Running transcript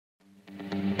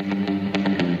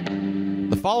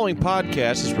following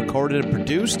podcast is recorded and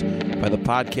produced by the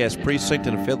Podcast Precinct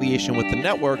in affiliation with the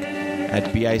network at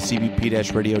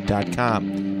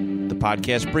bicbp-radio.com. The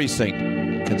Podcast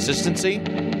Precinct. Consistency,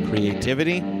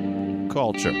 creativity,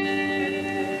 culture.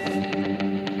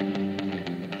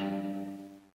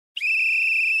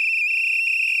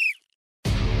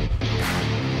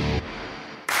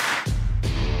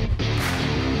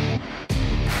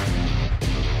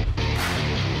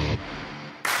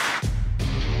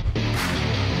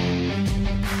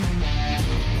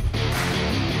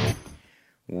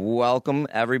 Welcome,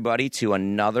 everybody, to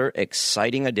another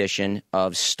exciting edition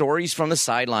of Stories from the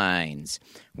Sidelines.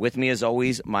 With me, as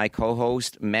always, my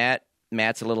co-host, Matt.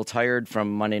 Matt's a little tired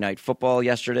from Monday Night Football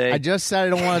yesterday. I just said I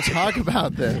don't want to talk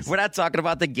about this. We're not talking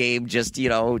about the game, just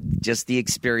the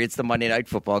experience, the Monday Night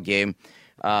Football game.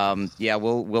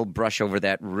 We'll brush over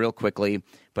that real quickly.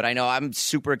 But I know I'm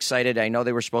super excited. I know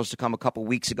they were supposed to come a couple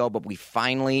weeks ago, but we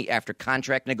finally, after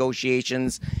contract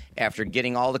negotiations, after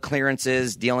getting all the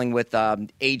clearances, dealing with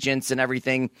agents and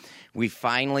everything, we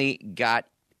finally got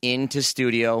into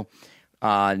studio.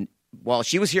 Well,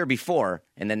 she was here before,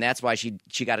 and then that's why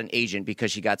she got an agent,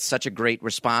 because she got such a great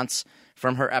response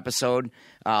from her episode.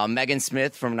 Megan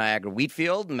Smith from Niagara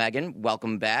Wheatfield. Megan,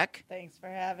 welcome back. Thanks for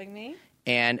having me.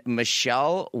 And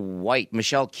Michelle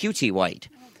Cutie White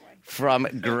from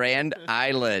Grand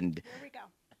Island. Here we go.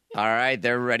 All right,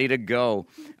 they're ready to go.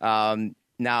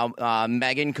 Now,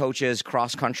 Megan coaches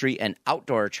cross-country and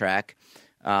outdoor track.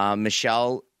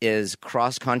 Michelle is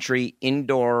cross-country,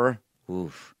 indoor,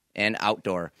 and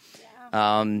outdoor.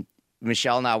 Yeah.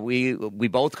 Michelle, now we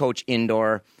both coach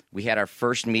indoor. We had our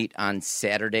first meet on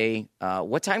Saturday.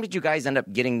 What time did you guys end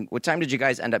up getting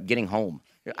home?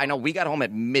 I know we got home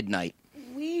at midnight.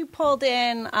 We pulled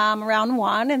in around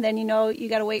 1, and then, you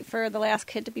got to wait for the last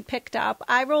kid to be picked up.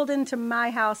 I rolled into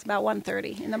my house about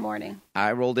 1:30 in the morning.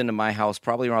 I rolled into my house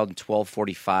probably around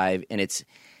 12:45, and it's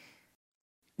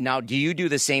 – now, do you do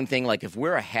the same thing? Like, if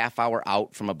we're a half hour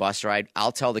out from a bus ride,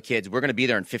 I'll tell the kids we're going to be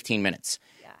there in 15 minutes.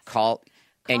 Yes. Call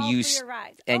and for you your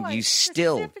ride. And I you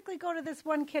still specifically go to this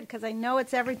one kid because I know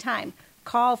it's every time.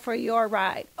 Call for your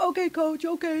ride. Okay, coach,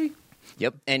 okay.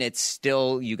 Yep, and it's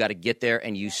still, you got to get there,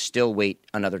 and you still wait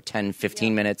another 10,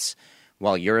 15 minutes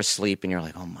while you're asleep, and you're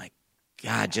like, oh, my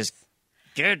God, just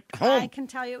get home. I can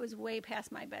tell you it was way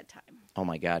past my bedtime. Oh,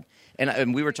 my God.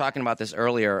 And we were talking about this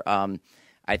earlier.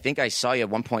 I think I saw you at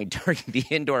one point during the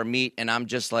indoor meet, and I'm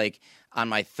just like on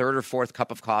my third or fourth cup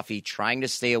of coffee trying to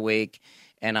stay awake,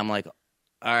 and I'm like,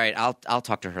 all right, I'll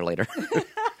talk to her later.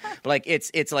 Like,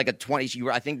 it's like a 20,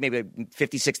 I think maybe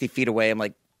 50, 60 feet away. I'm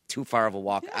like, too far of a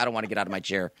walk. I don't want to get out of my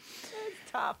chair.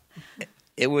 It's tough.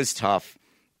 It was tough.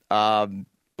 But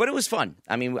it was fun.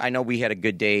 I mean, I know we had a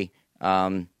good day,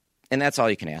 and that's all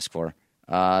you can ask for.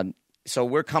 So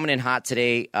we're coming in hot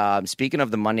today. Speaking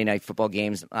of the Monday Night Football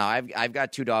games, I've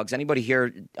got 2 dogs. Anybody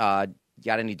here got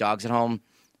any dogs at home?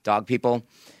 Dog people?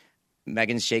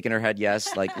 Megan's shaking her head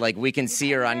yes. Like we can see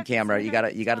her on camera. You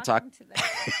gotta talk.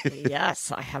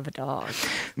 Yes, I have a dog.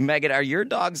 Megan, are your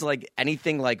dogs like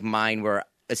anything like mine, where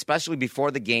especially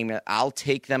before the game, I'll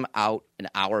take them out an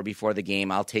hour before the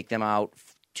game. I'll take them out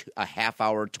a half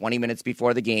hour, 20 minutes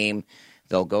before the game.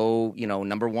 They'll go,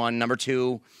 number 1, number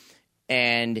 2,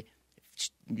 and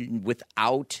with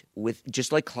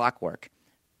just like clockwork,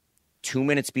 2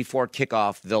 minutes before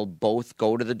kickoff, they'll both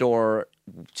go to the door,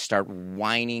 start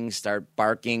whining, start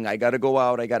barking. I got to go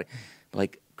out.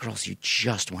 Like, girls, you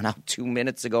just went out 2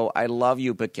 minutes ago. I love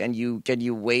you, but can you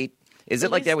wait? Is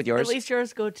it like that with yours? At least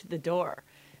yours go to the door.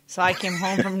 So I came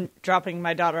home from dropping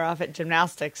my daughter off at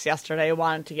gymnastics yesterday. I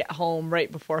wanted to get home right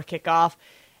before kickoff.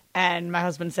 And my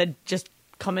husband said, just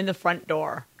come in the front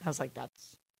door. I was like, I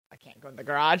can't go in the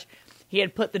garage. He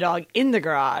had put the dog in the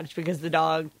garage because the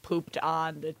dog pooped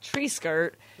on the tree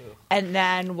skirt and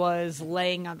then was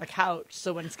laying on the couch.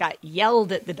 So when Scott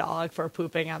yelled at the dog for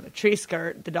pooping on the tree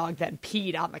skirt, the dog then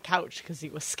peed on the couch because he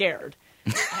was scared.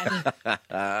 And,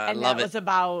 that was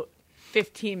about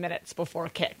 15 minutes before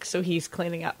kick. So he's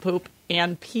cleaning up poop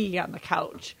and pee on the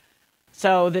couch.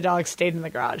 So the dog stayed in the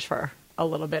garage for a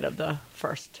little bit of the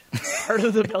first part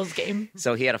of the Bills game.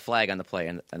 So he had a flag on the play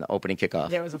in the opening kickoff.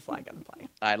 There was a flag on the play.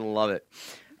 I love it.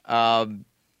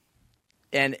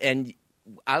 And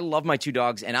I love my 2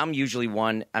 dogs, and I'm usually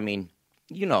one, I mean,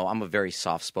 I'm a very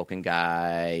soft-spoken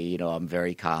guy. I'm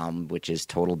very calm, which is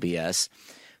total BS.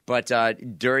 But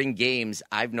during games,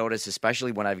 I've noticed,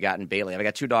 especially when I've gotten Bailey. I've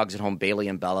got 2 dogs at home, Bailey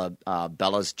and Bella.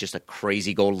 Bella's just a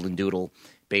crazy golden doodle.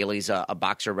 Bailey's a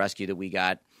boxer rescue that we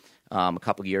got a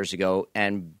couple years ago.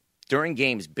 And during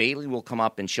games, Bailey will come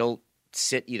up and she'll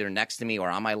sit either next to me or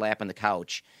on my lap on the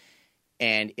couch.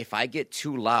 And if I get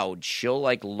too loud, she'll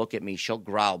like look at me. She'll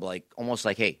growl, like almost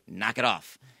like, "Hey, knock it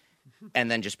off," and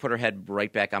then just put her head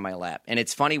right back on my lap. And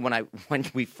it's funny when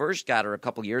we first got her a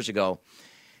couple years ago,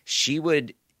 she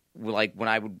would like when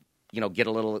I would get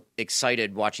a little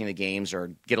excited watching the games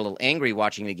or get a little angry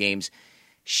watching the games,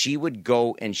 she would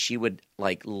go and she would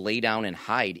like lay down and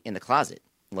hide in the closet.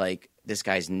 Like, this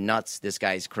guy's nuts. This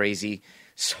guy's crazy.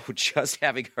 So just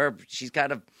having her, she's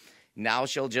kind of. Now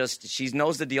she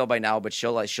knows the deal by now, but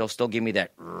she'll still give me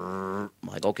that. I'm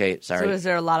like, okay, sorry. So was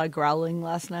there a lot of growling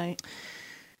last night?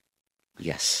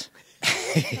 Yes.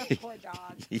 Poor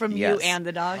dog. From you and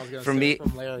the dog? From me,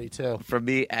 from Larry too. From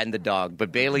me and the dog.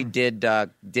 But Bailey did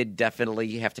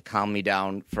definitely have to calm me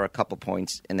down for a couple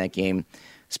points in that game.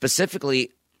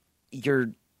 Specifically,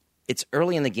 it's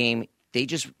early in the game. They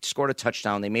just scored a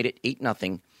touchdown. They made it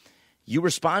 8-0. You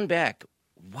respond back.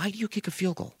 Why do you kick a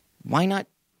field goal? Why not?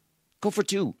 Go for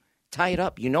 2. Tie it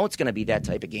up. You know it's going to be that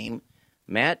type of game.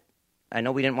 Matt, I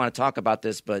know we didn't want to talk about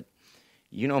this, but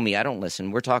you know me. I don't listen.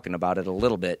 We're talking about it a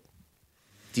little bit.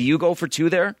 Do you go for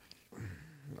 2 there?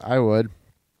 I would.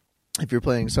 If you're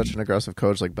playing such an aggressive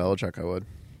coach like Belichick, I would.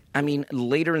 I mean,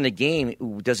 later in the game,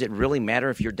 does it really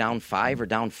matter if you're down 5 or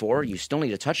down 4? You still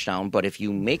need a touchdown, but if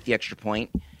you make the extra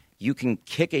point, you can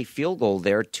kick a field goal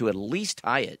there to at least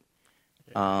tie it.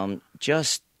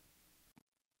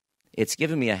 It's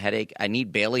giving me a headache. I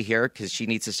need Bailey here because she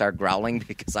needs to start growling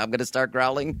because I'm going to start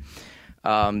growling.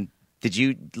 Did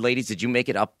you make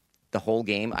it up the whole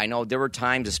game? I know there were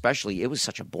times, especially, it was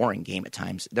such a boring game at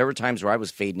times. There were times where I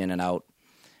was fading in and out.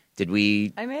 I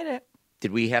made it.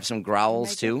 Did we have some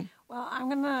growls too? Well, I'm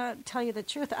going to tell you the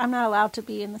truth. I'm not allowed to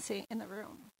be in the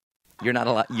room. You're not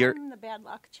allowed. I'm the bad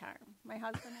luck charm. My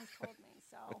husband has told me,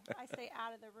 so I stay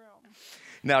out of the room.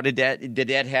 Now, did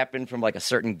that happen from like a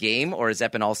certain game, or has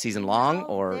that been all season long? No,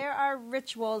 or there are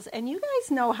rituals, and you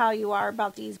guys know how you are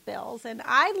about these bills, and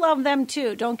I love them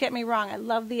too. Don't get me wrong; I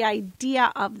love the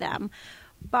idea of them,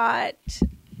 but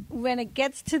when it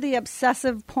gets to the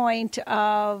obsessive point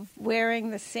of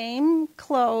wearing the same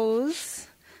clothes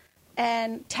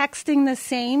and texting the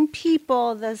same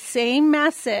people the same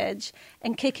message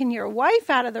and kicking your wife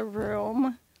out of the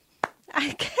room,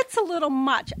 it gets a little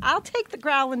much. I'll take the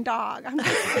growling dog. I'm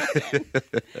just saying.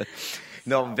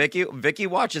 No, Vicky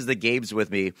watches the games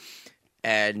with me,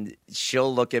 and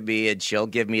she'll look at me and she'll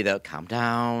give me the calm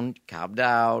down.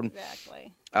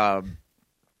 Exactly.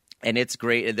 And it's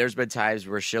great. And there's been times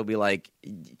where she'll be like,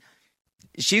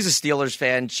 she's a Steelers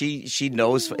fan. She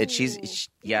knows.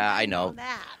 I know.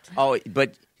 That. Oh,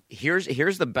 but here's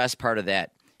the best part of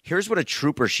that. Here's what a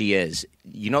trooper she is.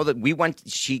 You know that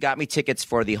she got me tickets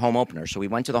for the home opener. So we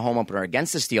went to the home opener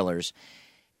against the Steelers,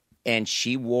 and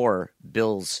she wore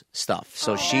Bill's stuff.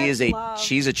 So she's a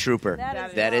trooper.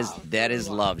 That is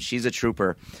love. She's a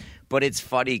trooper. But it's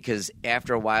funny because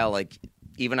after a while, like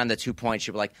even on the 2 points,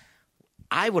 she'll be like,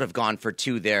 I would have gone for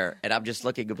 2 there. And I'm just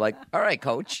looking like, all right,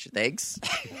 coach, thanks.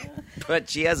 But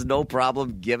she has no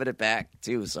problem giving it back,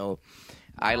 too. So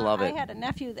I love it. I had a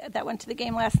nephew that went to the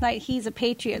game last night. He's a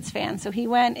Patriots fan. So he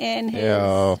went in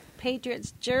his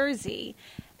Patriots jersey.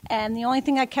 And the only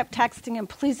thing I kept texting him,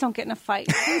 please don't get in a fight.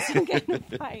 Please don't get in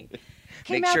a fight.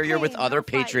 Make sure you're with other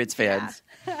Patriots fans.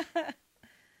 Yeah.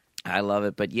 I love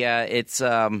it. But, yeah, it's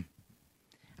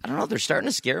I don't know. They're starting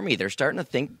to scare me. I'm starting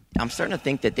to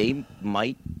think that they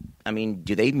might. I mean,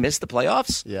 do they miss the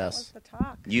playoffs? Yes. What's the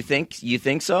talk? You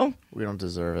think so? We don't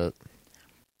deserve it.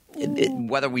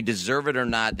 Whether we deserve it or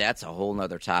not, that's a whole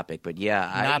nother topic. But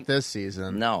yeah, not this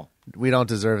season. No, we don't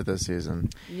deserve it this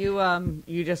season.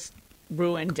 You just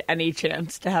ruined any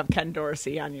chance to have Ken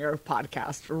Dorsey on your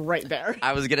podcast right there.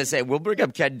 I was gonna say we'll bring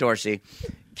up Ken Dorsey.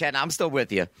 Ken, I'm still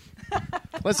with you.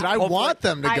 Listen, I want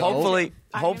them to go.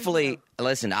 Hopefully.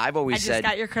 Listen, I've always said. I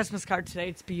just got your Christmas card today.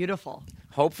 It's beautiful.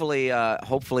 Hopefully,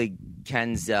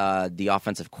 Ken's the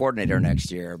offensive coordinator next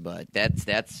year. But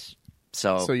that's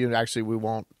so. So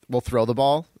we'll throw the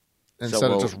ball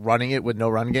instead of just running it with no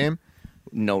run game.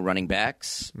 No running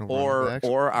backs,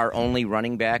 or our only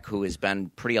running back who has been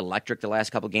pretty electric the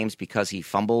last couple games because he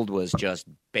fumbled was just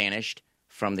banished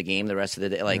from the game the rest of the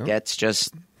day. Like that's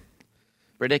just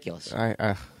ridiculous.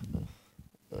 I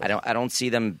don't see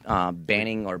them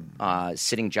banning or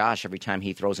sitting Josh every time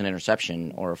he throws an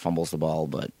interception or fumbles the ball.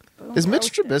 But is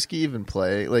Mitch Trubisky even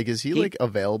play? Like, is he like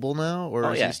available now,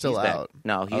 or is he still out? Back.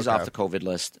 No, he's off the COVID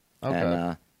list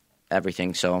and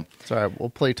everything. So it's all right. We'll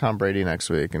play Tom Brady next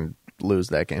week and lose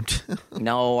that game too.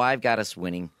 No, I've got us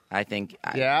winning. I think.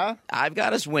 I've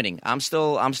got us winning. I'm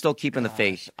still keeping the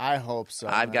faith. I hope so.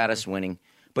 I've got us winning.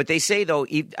 But they say though,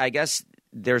 I guess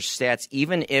there's stats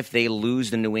even if they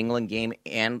lose the New England game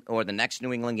or the next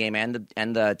New England game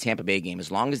and the Tampa Bay game,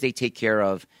 as long as they take care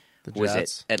of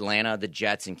Atlanta, the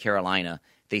Jets, and Carolina,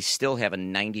 they still have a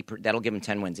 90%. That'll give them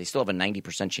 10 wins. They still have a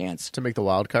 90% chance to make the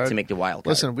wild card.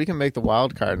 Listen, we can make the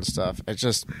wild card and stuff. It's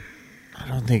just I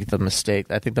don't think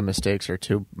I think the mistakes are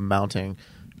too mounting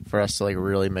for us to like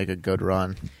really make a good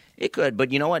run. It could,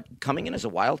 but you know what? Coming in as a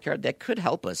wild card, that could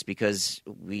help us because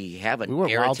we have We were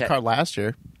wild card last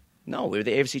year. No, we were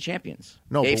the AFC champions.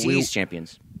 No, AFC East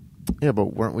champions. Yeah,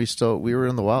 but weren't we still? We were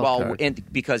in the wild card.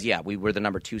 Because we were the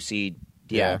number 2 seed.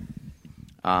 Yeah.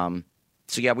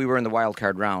 So we were in the wild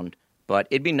card round. But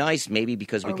it'd be nice maybe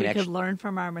because we could learn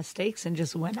from our mistakes and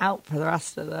just win out for the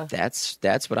rest of the.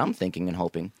 That's what I'm thinking and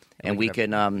hoping. And we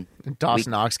can.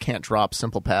 Dawson Knox can't drop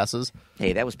simple passes.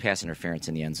 Hey, that was pass interference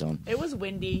in the end zone. It was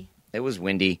windy.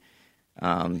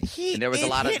 And there was a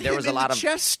lot of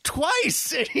chest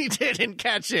twice, and he didn't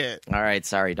catch it. All right,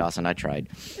 sorry, Dawson, I tried.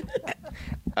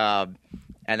 And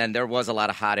then there was a lot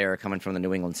of hot air coming from the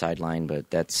New England sideline, but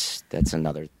that's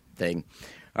another thing.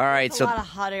 All right, a lot of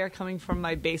hot air coming from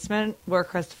my basement where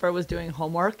Christopher was doing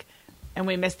homework, and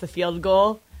we missed the field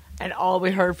goal, and all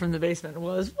we heard from the basement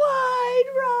was "wide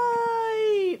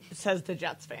right," says the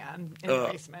Jets fan in the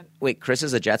basement. Wait, Chris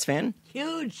is a Jets fan?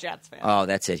 Huge Jets fan. Oh,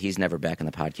 that's it. He's never back in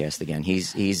the podcast again.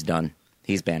 He's done.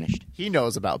 He's banished. He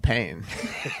knows about pain.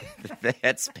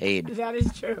 That's paid. That is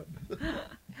true.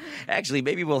 Actually,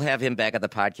 maybe we'll have him back at the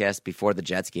podcast before the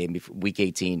Jets game, week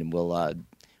 18, and we'll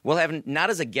have him not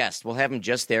as a guest. We'll have him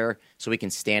just there so we can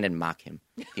stand and mock him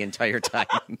the entire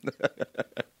time.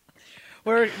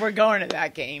 We're going to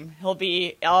that game. He'll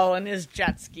be all in his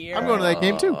Jets gear. I'm going to that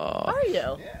game too. Are you?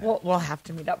 Yeah. We'll have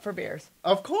to meet up for beers.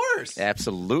 Of course.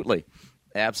 Absolutely.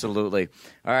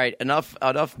 All right, enough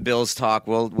Bills talk.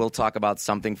 We'll talk about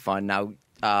something fun now.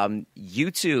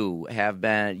 You two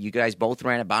you guys both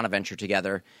ran at Bonaventure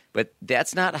together, but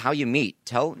that's not how you meet.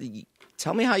 Tell me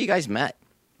how you guys met.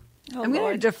 I'm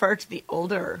going to defer to the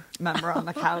older member on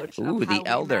the couch. Ooh, the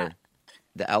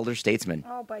elder statesman.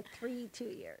 Oh, by 2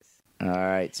 years. All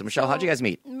right. So, Michelle, how'd you guys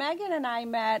meet? Megan and I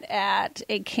met at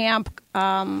a camp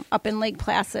up in Lake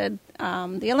Placid,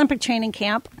 the Olympic training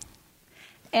camp.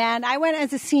 And I went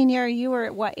as a senior. You were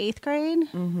at, 8th grade?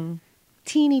 Mm-hmm.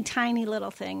 Teeny tiny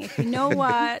little thing. If you know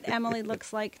what Emily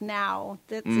looks like now,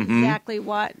 that's exactly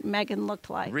what Megan looked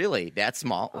like. Really? That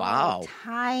small? Wow. Oh,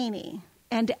 tiny.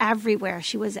 And everywhere.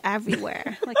 She was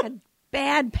everywhere. Like a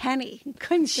bad penny.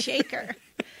 Couldn't shake her.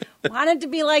 Wanted to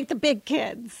be like the big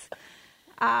kids.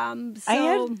 I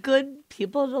had good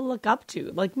people to look up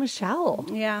to, like Michelle.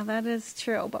 Yeah, that is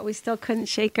true. But we still couldn't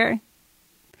shake her.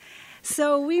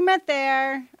 So we met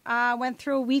there, went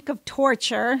through a week of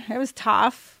torture. It was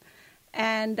tough.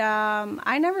 And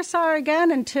I never saw her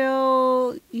again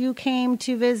until you came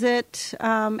to visit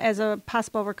as a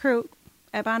possible recruit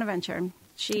at Bonaventure.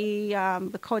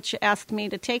 The coach asked me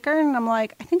to take her, and I'm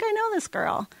like, I think I know this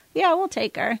girl. Yeah, we'll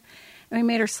take her. And we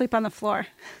made her sleep on the floor.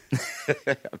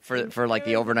 for like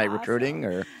the overnight recruiting?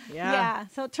 Or Yeah.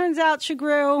 So it turns out she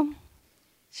grew.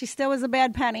 She still was a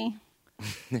bad penny.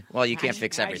 Well, you can't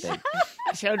fix everything.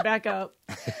 Showed back up.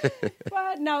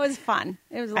 But no, it was fun.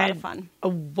 It was a lot of fun. A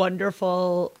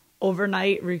wonderful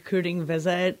overnight recruiting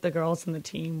visit. The girls and the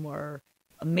team were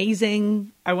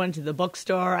amazing. I went to the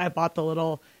bookstore. I bought the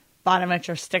little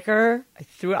Bonaventure sticker. I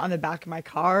threw it on the back of my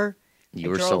car. You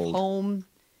were drove sold. Home.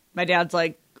 My dad's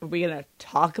like, are we going to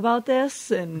talk about this?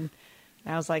 And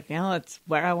I was like, no, it's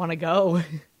where I want to go.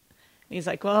 And he's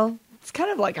like, well, it's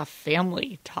kind of like a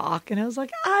family talk. And I was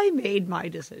like, I made my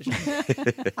decision.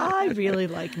 I really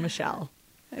like Michelle.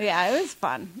 Yeah, it was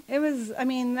fun. It was,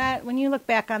 that when you look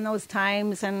back on those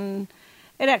times, and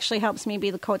it actually helps me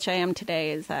be the coach I am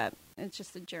today, is that it's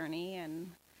just a journey.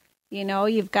 And,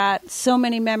 you've got so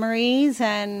many memories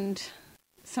and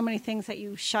so many things that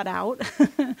you shut out.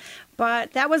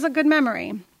 But that was a good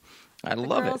memory. I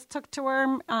love it. The girls took to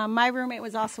her. My roommate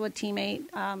was also a teammate.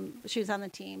 She was on the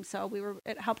team, so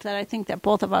it helped that I think that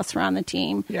both of us were on the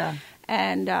team. Yeah.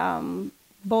 And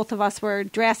both of us were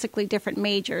drastically different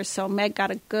majors, so Meg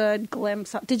got a good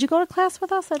glimpse. Did you go to class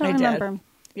with us? I don't remember.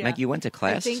 Yeah. Meg, you went to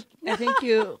class? I think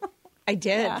you. I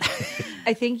did. Yeah.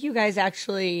 I think you guys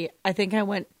actually. I think I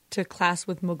went to class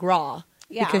with McGraw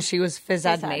because she was phys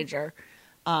ed major,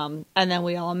 and then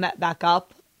we all met back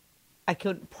up. I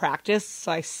couldn't practice,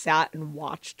 so I sat and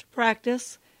watched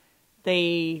practice.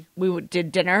 We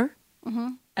did dinner,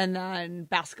 and then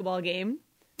basketball game,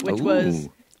 which was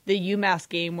the UMass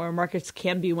game where Marcus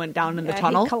Camby went down in the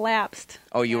tunnel. He collapsed.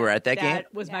 Oh, you were at that game?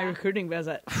 That was my recruiting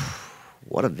visit.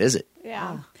 What a visit.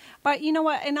 Yeah. But you know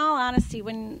what? In all honesty,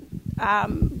 when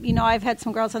I've had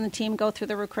some girls on the team go through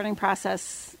the recruiting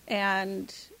process,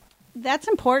 and that's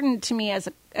important to me as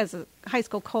a high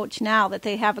school coach now, that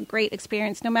they have a great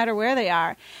experience no matter where they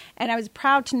are. And I was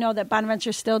proud to know that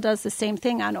Bonaventure still does the same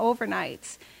thing on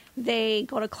overnights. They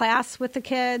go to class with the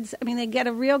kids. I mean, they get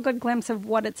a real good glimpse of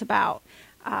what it's about.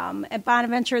 At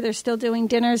Bonaventure, they're still doing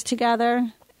dinners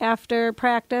together after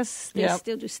practice. They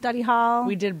still do study hall.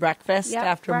 We did breakfast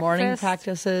after morning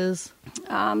practices.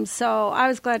 So I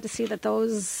was glad to see that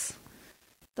those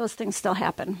things still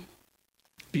happen.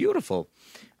 Beautiful.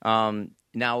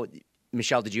 Now,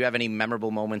 Michelle, did you have any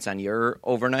memorable moments on your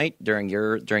overnight during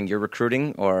your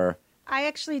recruiting, or? I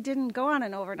actually didn't go on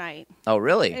an overnight. Oh,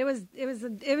 really? It was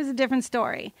a different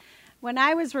story. When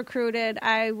I was recruited,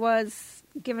 I was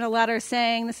given a letter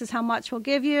saying, "This is how much we'll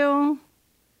give you.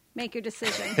 Make your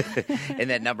decision." And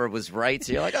that number was right,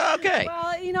 so you're like, oh, okay.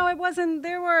 Well, it wasn't.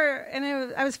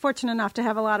 I was fortunate enough to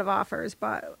have a lot of offers,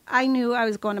 but I knew I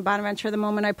was going to Bonaventure the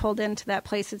moment I pulled into that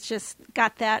place. It's just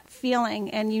got that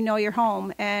feeling, and you're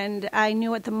home. And I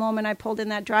knew at the moment I pulled in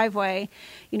that driveway,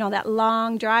 that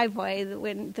long driveway,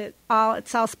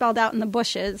 it's all spelled out in the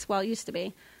bushes. Well, it used to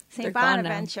be St.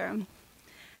 Bonaventure.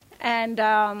 And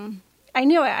I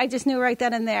knew it. I just knew right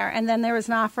then and there. And then there was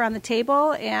an offer on the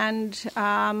table, and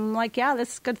this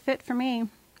is a good fit for me.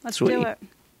 Let's do it.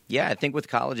 Yeah, I think with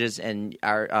colleges, and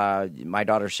my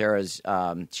daughter Sarah's,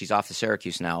 she's off to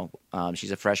Syracuse now. She's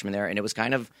a freshman there, and it was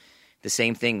kind of the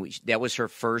same thing. That was her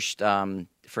first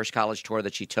college tour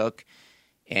that she took,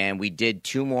 and we did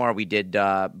two more. We did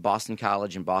Boston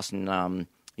College and Boston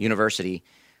University,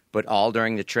 but all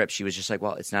during the trip, she was just like,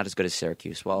 "Well, it's not as good as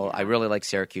Syracuse." Well, I really like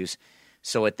Syracuse.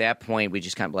 So at that point, we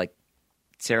just kind of like,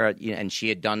 Sarah, and she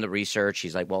had done the research.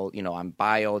 She's like, well, I'm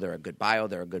bio. They're a good bio.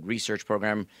 They're a good research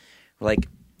program. We're like,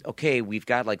 okay, we've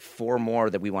got like 4 more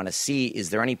that we want to see.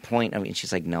 Is there any point? I mean,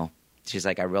 she's like, no. She's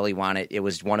like, I really want it. It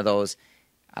was one of those,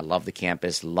 I love the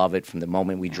campus, love it from the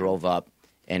moment we drove up.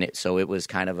 And so it was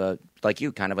kind of a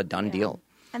done deal.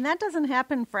 And that doesn't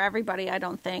happen for everybody, I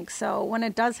don't think. So when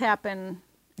it does happen,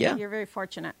 you're very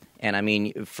fortunate. And I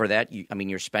mean, for that,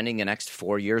 you're spending the next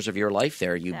 4 years of your life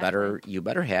there. You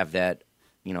better have that,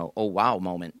 oh wow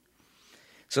moment.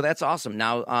 So that's awesome.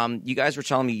 Now, you guys were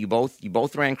telling me you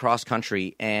both ran cross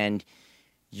country, and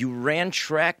you ran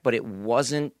track, but it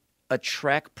wasn't a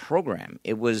track program.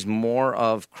 It was more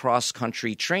of cross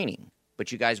country training.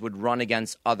 But you guys would run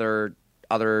against other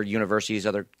universities,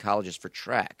 other colleges for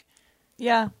track.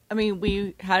 Yeah, I mean,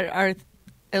 we had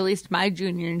at least my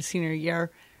junior and senior year,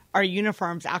 our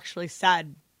uniforms actually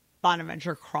said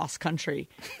Bonaventure cross country,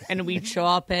 and we'd show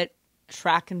up at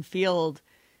track and field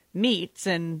meets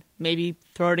and maybe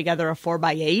throw together a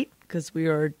 4x8 because we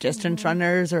were distance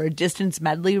runners, or a distance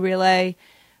medley relay.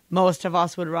 Most of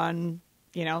us would run,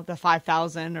 the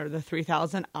 5,000 or the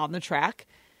 3,000 on the track.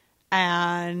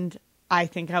 And I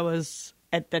think I was,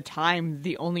 at the time,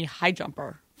 the only high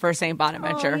jumper for St.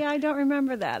 Bonaventure. Oh, yeah, I don't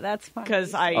remember that. That's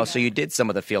funny. So you did some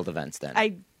of the field events then?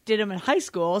 I did them in high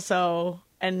school,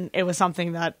 and it was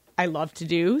something that I loved to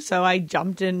do. So I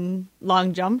jumped and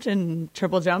long jumped and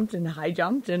triple jumped and high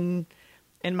jumped and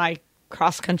in my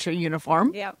cross country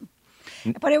uniform. Yep.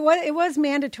 But it was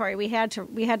mandatory. We had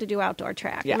to do outdoor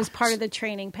track. Yeah. It was part of the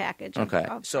training package. Okay.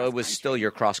 So it was still your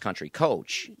cross country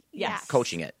coach. Yes.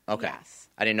 Coaching it. Okay. Yes.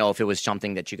 I didn't know if it was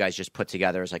something that you guys just put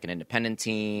together as like an independent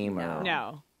team or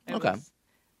No. Okay.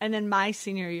 And then my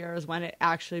senior year is when it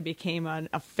actually became an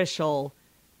official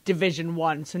Division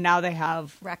I. So now they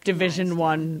have Division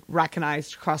I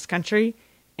recognized cross country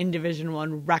and Division I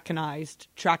recognized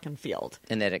track and field.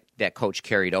 And that coach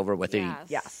carried over with it?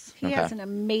 Yes. He has an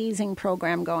amazing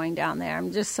program going down there.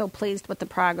 I'm just so pleased with the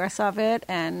progress of it.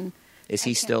 And Is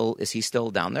he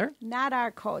still down there? Not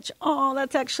our coach. Oh,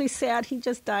 that's actually sad. He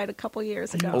just died a couple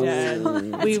years ago.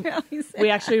 We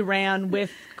actually ran with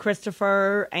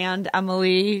Christopher and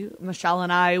Emily, Michelle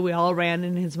and I. We all ran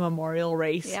in his memorial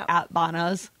race at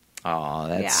Bonas. Oh,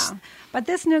 that's... Yeah. But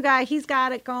this new guy, he's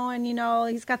got it going.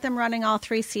 He's got them running all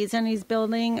 3 seasons. He's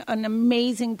building an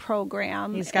amazing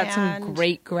program. He's got some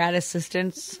great grad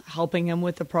assistants helping him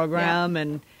with the program,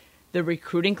 and the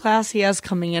recruiting class he has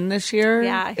coming in this year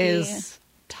is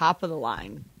top of the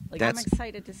line. I'm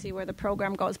excited to see where the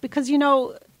program goes because,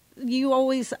 you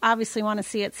always obviously want to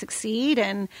see it succeed,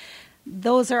 and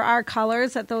those are our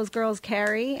colors that those girls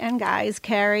carry and guys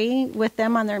carry with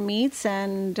them on their meets,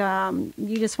 and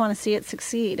you just want to see it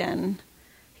succeed, and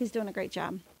he's doing a great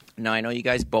job. Now, I know you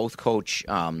guys both coach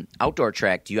outdoor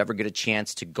track. Do you ever get a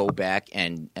chance to go back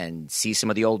and see some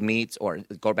of the old meets, or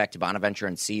go back to Bonaventure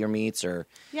and see your meets, or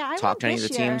I talk to any of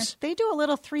went the this year. teams? They do a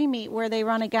little 3-meet where they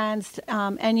run against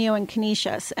NU and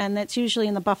Canisius, and that's usually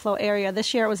in the Buffalo area.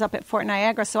 This year it was up at Fort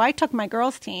Niagara, so I took my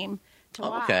girls' team to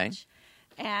watch. Okay.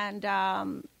 And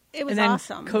it was And then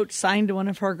awesome. Coach signed one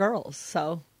of her girls,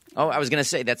 so. Oh, I was going to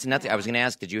say, that's nothing. I was going to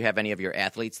ask, did you have any of your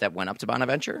athletes that went up to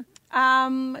Bonaventure?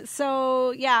 Faith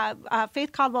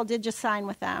Caldwell did just sign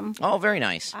with them. Oh, very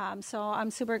nice. So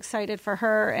I'm super excited for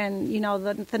her and,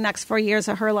 the next 4 years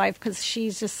of her life, because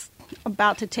she's just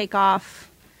about to take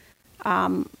off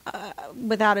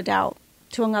without a doubt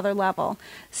to another level.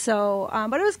 So,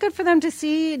 but it was good for them to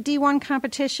see D1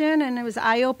 competition, and it was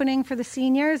eye-opening for the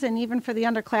seniors and even for the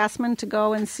underclassmen to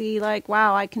go and see, like,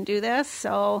 wow, I can do this.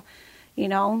 So,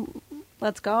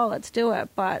 let's go, let's do it.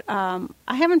 But I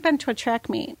haven't been to a track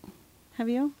meet. Have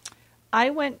you? I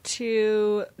went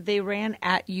to, they ran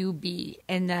at UB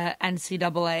in the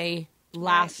NCAA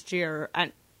last year,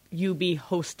 and UB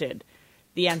hosted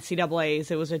the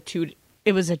NCAAs. It was a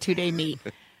 2-day meet.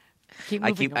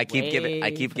 I keep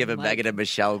giving Megan and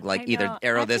Michelle like either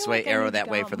arrow this way, arrow that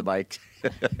way for the bike. I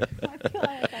feel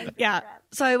like I Yeah.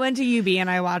 So I went to UB and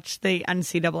I watched the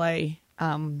NCAA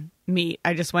meet.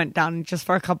 I just went down just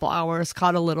for a couple hours,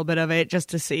 caught a little bit of it just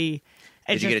to see.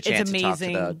 Did you get a chance it's to talk to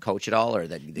amazing. the coach at all, or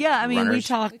the Yeah, I mean, we runners?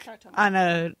 talk on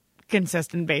a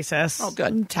consistent basis. Oh, good.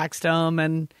 And text him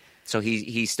and So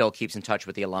he still keeps in touch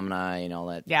with the alumni and all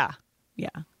that. yeah.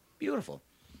 Beautiful.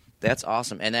 That's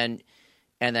awesome. And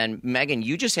then Megan,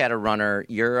 you just had a runner.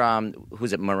 You're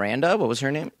who's it? Miranda? What was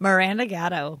her name? Miranda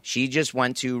Gatto. She just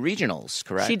went to regionals,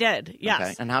 correct? She did, yes.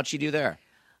 Okay. And how'd she do there?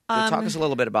 Talk us a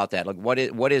little bit about that. Like, what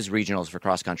is regionals for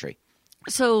cross country?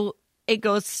 So it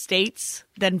goes states,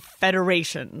 then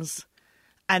federations,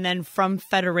 and then from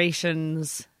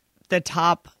federations, the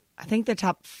top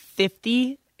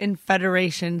 50 in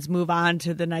federations move on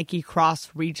to the Nike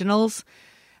Cross Regionals,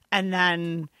 and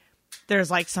then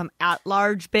there's like some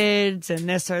at-large bids and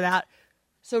this or that.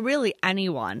 So really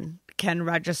anyone can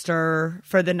register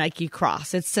for the Nike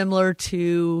Cross. It's similar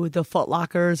to the Foot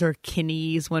Lockers or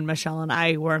Kinneys when Michelle and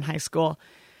I were in high school.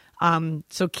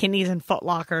 So Kinneys and Foot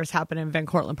Lockers happen in Van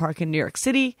Cortlandt Park in New York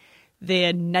City.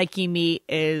 The Nike meet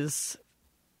is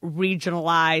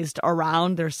regionalized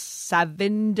around. There's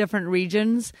 7 different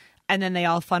regions, and then they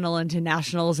all funnel into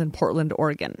nationals in Portland,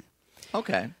 Oregon.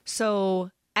 Okay.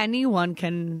 So anyone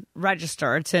can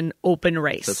register. It's an open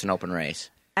race. So it's an open race.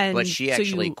 And but she so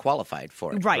actually you- qualified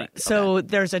for it. Right. correct? So Okay.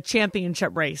 there's a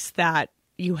championship race that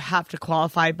you have to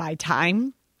qualify by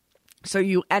time. So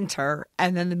you enter,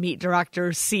 and then the meet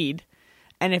directors seed.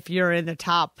 And if you're in the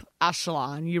top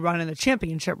echelon, you run in the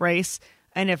championship race.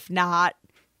 And if not,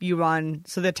 you run.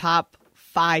 So the top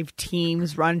 5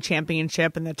 teams run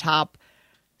championship, and the top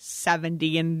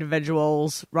 70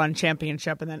 individuals run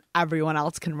championship, and then everyone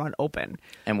else can run open.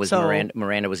 And was So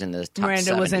Miranda was in the top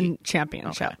Miranda was 70? in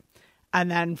championship. Okay. And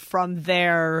then from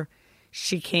there,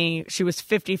 she was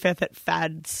 55th at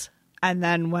Feds, and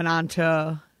then went on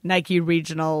to Nike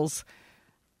Regionals,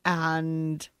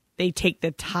 and they take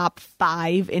the top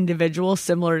 5 individuals,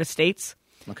 similar to states,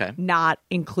 Okay. not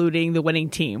including the winning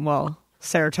team. Well,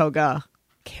 Saratoga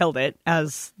killed it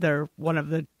as they're one of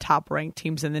the top ranked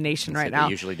teams in the nation right They now.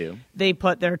 usually do. They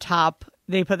put their top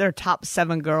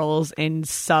 7 girls in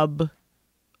sub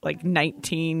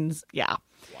 19s. Yeah.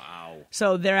 Wow.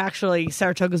 So they're actually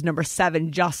Saratoga's number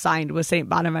 7 just signed with St.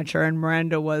 Bonaventure, and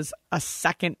Miranda was a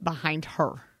second behind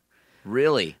her.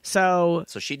 Really? So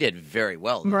So she did very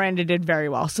well. then. Miranda did very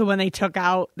well. So when they took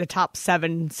out the top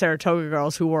 7 Saratoga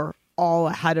girls who were all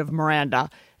ahead of Miranda,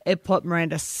 it put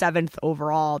Miranda 7th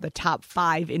overall. The top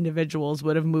 5 individuals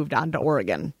would have moved on to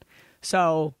Oregon.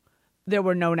 So there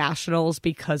were no nationals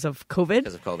because of COVID.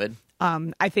 Because of COVID.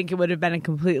 I think it would have been a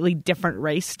completely different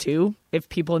race too if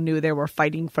people knew they were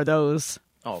fighting for those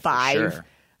Oh, for 5. sure.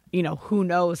 Who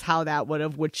knows how that would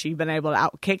have, would she been able to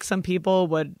outkick some people?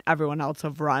 Would everyone else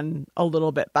have run a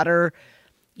little bit better?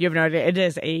 You have no idea. It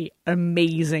is a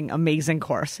amazing, amazing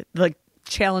course. Like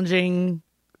challenging,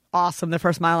 awesome. The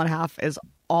first mile and a half is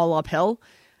all uphill,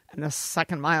 and the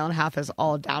second mile and a half is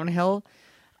all downhill.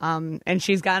 And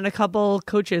she's gotten a couple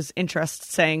coaches' interest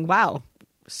saying, wow,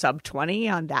 sub 20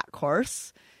 on that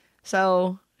course.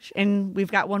 So, and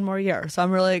we've got one more year. So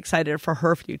I'm really excited for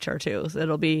her future too. So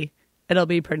it'll be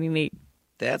pretty neat.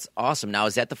 That's awesome. Now,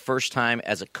 is that the first time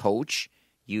as a coach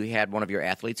you had one of your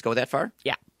athletes go that far?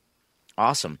 Yeah.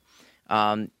 Awesome.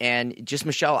 And just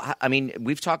Michelle, I mean,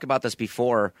 we've talked about this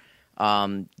before.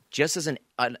 Just as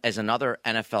another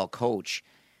NFL coach,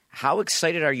 How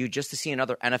excited are you just to see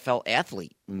another NFL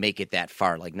athlete make it that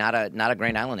far? Like not a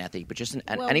Grand Island athlete, but just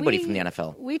anybody from the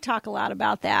NFL. We talk a lot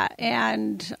about that,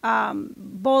 and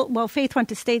Faith went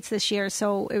to States this year,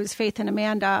 so it was Faith and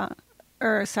Miranda,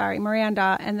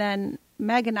 and then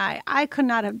Meg and I. I could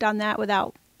not have done that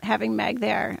without having Meg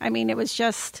there. I mean, it was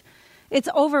just, it's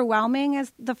overwhelming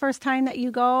as the first time that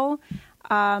you go.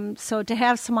 So to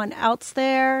have someone else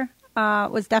there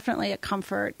was definitely a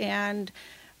comfort.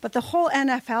 But the whole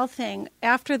NFL thing,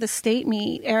 after the state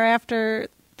meet or after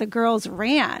the girls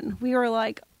ran, we were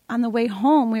like, on the way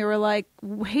home, we were like,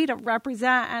 way to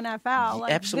represent NFL.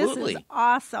 Like, absolutely. This is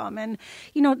awesome. And,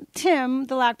 Tim,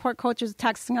 the Lockport coach, was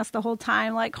texting us the whole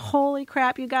time, like, holy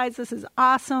crap, you guys, this is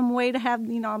awesome. Way to have,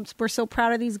 we're so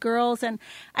proud of these girls. And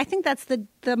I think that's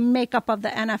the makeup of the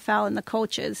NFL and the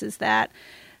coaches, is that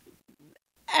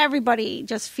everybody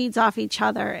just feeds off each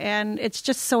other. And it's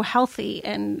just so healthy.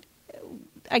 And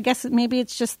I guess maybe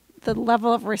it's just the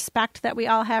level of respect that we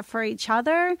all have for each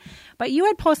other. But you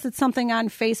had posted something on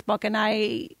Facebook, and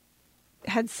I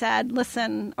had said,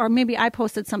 listen, or maybe I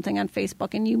posted something on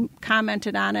Facebook and you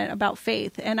commented on it about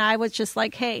Faith. And I was just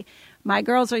like, hey, my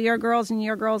girls are your girls and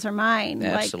your girls are mine.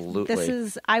 Absolutely.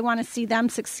 Like, I want to see them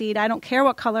succeed. I don't care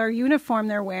what color uniform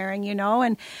they're wearing,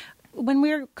 and when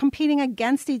we're competing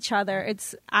against each other,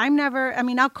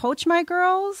 I'll coach my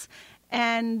girls.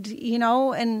 And,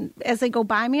 and as they go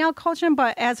by me, I'll coach them.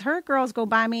 But as her girls go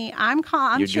by me, I'm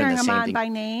cheering them on by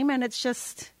name. And it's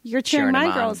just, you're cheering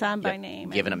my girls on by name.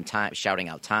 Giving them time, shouting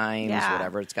out times,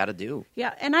 whatever it's got to do.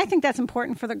 Yeah. And I think that's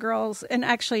important for the girls and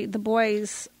actually the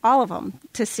boys, all of them,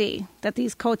 to see that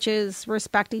these coaches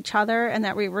respect each other and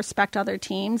that we respect other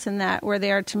teams and that we're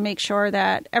there to make sure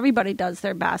that everybody does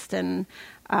their best. And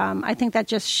I think that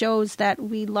just shows that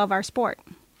we love our sport.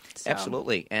 So.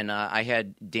 Absolutely. And I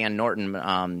had Dan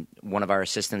Norton, one of our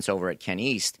assistants over at Ken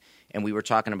East, and we were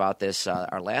talking about this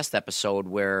our last episode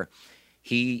where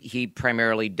he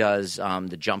primarily does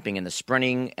the jumping and the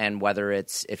sprinting, and whether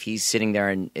if he's sitting there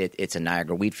and it's a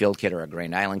Niagara Wheatfield kid or a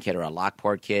Grand Island kid or a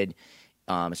Lockport kid,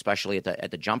 especially at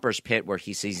the jumpers pit where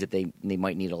he sees that they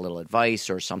might need a little advice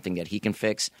or something that he can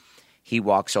fix, he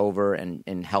walks over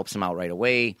and helps them out right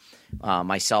away.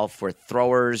 Myself, for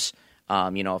throwers,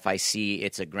 if I see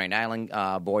it's a Grand Island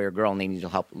boy or girl and they need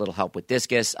a little help with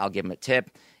discus, I'll give them a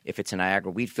tip. If it's a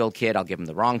Niagara Wheatfield kid, I'll give them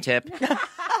the wrong tip.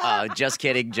 Just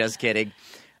kidding.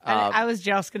 I was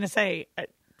just going to say,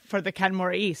 for the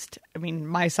Kenmore East,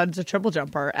 my son's a triple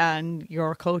jumper, and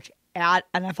your coach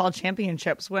at NFL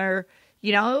championships where,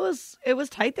 it was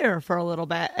tight there for a little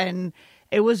bit. And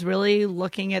it was really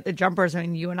looking at the jumpers.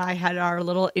 You and I had our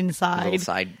little side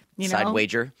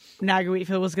wager. Niagara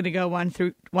Wheatfield was going to go 1,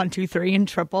 2, 3 in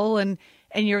triple, and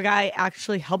your guy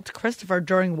actually helped Christopher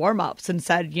during warm-ups and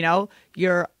said,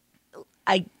 you're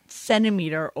a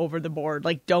centimeter over the board.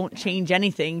 Like, don't change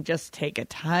anything. Just take a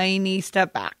tiny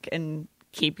step back and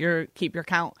keep your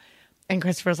count. And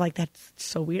Christopher's like, that's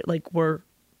so weird. Like,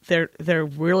 they're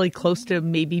really close to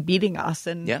maybe beating us,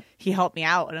 and he helped me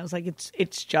out. And I was like,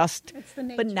 it's just,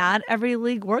 but not every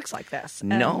league works like this.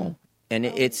 No. And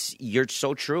you're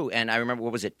so true. And I remember,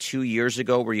 what was it, 2 years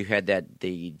ago where you had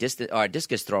the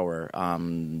discus thrower,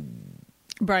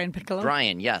 Brian Piccolo.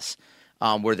 Brian, yes.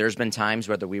 Where there's been times,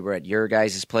 whether we were at your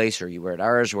guys' place or you were at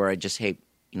ours, where I just, hey,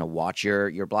 watch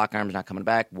your block arm's not coming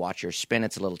back, watch your spin,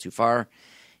 it's a little too far.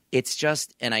 It's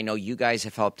just, and I know you guys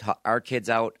have helped our kids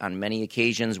out on many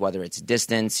occasions, whether it's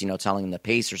distance, telling them the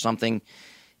pace or something.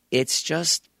 It's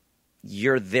just,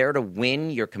 you're there to win.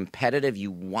 You're competitive. You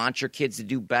want your kids to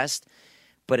do best.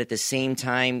 But at the same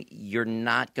time, you're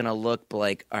not going to look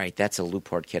like, all right, that's a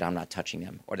Lockport kid, I'm not touching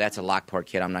them. Or that's a Lockport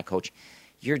kid, I'm not coaching.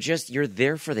 You're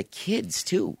there for the kids,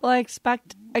 too. Well, I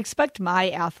expect my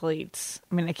athletes,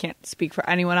 I can't speak for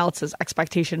anyone else's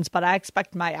expectations, but I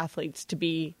expect my athletes to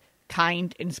be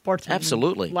kind and sportsman.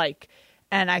 Absolutely.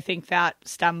 And I think that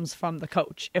stems from the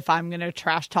coach. If I'm going to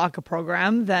trash talk a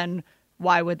program, then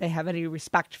why would they have any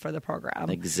respect for the program?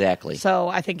 Exactly. So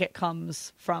I think it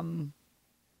comes from,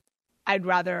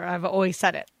 I've always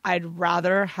said it, I'd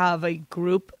rather have a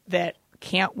group that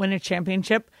can't win a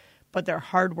championship, but they're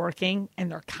hardworking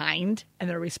and they're kind and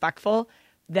they're respectful,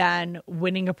 than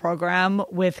winning a program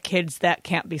with kids that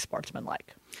can't be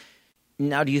sportsmanlike.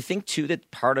 Now, do you think, too,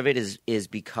 that part of it is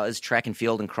because track and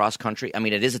field and cross country,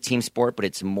 it is a team sport, but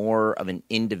it's more of an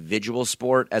individual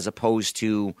sport as opposed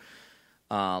to,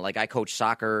 like I coach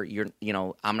soccer,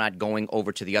 I'm not going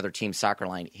over to the other team's soccer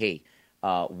line, hey,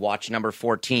 watch number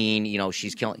 14,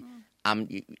 she's killing.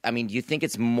 Do you think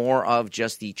it's more of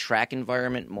just the track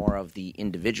environment, more of the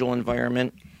individual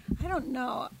environment? I don't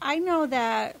know. I know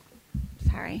that,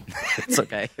 sorry. It's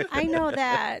okay. I know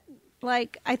that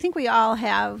like, I think we all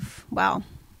have, well,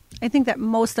 I think that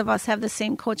most of us have the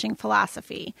same coaching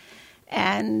philosophy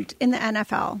and in the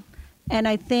NFL. And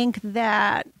I think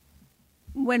that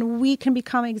when we can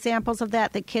become examples of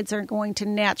that, the kids are going to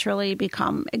naturally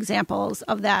become examples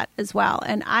of that as well.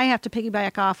 And I have to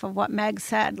piggyback off of what Meg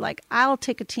said. Like, I'll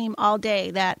take a team all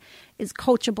day that is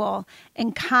coachable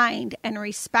and kind and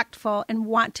respectful and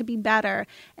want to be better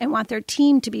and want their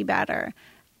team to be better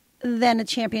than a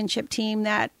championship team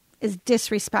that is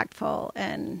disrespectful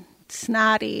and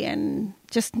snotty and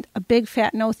just a big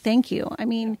fat no thank you. I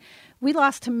mean, we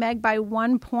lost to Meg by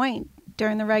 1 point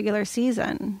during the regular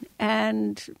season.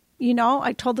 And, you know,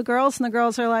 I told the girls, and the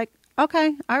girls are like,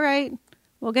 okay, all right,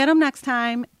 we'll get them next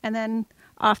time. And then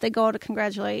off they go to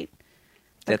congratulate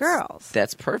the girls.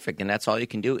 That's perfect, and that's all you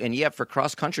can do. And, yeah, for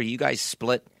cross-country, you guys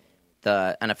split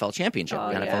the NFL championship,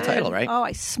 the NFL title, right? Oh,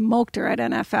 I smoked her at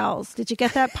NFLs. Did you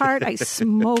get that part? I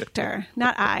smoked her.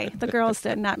 Not I. The girls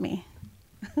did, not me.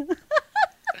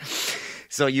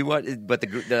 So you what? But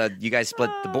you guys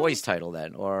split the boys' title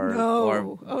then, or no?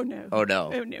 Or, oh no! Oh no!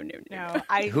 Oh no! No,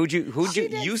 Who'd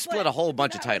you split a whole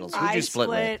bunch of titles? Who'd you split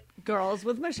with? Girls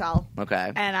with Michelle.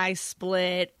 Okay. And I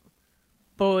split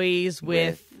boys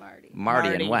with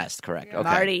Marty and West, correct? Yeah. Okay.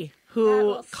 Marty,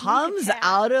 who comes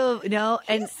out of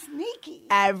and sneaky.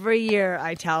 Every year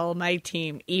I tell my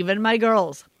team, even my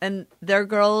girls, and their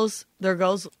girls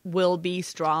will be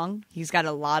strong. He's got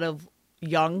a lot of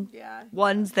young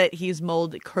ones that he's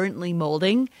currently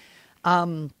molding.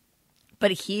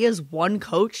 But he is one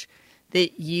coach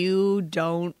that you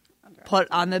don't put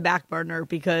on the back burner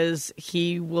because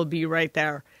he will be right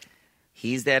there.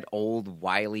 He's that old,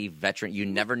 wily veteran. You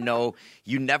never know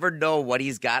what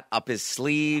he's got up his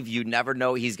sleeve. You never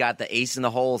know. He's got the ace in the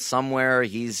hole somewhere.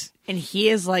 And he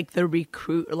is like the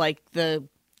recruit, like the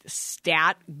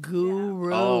stat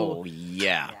guru. Oh,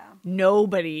 yeah.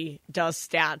 Nobody does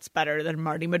stats better than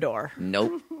Marty Medore.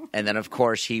 Nope. And then, of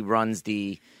course, he runs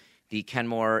the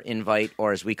Kenmore Invite,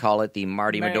 or as we call it, the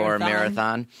Marty Medore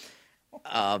Marathon.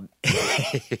 And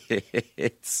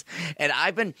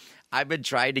I've been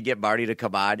trying to get Marty to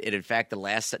come on. And in fact, the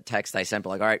last text I sent,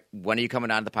 like, all right, when are you coming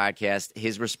on the podcast?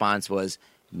 His response was,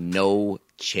 no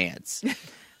chance.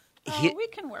 We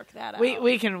can work that out.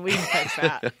 We can fix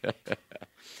that.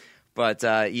 But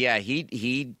yeah,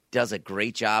 he does a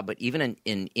great job. But even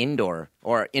in indoor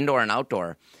and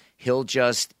outdoor,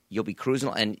 you'll be cruising,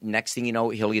 and next thing you know,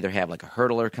 he'll either have like a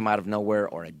hurdler come out of nowhere,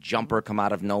 or a jumper come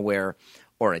out of nowhere,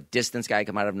 or a distance guy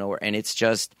come out of nowhere, and it's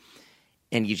just,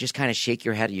 and you just kind of shake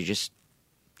your head.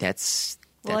 That's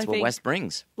what West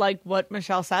brings. Like what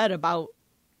Michelle said about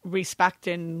respect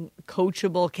and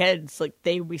coachable kids, like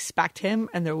they respect him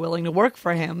and they're willing to work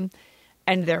for him,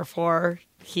 and therefore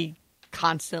he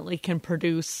constantly can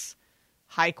produce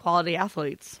high quality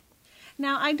athletes.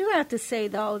 Now, I do have to say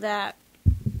though that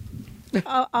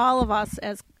all of us,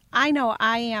 as I know,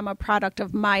 I am a product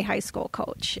of my high school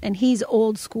coach, and he's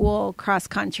old school cross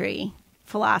country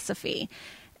philosophy.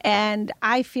 And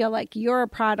I feel like you're a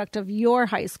product of your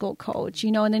high school coach,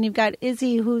 you know, and then you've got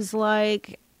Izzy, who's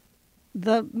like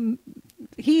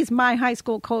he's my high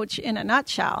school coach in a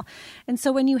nutshell. And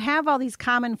so when you have all these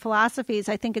common philosophies,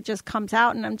 I think it just comes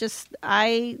out, and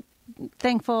I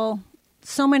thankful.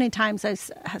 So many times I've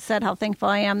said how thankful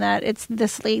I am that it's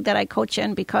this league that I coach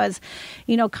in, because,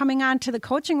 you know, coming on to the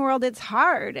coaching world, it's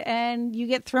hard and you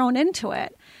get thrown into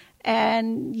it,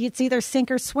 and it's either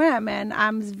sink or swim. And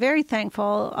I'm very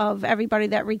thankful of everybody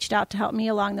that reached out to help me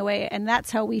along the way. And that's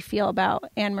how we feel about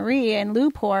Anne Marie and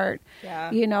Lew-Port.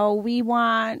 Yeah. You know, we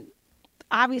want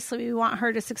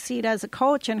her to succeed as a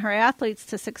coach and her athletes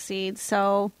to succeed.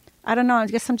 So I don't know. I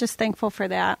guess I'm just thankful for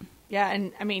that. Yeah.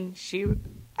 And I mean,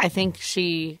 I think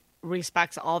she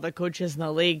respects all the coaches in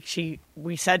the league.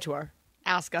 We said to her,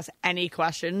 ask us any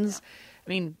questions. I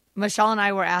mean, Michelle and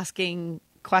I were asking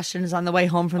questions on the way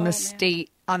home from on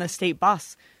the state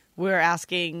bus. We were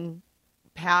asking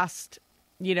past,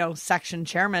 section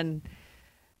chairman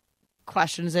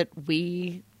questions that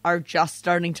we are just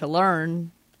starting to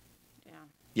learn.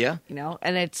 Yeah.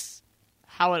 And it's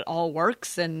how it all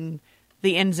works and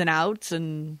the ins and outs.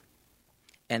 And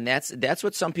that's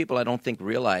what some people I don't think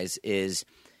realize is,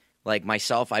 like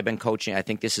myself, I've been coaching. I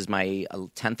think this is my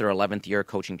 10th or 11th year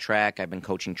coaching track. I've been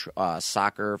coaching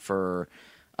soccer for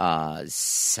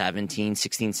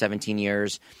 16, 17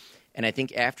 years. And I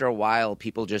think after a while,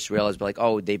 people just realize, like,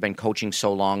 oh, they've been coaching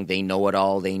so long, they know it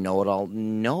all.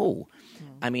 No.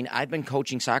 I mean, I've been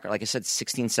coaching soccer, like I said,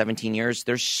 16, 17 years.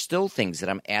 There's still things that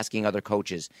I'm asking other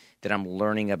coaches that I'm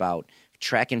learning about.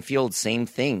 Track and field, same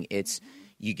thing. It's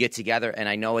you get together, and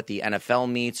I know at the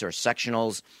NFL meets or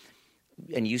sectionals,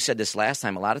 and you said this last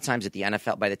time, a lot of times at the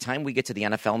NFL, by the time we get to the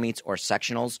NFL meets or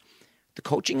sectionals, the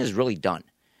coaching is really done.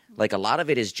 Like a lot of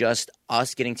it is just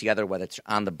us getting together, whether it's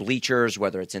on the bleachers,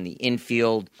 whether it's in the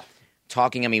infield,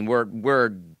 talking. I mean,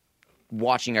 we're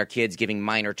watching our kids giving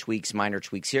minor tweaks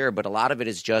here, but a lot of it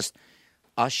is just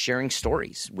us sharing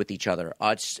stories with each other.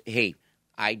 Hey,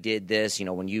 I did this,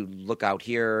 when you look out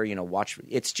here, watch.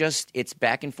 It's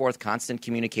back and forth, constant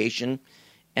communication,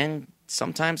 and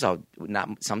most times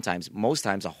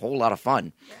a whole lot of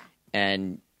fun. Yeah.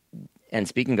 And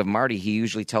speaking of Marty, he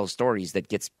usually tells stories that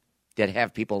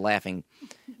have people laughing.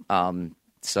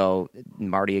 So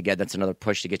Marty, again, that's another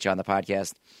push to get you on the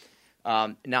podcast.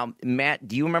 Now, Matt,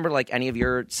 do you remember like any of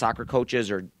your soccer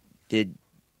coaches, or do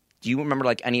you remember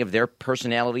like any of their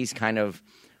personalities kind of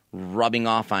rubbing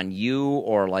off on you,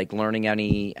 or like learning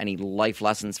any life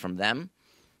lessons from them?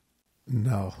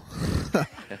 No.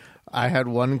 I had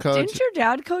one coach. Didn't your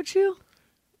dad coach you?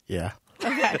 Yeah.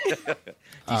 Okay. Do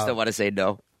you still want to say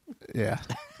no? Yeah.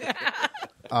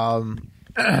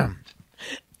 I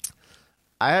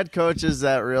had coaches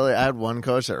that really. I had one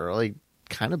coach that really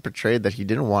kind of portrayed that he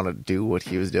didn't want to do what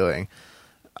he was doing.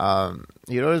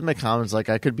 He'd always make comments like,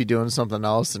 "I could be doing something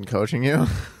else than coaching you."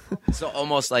 So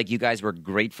almost like you guys were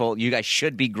grateful. You guys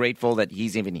should be grateful that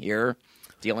he's even here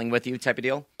dealing with you, type of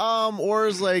deal. Or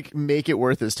is like make it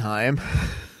worth his time.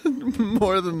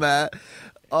 More than that.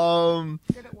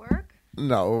 Did it work?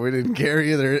 No, we didn't care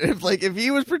either. If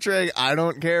he was portraying, I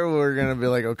don't care, we're gonna be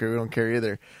like, okay, we don't care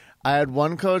either. I had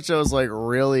one coach that was like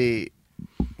really,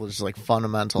 just like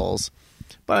fundamentals,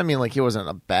 but I mean, like he wasn't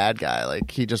a bad guy. Like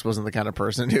he just wasn't the kind of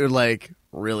person who would like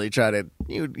really try to.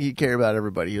 He cared about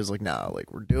everybody. He was like, no,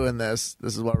 like we're doing this.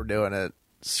 This is what we're doing. It.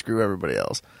 Screw everybody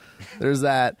else. There's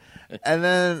that, and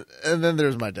then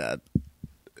there's my dad.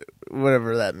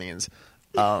 Whatever that means.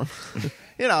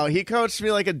 He coached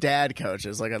me like a dad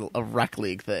coaches, like a rec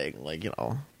league thing. Like,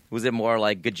 Was it more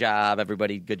like good job,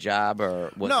 everybody, good job,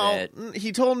 or was it? No,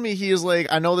 he told me, he was like,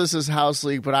 I know this is house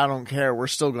league, but I don't care. We're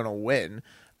still going to win.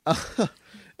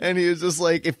 And he was just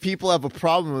like, if people have a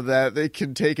problem with that, they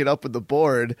can take it up with the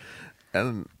board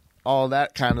and all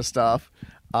that kind of stuff.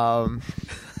 You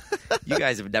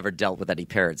guys have never dealt with any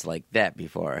parents like that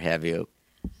before, have you?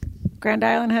 Grand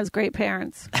Island has great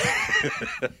parents.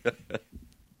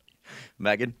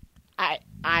 Megan?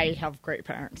 I have great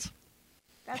parents.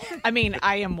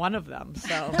 I am one of them,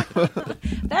 so.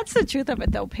 That's the truth of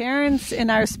it, though. Parents in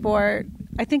our sport,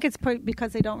 I think it's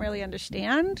because they don't really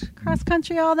understand cross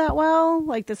country all that well.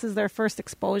 Like, this is their first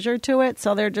exposure to it,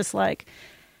 so they're just like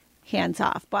hands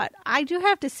off. But I do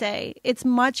have to say, it's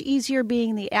much easier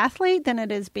being the athlete than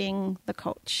it is being the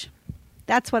coach.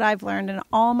 That's what I've learned in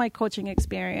all my coaching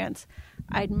experience.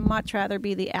 I'd much rather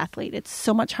be the athlete. It's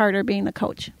so much harder being the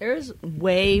coach. There's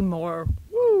way more.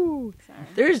 Woo!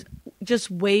 There's just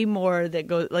way more that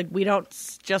goes. Like, we don't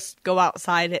just go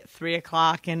outside at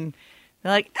 3:00 and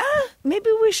they're like, maybe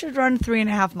we should run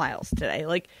 3.5 miles today.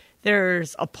 Like,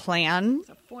 there's a plan.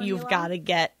 You've got to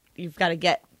get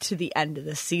to the end of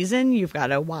the season. You've got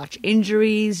to watch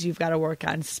injuries. You've got to work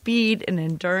on speed and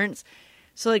endurance.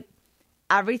 So, like,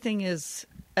 everything is,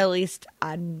 at least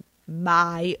on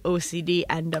my OCD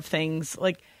end of things,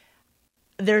 like,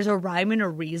 there's a rhyme and a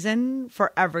reason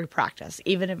for every practice.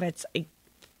 Even if it's a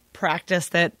practice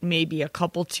that may be a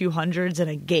couple 200s in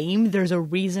a game, there's a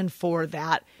reason for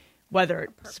that, whether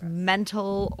it's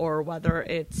mental or whether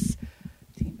it's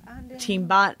team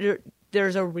bond.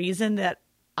 There's a reason that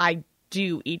I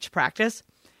do each practice.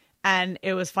 And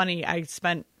it was funny, I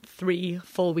spent 3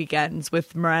 full weekends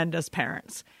with Miranda's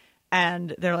parents,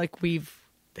 and they're like, we're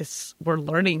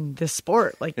learning this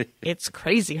sport. Like, it's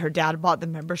crazy. Her dad bought the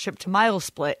membership to Mile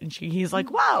Split, and he's like,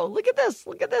 wow, look at this.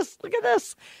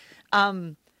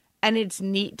 And it's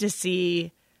neat to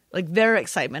see, like, their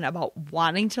excitement about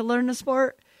wanting to learn a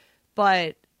sport,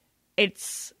 but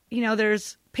it's,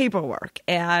 there's paperwork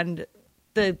and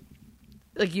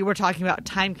like you were talking about,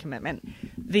 time commitment,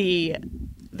 the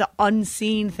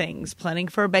unseen things, planning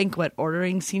for a banquet,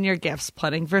 ordering senior gifts,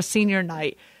 planning for senior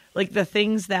night, like the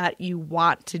things that you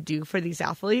want to do for these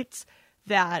athletes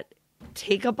that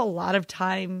take up a lot of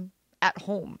time at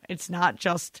home. It's not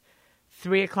just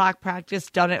 3:00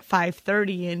 practice done at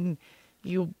 5:30 and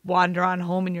you wander on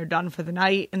home and you're done for the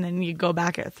night, and then you go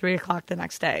back at 3:00 the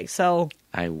next day. So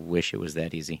I wish it was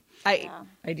that easy. I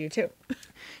do too.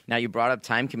 Now, you brought up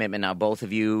time commitment. Now, both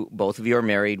of you are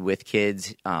married with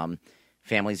kids,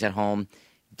 families at home.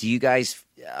 Do you guys,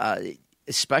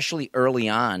 especially early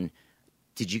on,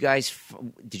 did you guys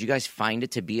find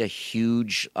it to be a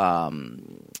huge, I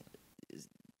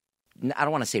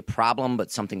don't want to say problem,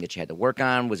 but something that you had to work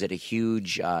on? Was it a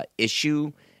huge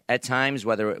issue at times,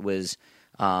 whether it was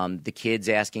the kids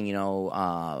asking,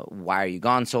 why are you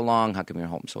gone so long? How come you're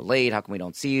home so late? How come we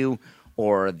don't see you?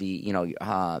 Or the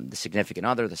significant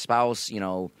other, the spouse,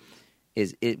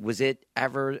 was it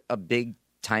ever a big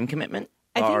time commitment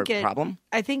or problem?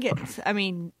 I think it's,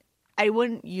 I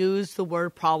wouldn't use the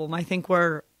word problem. I think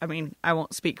I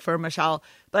won't speak for Michelle,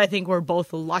 but I think we're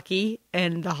both lucky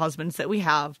in the husbands that we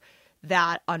have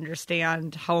that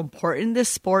understand how important this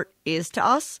sport is to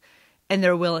us, and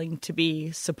they're willing to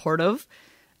be supportive.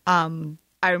 I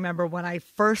remember when I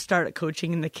first started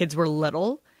coaching and the kids were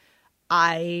little,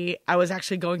 I was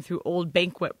actually going through old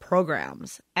banquet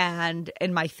programs, and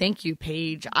in my thank you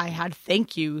page, I had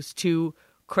thank yous to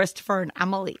Christopher and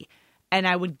Emily, and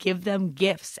I would give them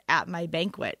gifts at my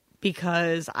banquet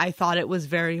because I thought it was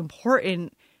very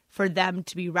important for them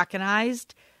to be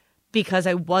recognized because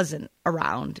I wasn't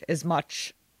around as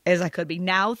much as I could be.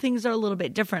 Now things are a little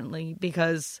bit differently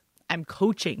because I'm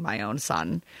coaching my own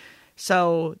son.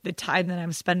 So the time that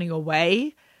I'm spending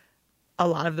away, a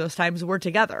lot of those times we're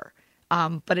together.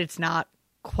 But it's not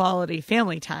quality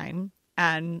family time.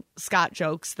 And Scott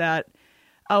jokes that,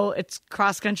 it's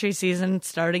cross-country season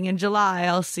starting in July.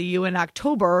 I'll see you in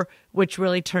October, which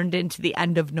really turned into the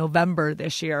end of November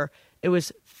this year. It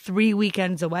was 3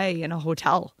 weekends away in a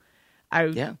hotel.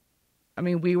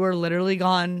 We were literally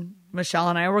gone. Michelle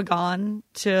and I were gone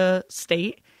to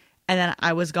state. And then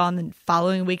I was gone the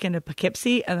following weekend to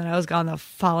Poughkeepsie. And then I was gone the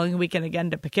following weekend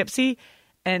again to Poughkeepsie.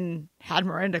 And had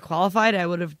Miranda qualified, I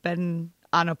would have been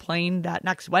on a plane that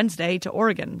next Wednesday to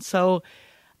Oregon. So,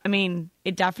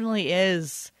 it definitely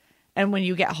is. And when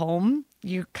you get home,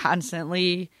 you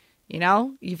constantly,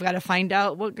 you've got to find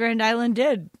out what Grand Island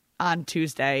did on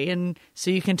Tuesday. And so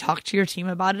you can talk to your team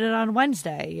about it on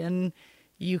Wednesday. And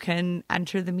you can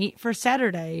enter the meet for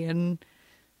Saturday. And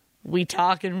we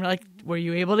talk and we're like, were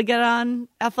you able to get on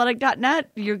athletic.net?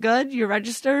 You're good? You're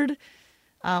registered?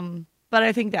 But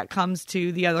I think that comes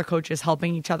to the other coaches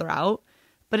helping each other out.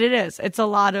 But it's a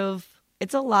lot of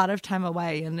time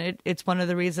away. And it's one of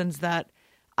the reasons that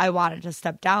I wanted to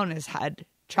step down as head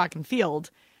track and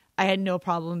field. I had no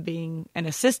problem being an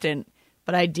assistant,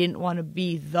 but I didn't want to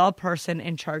be the person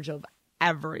in charge of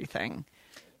everything.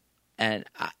 And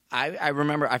I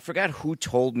remember, I forgot who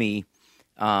told me,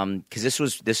 because this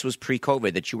was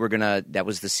pre-COVID, that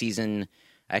was the season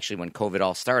actually when COVID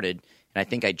all started. And I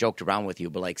think I joked around with you,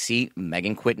 but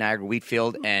Megan quit Niagara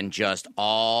Wheatfield and just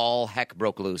all heck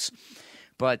broke loose.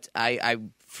 But I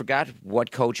forgot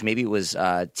what coach, maybe it was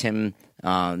Tim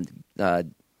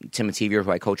Mativier,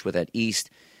 who I coach with at East.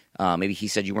 Maybe he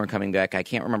said you weren't coming back. I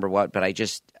can't remember what, but I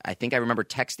think I remember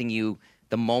texting you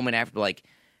the moment after,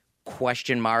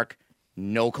 question mark,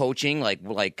 no coaching,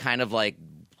 kind of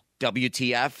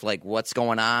WTF, what's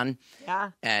going on?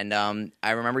 Yeah. And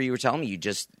I remember you were telling me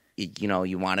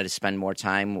you wanted to spend more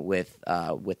time with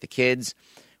the kids,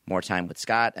 more time with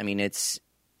Scott.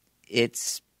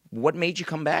 It's what made you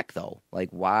come back though?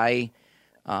 Why?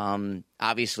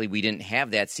 Obviously we didn't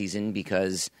have that season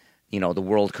because, the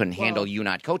world couldn't handle you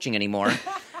not coaching anymore.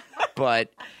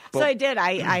 but so I did.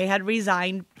 I had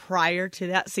resigned prior to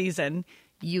that season.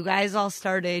 You guys all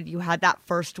started, you had that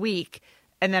first week,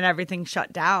 and then everything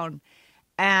shut down.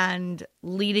 And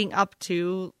leading up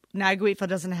to Niagara Wheatfield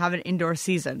doesn't have an indoor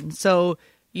season. So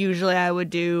usually I would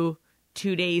do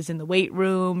 2 days in the weight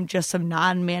room, just some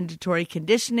non-mandatory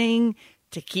conditioning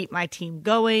to keep my team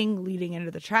going leading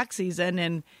into the track season.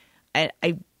 And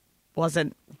I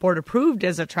wasn't board approved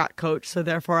as a track coach, so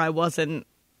therefore I wasn't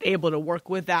able to work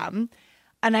with them.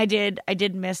 And I did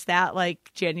miss that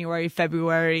January,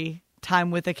 February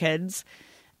time with the kids.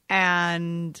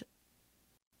 And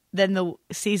then the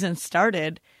season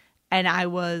started and I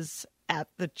was at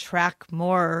the track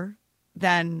more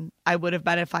than I would have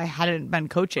been if I hadn't been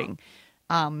coaching,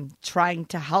 trying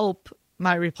to help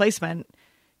my replacement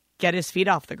get his feet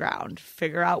off the ground,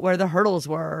 figure out where the hurdles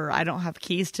were. I don't have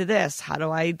keys to this. How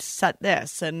do I set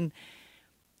this? And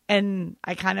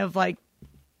I kind of I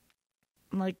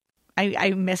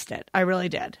missed it. I really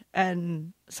did.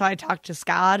 And so I talked to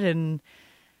Scott and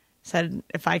said,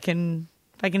 if I can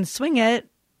swing it,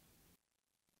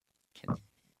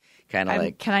 can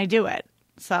I do it?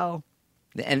 So,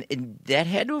 and that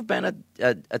had to have been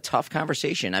a tough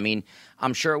conversation.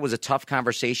 I'm sure it was a tough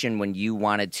conversation when you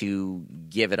wanted to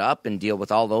give it up and deal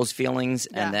with all those feelings,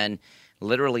 yeah. And then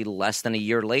literally less than a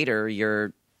year later,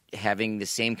 you're having the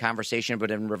same conversation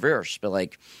but in reverse.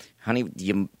 But honey, would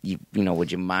you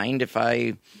mind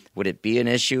would it be an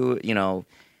issue?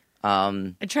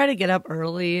 I try to get up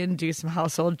early and do some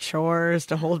household chores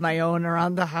to hold my own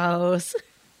around the house.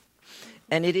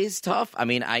 And it is tough.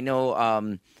 I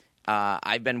know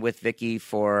I've been with Vicky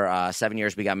for 7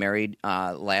 years. We got married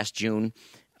last June.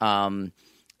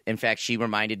 In fact, she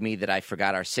reminded me that I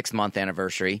forgot our 6-month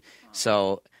anniversary.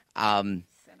 So Sinner.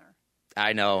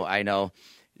 I know.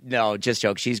 No, just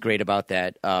joke. She's great about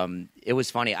that. It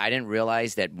was funny. I didn't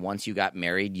realize that once you got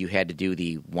married, you had to do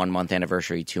the 1-month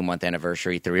anniversary, 2-month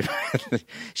anniversary, 3.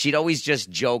 She'd always just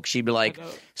joke. She'd be like,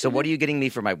 "So what are you getting me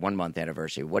for my 1-month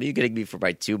anniversary? What are you getting me for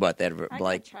my 2-month anniversary?" I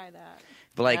Like, could try that.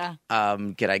 but like, Yeah.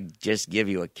 could I just give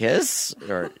you a kiss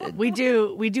or We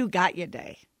do Got Ya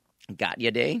Day. got you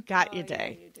day? Got Ya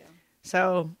Day.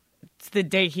 So it's the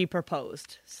day he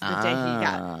proposed. It's the day he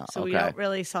got. So we okay. don't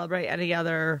really celebrate any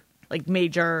other like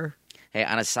major. Hey,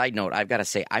 on a side note, I've got to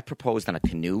say, I proposed on a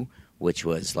canoe, which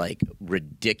was like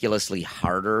ridiculously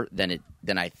harder than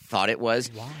I thought it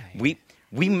was. Why?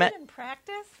 We met. In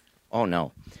practice? Oh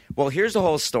no. Well, here's the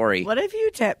whole story. What have you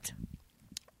tipped?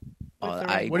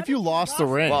 I What if you lost the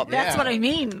ring? Well, That's what I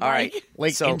mean. all right.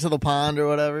 Like So into the pond or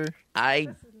whatever. I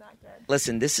This is not good.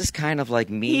 listen. This is kind of like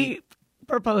me. He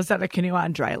proposed on a canoe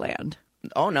on dry land.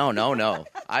 Oh no.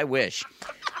 I wish.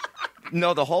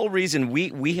 No, the whole reason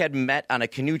we had met on a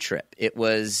canoe trip. It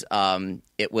was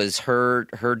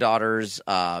her daughter's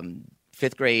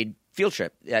 5th grade field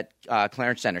trip at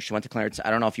Clarence Center. She went to Clarence. I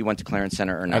don't know if you went to Clarence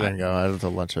Center or I not. didn't go. I went to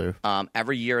lunch too.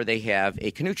 Every year they have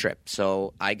a canoe trip.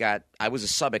 So I was a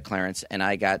sub at Clarence, and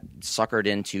I got suckered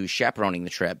into chaperoning the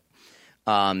trip.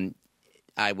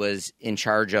 I was in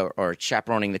charge of or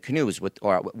chaperoning the canoes with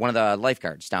one of the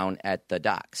lifeguards down at the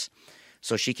docks.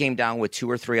 So she came down with 2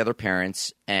 or 3 other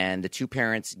parents, and the 2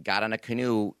 parents got on a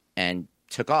canoe and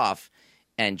took off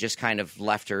and just kind of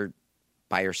left her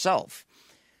by herself.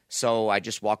 So I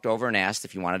just walked over and asked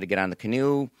if you wanted to get on the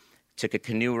canoe, took a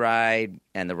canoe ride,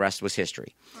 and the rest was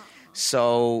history.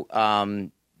 So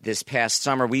this past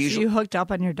summer, we So usually you hooked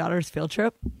up on your daughter's field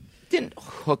trip? didn't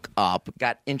hook up,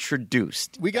 got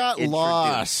introduced. We got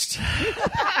lost.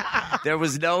 There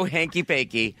was no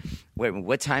hanky-panky. Wait,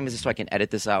 what time is this so I can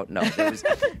edit this out? No,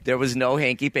 there was no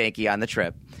hanky-panky on the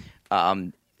trip.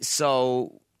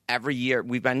 So every year,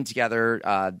 we've been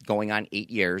together going on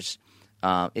 8 years.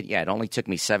 It only took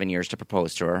me 7 years to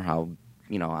propose to her.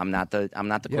 I'm not the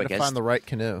You had to quickest. find the right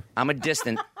canoe. I'm a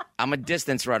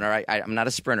distance runner. I'm not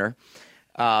a sprinter.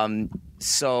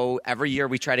 So every year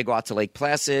we try to go out to Lake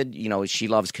Placid. She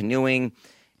loves canoeing,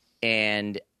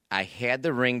 and I had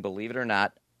the ring, believe it or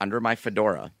not, under my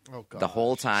fedora the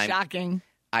whole time. Shocking.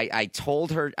 I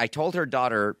told her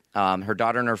daughter, her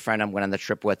daughter and her friend went on the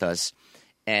trip with us,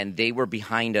 and they were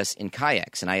behind us in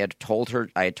kayaks. And I had told her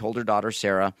daughter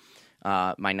Sarah,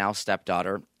 my now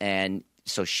stepdaughter, and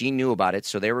so she knew about it.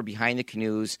 So they were behind the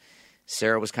canoes.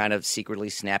 Sarah was kind of secretly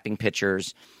snapping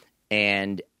pictures,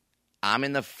 and I'm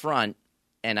in the front,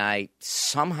 and I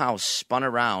somehow spun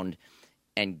around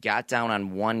and got down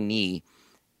on one knee,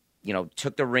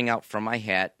 took the ring out from my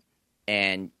hat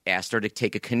and asked her to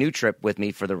take a canoe trip with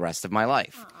me for the rest of my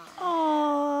life.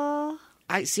 Aww.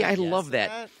 I love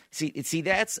that. See,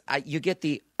 that's you get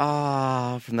the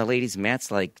from the ladies. Matt's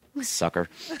like, sucker.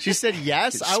 She said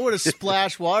yes. I would have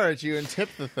splashed water at you and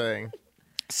tipped the thing.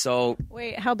 So,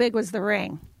 Wait, how big was the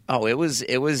ring? it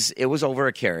was over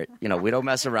a carat. We don't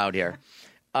mess around here.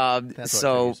 That's why it took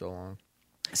you so long.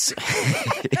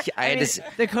 I had to.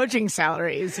 The coaching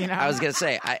salaries, I was gonna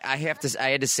say I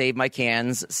had to save my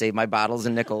cans, save my bottles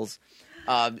and nickels.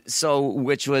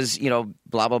 Which was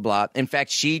blah blah blah. In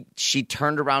fact, she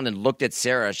turned around and looked at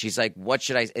Sarah. She's like, "What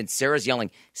should I?" And Sarah's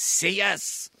yelling, "Say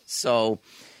yes!" So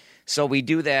we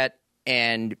do that,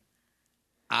 and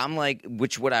I'm like,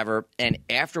 "Which whatever." And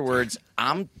afterwards,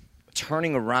 I'm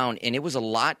turning around, and it was a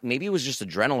lot. Maybe it was just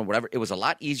adrenaline, whatever. It was a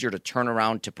lot easier to turn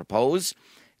around to propose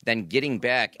than getting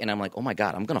back. And I'm like, "Oh my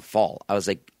god, I'm gonna fall." I was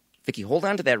like, "Vicky, hold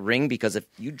on to that ring because if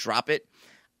you drop it."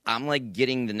 I'm like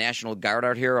getting the National Guard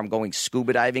out here. I'm going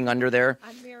scuba diving under there.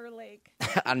 On Mirror Lake.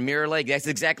 On Mirror Lake. That's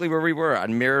exactly where we were,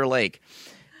 on Mirror Lake.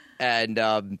 And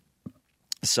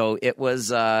so it was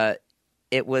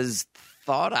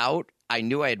thought out. I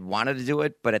knew I had wanted to do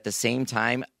it, but at the same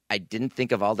time, I didn't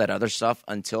think of all that other stuff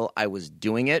until I was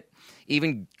doing it.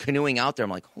 Even canoeing out there,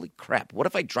 I'm like, holy crap, what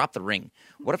if I drop the ring?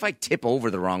 What if I tip over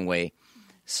the wrong way?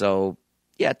 So,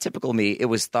 yeah, typical me. It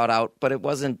was thought out, but it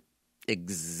wasn't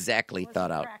exactly thought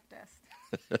out. Practiced.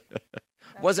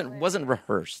 Wasn't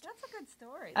rehearsed. That's a good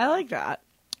story. I like that.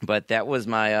 But that was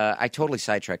my I totally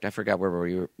sidetracked. I forgot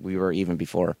where we were even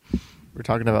before. We're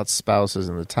talking about spouses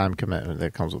and the time commitment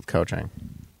that comes with coaching.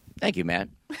 Thank you, Matt.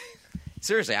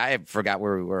 Seriously, I forgot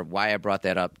where we were, why I brought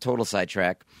that up. Total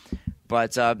sidetrack.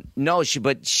 But no, she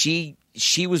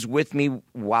was with me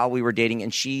while we were dating,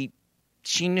 and she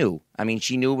knew. I mean,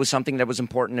 she knew it was something that was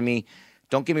important to me.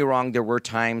 don't get me wrong. There were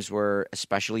times where,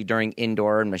 especially during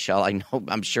indoor, and Michelle,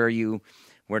 I'm sure you,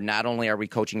 where not only are we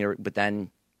coaching, but then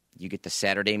you get the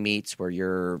Saturday meets where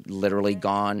you're literally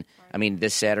gone. I mean,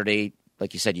 this Saturday,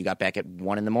 like you said, you got back at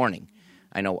 1 a.m.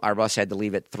 I know our bus had to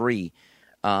leave at 3.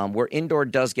 Where indoor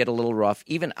does get a little rough,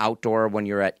 even outdoor when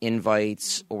you're at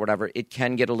invites or whatever, it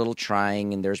can get a little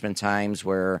trying. And there's been times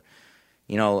where,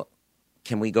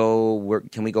 can we go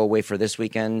away for this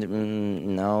weekend?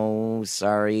 No,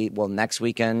 sorry. Well, next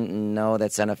weekend? No,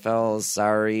 that's NFL.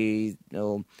 Sorry.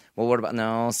 No. Well, what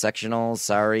about sectional?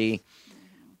 Sorry.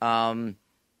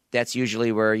 That's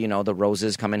usually where, the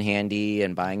roses come in handy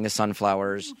and buying the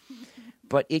sunflowers.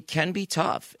 But it can be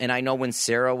tough. And I know when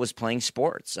Sarah was playing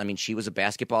sports, I mean, she was a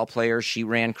basketball player. She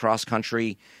ran cross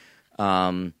country.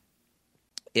 I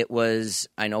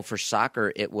know for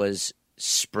soccer, it was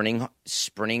sprinting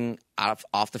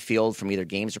off the field from either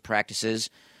games or practices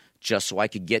just so I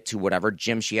could get to whatever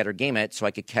gym she had her game at so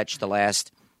I could catch the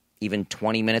last even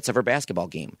 20 minutes of her basketball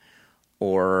game.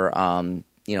 Or,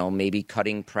 maybe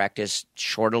cutting practice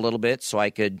short a little bit so I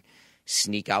could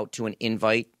sneak out to an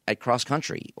invite at cross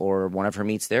country or one of her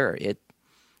meets there. It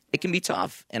can be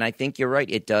tough. And I think you're right.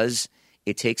 It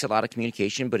takes a lot of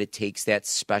communication, but it takes that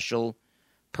special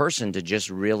person to just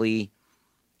really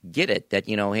get it that,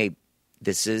 hey,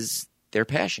 this is their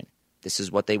passion. This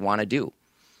is what they want to do.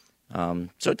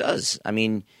 So it does. I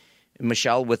mean,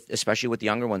 Michelle, especially with the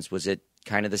younger ones, was it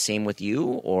kind of the same with you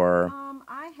or?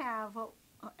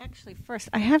 Actually, first,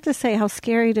 I have to say how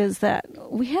scary it is that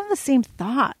we have the same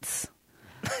thoughts.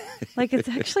 Like, it's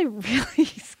actually really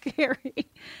scary.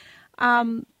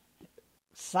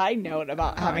 Side note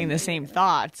about having the same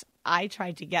thoughts, I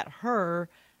tried to get her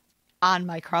on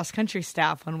my cross-country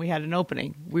staff when we had an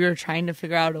opening. We were trying to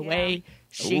figure out a way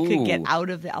she could get out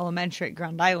of the elementary at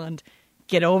Grand Island,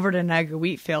 get over to Niagara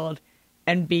Wheatfield,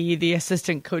 and be the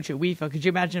assistant coach at Wheatfield. Could you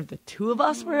imagine if the two of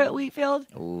us were at Wheatfield?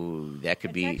 Ooh, that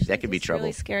could be trouble. It's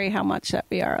really scary how much that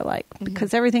we are alike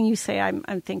because everything you say, I'm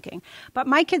thinking. But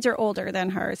my kids are older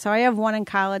than her, so I have one in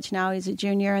college now. He's a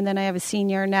junior, and then I have a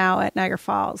senior now at Niagara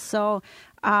Falls. So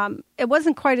it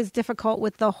wasn't quite as difficult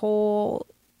with the whole,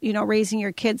 raising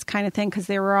your kids kind of thing because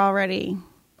they were already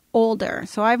older.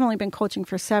 So I've only been coaching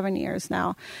for 7 years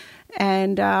now,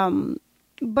 and.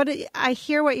 But I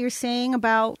hear what you're saying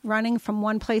about running from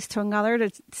one place to another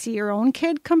to see your own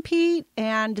kid compete,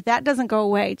 and that doesn't go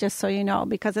away, just so you know,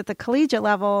 because at the collegiate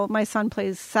level, my son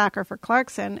plays soccer for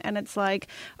Clarkson, and it's like,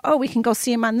 oh, we can go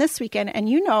see him on this weekend, and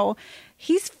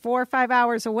he's 4 or 5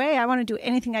 hours away. I want to do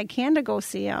anything I can to go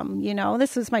see him.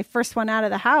 This is my first one out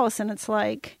of the house, and it's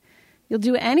like, you'll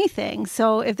do anything.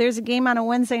 So if there's a game on a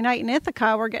Wednesday night in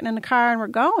Ithaca, we're getting in the car and we're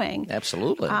going.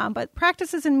 Absolutely. But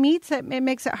practices and meets, it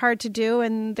makes it hard to do,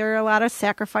 and there are a lot of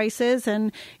sacrifices.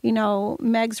 And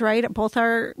Meg's right. Both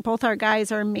our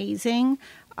guys are amazing.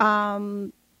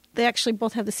 They actually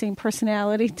both have the same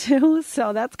personality too,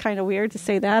 so that's kind of weird to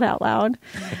say that out loud.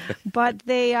 But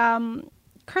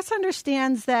Chris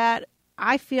understands that.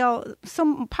 I feel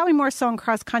probably more so in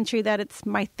cross country that it's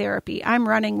my therapy. I'm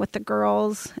running with the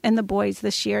girls and the boys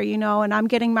this year, and I'm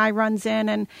getting my runs in.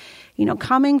 And,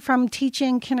 coming from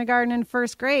teaching kindergarten and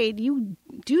first grade, you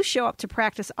do show up to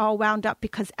practice all wound up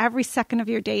because every second of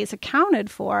your day is accounted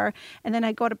for. And then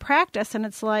I go to practice and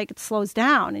it's like it slows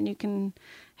down and you can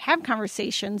have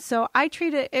conversations. So I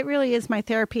treat it really is my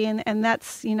therapy. And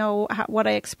that's, what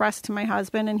I express to my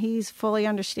husband. And he's fully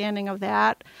understanding of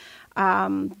that.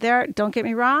 Don't get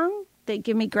me wrong, they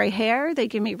give me gray hair, they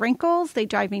give me wrinkles, they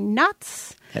drive me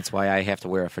nuts. That's why I have to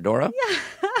wear a fedora.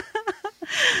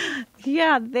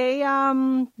 Yeah,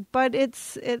 but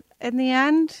it's in the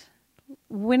end,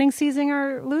 winning season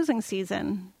or losing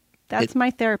season. That's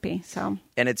my therapy. So,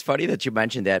 and it's funny that you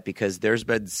mentioned that because there's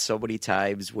been so many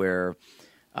times where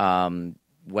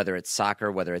whether it's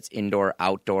soccer, whether it's indoor,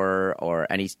 outdoor, or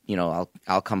any,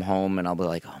 I'll come home and I'll be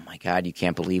like, oh my God, you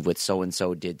can't believe what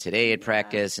so-and-so did today at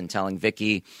practice, and telling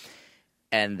Vicky.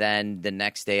 And then the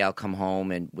next day I'll come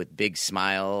home and with big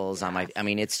smiles on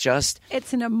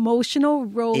it's an emotional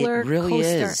roller really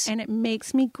coaster. Is. And it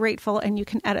makes me grateful, and you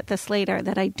can edit this later,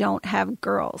 that I don't have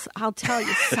girls. I'll tell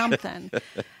you something.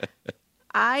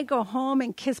 I go home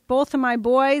and kiss both of my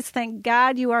boys. Thank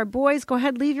God you are boys. Go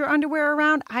ahead, leave your underwear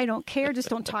around. I don't care. Just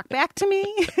don't talk back to me.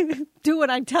 Do what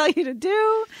I tell you to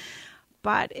do.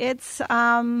 But it's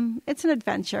an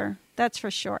adventure, that's for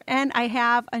sure. And I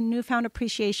have a newfound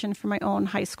appreciation for my own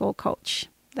high school coach.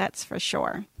 That's for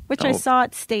sure. Which I saw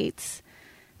at States,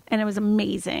 and it was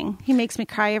amazing. He makes me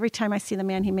cry every time I see the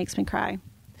man. He makes me cry.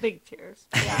 Big tears.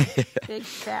 Yeah, big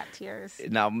fat tears.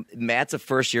 Now, Matt's a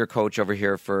first-year coach over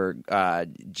here for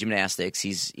gymnastics.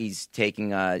 He's taking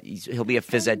he'll be a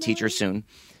phys ed teacher soon.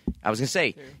 I was gonna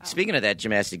say, speaking of that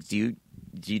gymnastics, you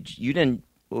didn't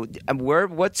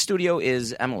what studio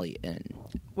is Emily in?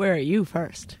 Where are you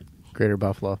first? Greater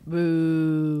Buffalo.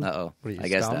 Boo. Uh-oh. What are you, I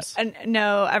guess Stumps? that. And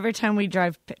no, every time we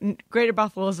drive, Greater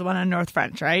Buffalo is the one on North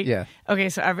French, right? Yeah. Okay,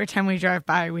 so every time we drive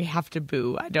by, we have to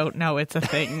boo. I don't know it's a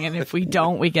thing, and if we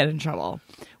don't, we get in trouble.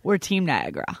 We're Team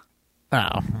Niagara.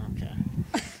 Oh, okay.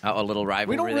 A little We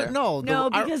rivalry don't there. know. No,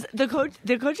 because the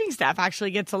coaching staff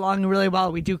actually gets along really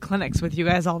well. We do clinics with you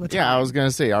guys all the time. Yeah, I was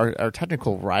gonna say our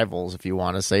technical rivals, if you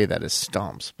want to say that, is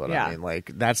Stumps, but Yeah. I mean,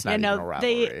 like that's not even a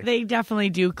rivalry. they definitely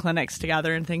do clinics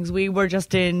together and things. We were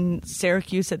just in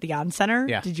Syracuse at the On Center.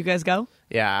 Yeah. Did you guys go?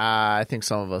 Yeah, I think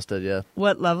some of us did. Yeah,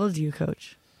 What level do you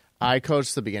coach? I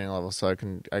coached the beginning level, so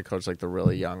I coach like the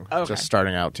really young, Okay. just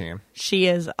starting out team. She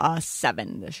is a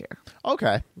 7 this year.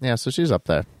 Okay, yeah, so she's up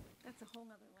there. That's a whole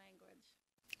nother language.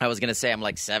 I was gonna say I'm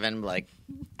like 7. Like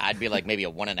I'd be like maybe a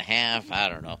 1.5. I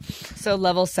don't know. So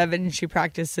level 7, she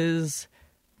practices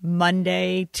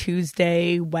Monday,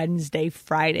 Tuesday, Wednesday,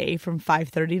 Friday from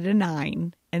 5:30 to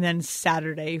 9, and then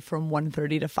Saturday from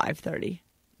 1:30 to 5:30.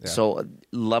 Yeah. So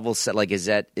level set, like is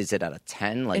it out of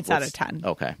 10? Like It's out what's- of 10.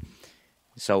 Okay.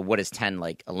 So what is 10,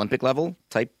 like Olympic level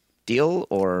type deal,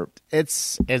 or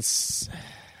It's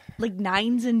Like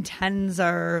 9s and 10s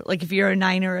are like if you're a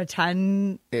 9 or a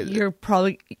 10, you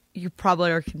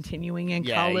probably are continuing in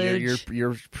yeah, college.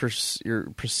 you're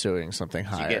pursuing something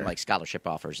so higher. you get like scholarship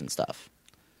offers and stuff?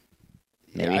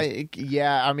 Maybe.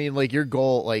 Yeah, I mean, like your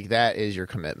goal, like that is your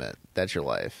commitment. That's your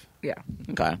life. Yeah.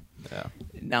 Okay. Yeah.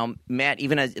 Now, Matt,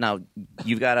 even as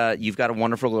you've got a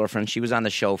wonderful girlfriend. She was on the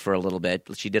show for a little bit.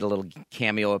 She did a little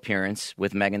cameo appearance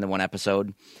with Megan the one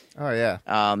episode. Oh yeah.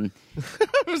 Um, I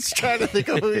was trying to think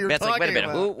of who you were Matt's talking like, wait a minute,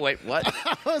 about. who? Wait, what?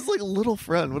 I was like, little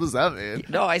friend. What does that mean?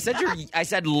 No, I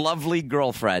said lovely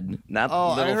girlfriend, not Oh,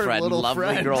 I little heard friend. little lovely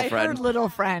friend. I girlfriend. heard little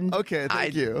friend. Okay,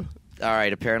 thank you. All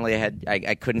right. Apparently,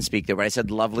 I couldn't speak there, but I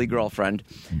said lovely girlfriend.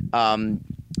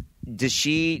 Does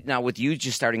she now with you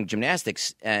just starting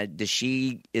gymnastics?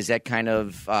 Is that kind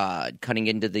of cutting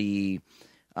into the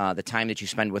time that you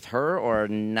spend with her, or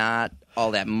not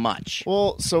all that much?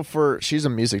 Well, so she's a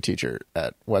music teacher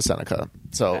at West Seneca.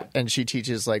 So and she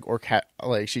teaches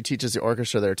she teaches the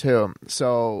orchestra there too.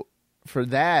 So for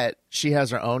that, she has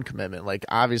her own commitment. Like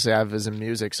obviously I have is in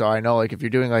music, so I know like if you're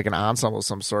doing like an ensemble of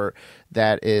some sort,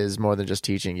 that is more than just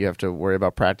teaching. You have to worry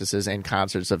about practices and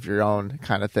concerts of your own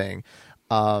kind of thing.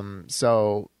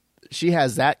 So she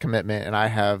has that commitment and I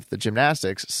have the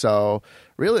gymnastics. So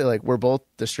really like we're both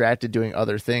distracted doing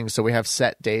other things. So we have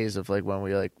set days of like when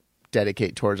we like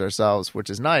dedicate towards ourselves, which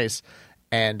is nice.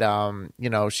 And,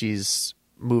 she's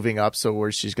moving up. So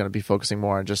where she's going to be focusing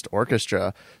more on just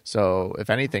orchestra. So if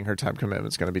anything, her time commitment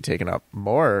is going to be taken up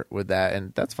more with that.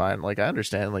 And that's fine. Like I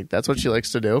understand, like that's what she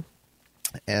likes to do.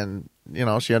 And,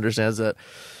 she understands that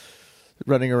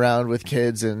running around with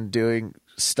kids and doing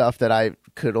stuff that I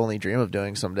could only dream of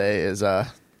doing someday is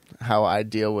how I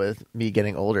deal with me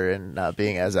getting older and not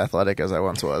being as athletic as I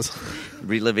once was.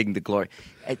 Reliving the glory,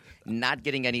 not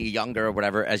getting any younger or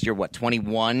whatever. As you're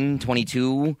 21,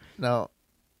 22, No,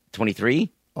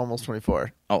 23? almost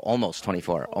 24. Oh, almost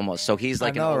 24. Almost. So he's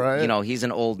like I know, an old, right? he's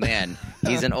an old man.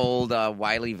 He's an old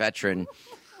wily veteran.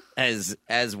 As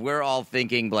we're all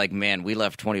thinking, like, man, we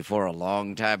left 24 a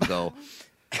long time ago.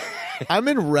 I'm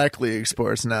in rec league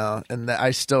sports now, and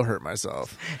I still hurt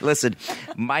myself. Listen,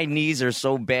 my knees are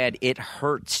so bad, it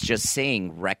hurts just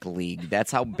saying rec league.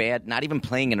 That's how bad, not even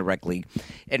playing in a rec league.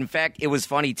 In fact, it was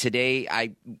funny. Today,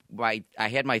 I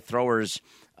had my throwers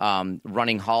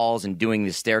running halls and doing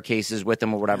the staircases with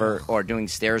them or whatever, or doing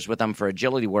stairs with them for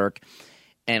agility work.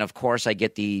 And, of course, I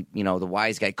get the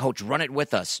wise guy, coach, run it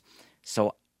with us.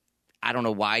 So I don't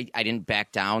know why I didn't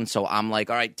back down. So I'm like,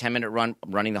 all right, 10-minute run,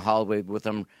 running the hallway with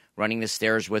them, running the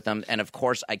stairs with them. And, of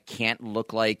course, I can't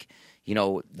look like,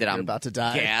 that I'm about to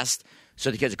die. gassed.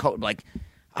 So the kids are like,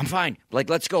 I'm fine.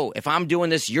 Like, let's go. If I'm doing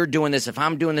this, you're doing this. If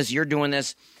I'm doing this, you're doing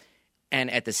this.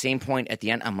 And at the same point, at the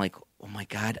end, I'm like, oh, my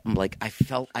God. I'm like, I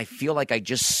feel like I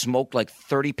just smoked like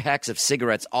 30 packs of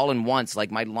cigarettes all in once. Like,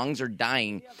 my lungs are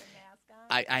dying.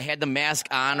 I had the mask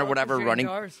on or whatever running.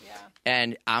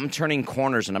 And I'm turning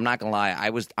corners, and I'm not going to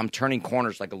lie. I'm turning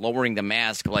corners, like lowering the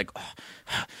mask, like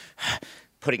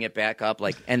putting it back up.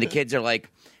 Like, and the kids are like,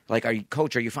 are you,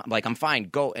 coach, are you fine? Like, I'm fine.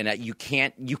 Go. And you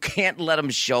can't let them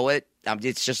show it.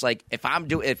 It's just like, if I'm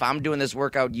doing this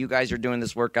workout, you guys are doing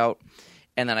this workout.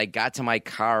 And then I got to my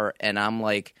car, and I'm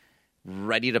like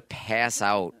ready to pass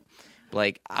out.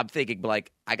 Like, I'm thinking,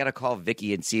 like, I got to call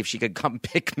Vicky and see if she could come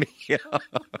pick me up.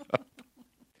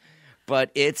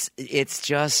 But it's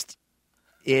just,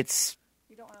 You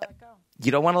don't want to let go.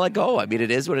 you don't want to let go. I mean,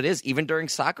 it is what it is. Even during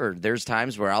soccer, there's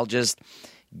times where I'll just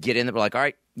get in there, like, all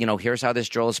right, here's how this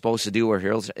drill is supposed to do, or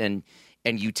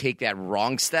and you take that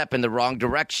wrong step in the wrong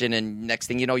direction, and next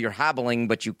thing you know, you're hobbling,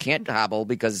 but you can't hobble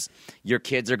because your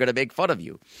kids are going to make fun of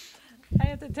you. I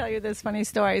have to tell you this funny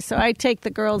story. So I take the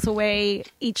girls away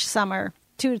each summer,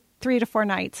 3 to 4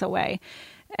 nights away,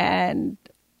 and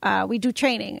we do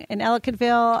training in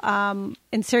Ellicottville,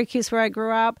 in Syracuse, where I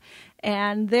grew up.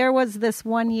 And there was this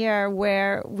one year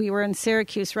where we were in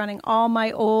Syracuse running all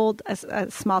my old, a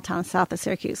small town south of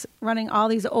Syracuse, running all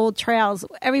these old trails.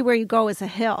 Everywhere you go is a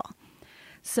hill.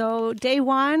 So day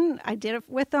 1, I did it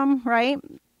with them, right?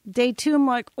 Day 2, I'm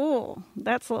like, oh,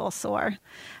 that's a little sore.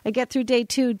 I get through day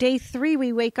 2. Day 3,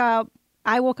 we wake up.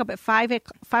 I woke up at 5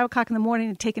 o'clock in the morning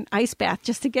to take an ice bath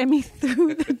just to get me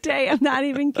through the day. I'm not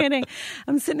even kidding.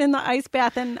 I'm sitting in the ice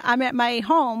bath, and I'm at my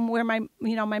home where my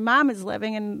mom is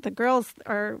living, and the girls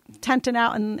are tenting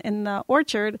out in the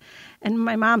orchard. And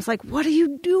my mom's like, "What are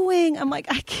you doing?" I'm like,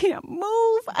 "I can't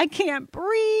move. I can't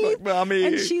breathe." Like, Mommy.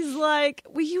 And she's like,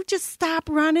 "Will you just stop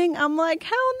running?" I'm like,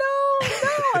 "Hell no,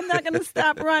 I'm not going to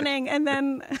stop running." And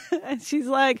then she's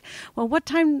like, "Well, what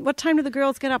time do the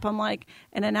girls get up?" I'm like,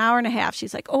 "In an hour and a half."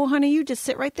 She's like, "Oh, honey, you just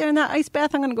sit right there in that ice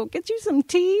bath. I'm going to go get you some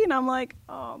tea." And I'm like,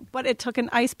 "Oh," but it took an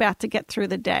ice bath to get through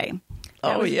the day.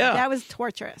 That was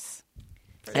torturous.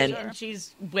 And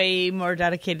she's way more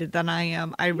dedicated than I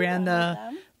am. I ran the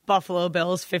Buffalo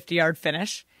Bills 50-yard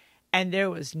finish, and there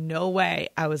was no way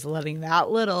I was letting that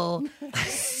little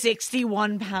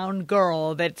 61-pound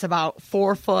girl that's about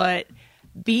 4 foot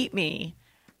beat me.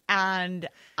 And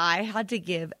I had to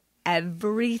give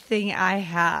everything I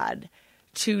had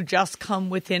to just come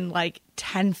within like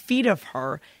 10 feet of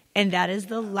her. And that is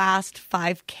the last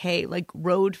 5K, like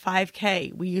road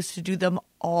 5K. We used to do them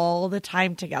all the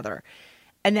time together.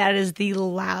 And that is the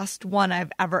last one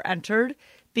I've ever entered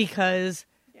because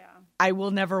I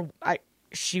will never,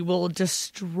 she will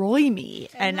destroy me.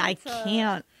 And I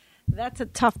can't. That's a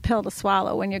tough pill to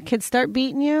swallow. When your kids start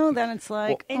beating you, then it's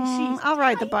like, I'll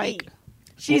ride the bike.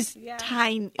 She's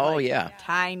tiny. Oh, like, yeah.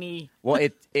 Tiny. Well,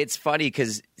 it's funny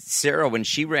because Sarah, when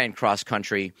she ran cross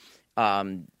country,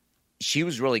 she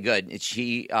was really good.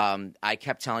 I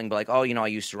kept telling, like, oh,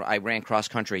 I ran cross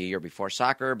country a year before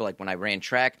soccer, but like when I ran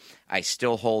track, I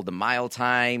still hold the mile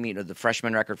time, the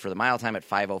freshman record for the mile time at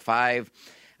 5:05.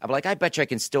 I'm like, I bet you I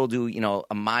can still do,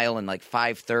 a mile in like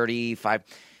 5:30.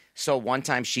 So one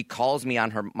time she calls me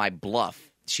on my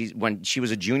bluff. When she was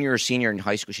a junior or senior in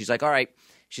high school, she's like, all right.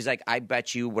 She's like, I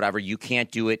bet you whatever, you can't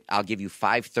do it. I'll give you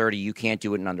 5:30. You can't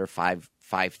do it in under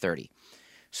 5:30.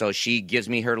 So she gives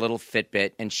me her little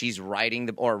Fitbit, and she's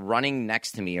running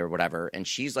next to me or whatever, and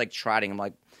she's like trotting. I'm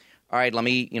like, all right, let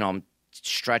me, I'm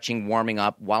stretching, warming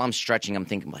up. While I'm stretching, I'm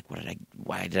thinking like,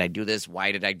 why did I do this?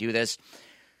 Why did I do this?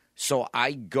 So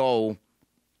I go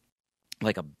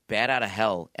like a bat out of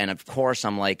hell, and of course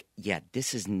I'm like, yeah,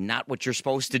 this is not what you're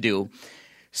supposed to do.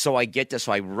 So I get this.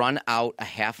 So I run out a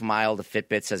half mile. The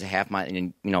Fitbit says a half mile,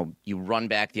 and you run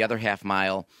back the other half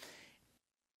mile.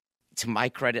 To my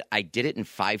credit, I did it in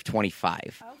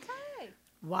 5:25. Okay.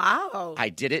 Wow. I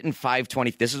did it in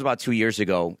 5:20. This was about 2 years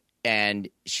ago, and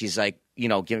she's like,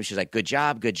 she's like, good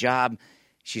job.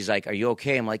 She's like, are you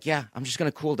okay? I'm like, yeah. I'm just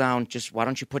gonna cool down. Just why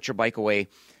don't you put your bike away?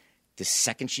 The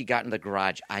second she got in the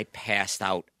garage, I passed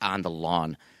out on the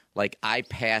lawn. Like I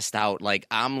passed out. Like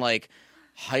I'm like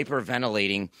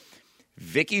hyperventilating.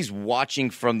 Vicky's watching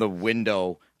from the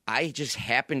window. I just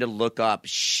happened to look up.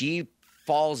 She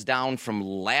falls down from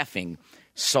laughing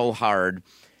so hard.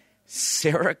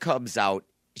 Sarah comes out.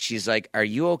 She's like, are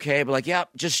you okay? I'm like, yep,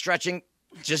 just stretching.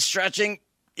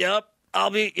 Yep, I'll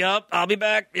be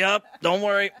back. Yep, don't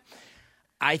worry.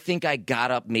 I think I got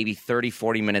up maybe 30,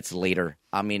 40 minutes later.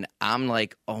 I mean, I'm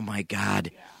like, oh my God.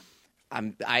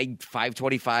 I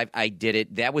 5:25. I did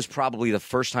it. That was probably the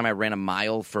first time I ran a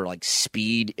mile for like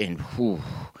speed in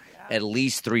at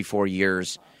least 3-4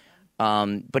 years.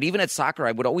 But even at soccer,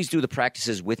 I would always do the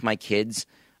practices with my kids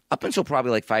up until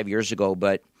probably like 5 years ago.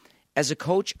 But as a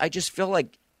coach, I just feel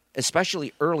like,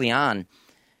 especially early on,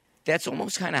 that's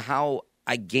almost kind of how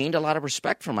I gained a lot of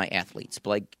respect for my athletes.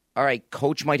 Like, all right,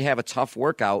 coach might have a tough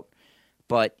workout,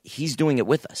 but he's doing it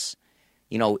with us.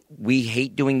 We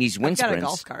hate doing these wind I've got sprints. a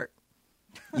golf cart.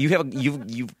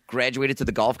 You've graduated to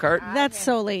the golf cart? That's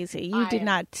so lazy. You did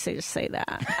not just say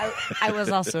that. I was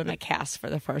also in a cast for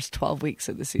the first 12 weeks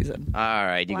of the season. All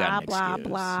right, you got Blah, an blah, excuse.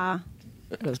 blah.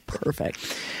 It was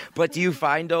perfect. But do you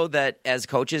find, though, that as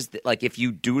coaches, like if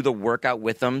you do the workout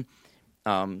with them,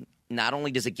 not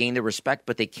only does it gain their respect,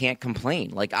 but they can't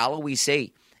complain. Like I'll always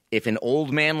say, if an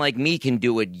old man like me can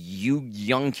do it, you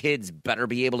young kids better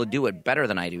be able to do it better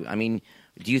than I do. I mean,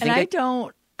 do you think?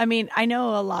 I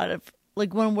know a lot of,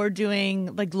 like, when we're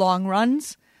doing like long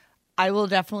runs, I will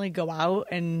definitely go out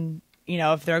and,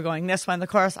 if they're going this way on the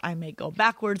course, I may go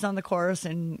backwards on the course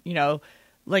and,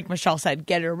 like Michelle said,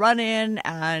 get a run in,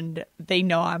 and they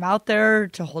know I'm out there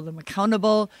to hold them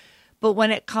accountable. But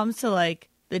when it comes to like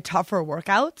the tougher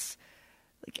workouts,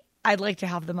 like I'd like to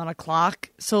have them on a clock.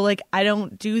 So like I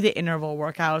don't do the interval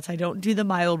workouts. I don't do the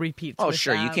mile repeats. Oh, with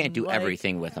sure. them. You can't do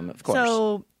everything with them, of course.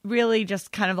 So really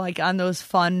just kind of like on those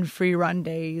fun free run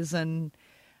days. And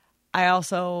I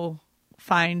also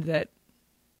find that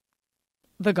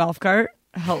the golf cart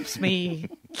helps me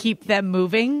keep them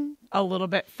moving a little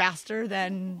bit faster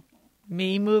than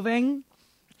me moving.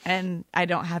 And I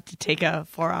don't have to take a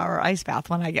 4-hour ice bath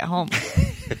when I get home.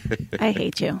 I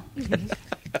hate you.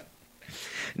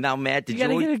 Now, Matt, You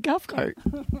gotta get a golf cart.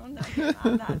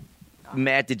 I'm not.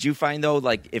 Matt, did you find though,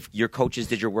 like if your coaches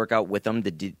did your workout with them,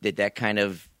 did that kind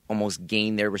of almost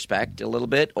gain their respect a little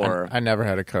bit? Or I never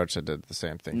had a coach that did the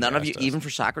same thing. none of you, even for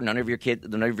soccer, none of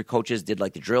your coaches did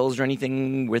like the drills or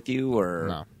anything with you, or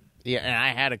No. Yeah, and I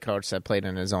had a coach that played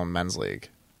in his own men's league.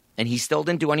 And he still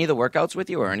didn't do any of the workouts with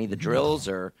you, or any of the drills,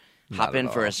 or hop in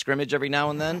for a scrimmage every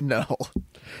now and then. No.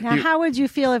 Now, how would you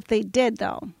feel if they did,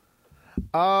 though?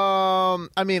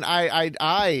 I mean,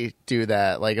 I do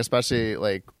that, like, especially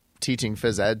like teaching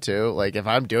phys ed too. Like if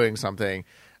I'm doing something,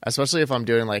 especially if I'm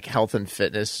doing like health and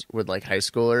fitness with like high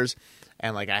schoolers,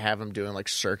 and like I have them doing like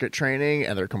circuit training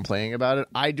and they're complaining about it,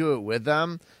 I do it with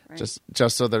them. Right.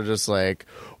 Just so they're just like,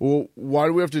 well, why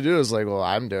do we have to do this? Like, well,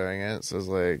 I'm doing it, so it's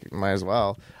like, might as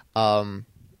well.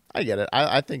 I get it.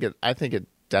 I think it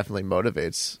definitely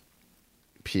motivates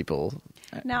people.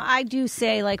 Now, I do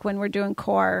say, like, when we're doing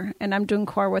core, and I'm doing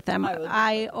core with them,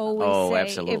 I always say,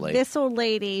 absolutely. if this old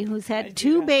lady who's had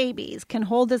 2 babies can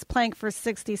hold this plank for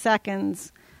 60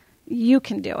 seconds, you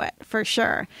can do it, for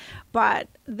sure. But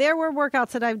there were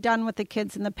workouts that I've done with the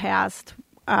kids in the past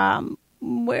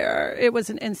where it was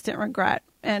an instant regret,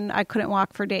 and I couldn't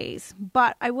walk for days.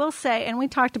 But I will say, and we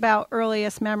talked about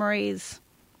earliest memories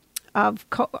of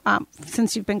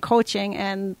since you've been coaching,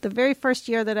 and the very first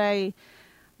year that I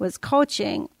was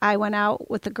coaching, I went out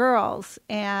with the girls,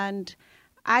 and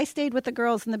I stayed with the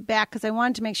girls in the back because I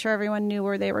wanted to make sure everyone knew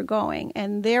where they were going.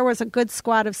 And there was a good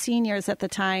squad of seniors at the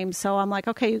time, so I'm like,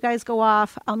 okay, you guys go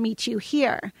off, I'll meet you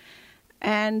here.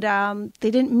 And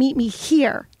they didn't meet me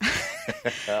here.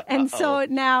 And so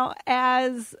now,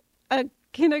 as a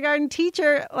kindergarten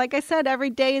teacher, like I said, every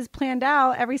day is planned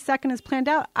out, every second is planned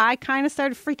out. I kind of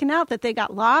started freaking out that they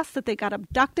got lost, that they got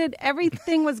abducted.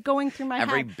 Everything was going through my head.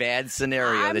 Every bad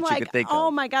scenario I'm that like, you could think of.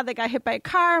 Oh my God, they got hit by a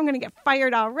car. I'm going to get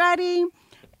fired already.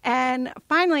 And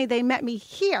finally, they met me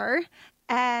here,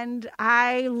 and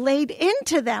I laid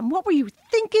into them. What were you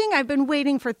thinking? I've been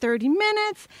waiting for 30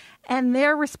 minutes. And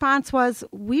their response was,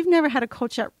 we've never had a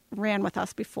coach that ran with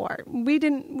us before. We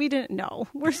didn't know.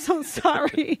 We're so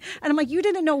sorry. And I'm like, you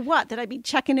didn't know what? That I'd be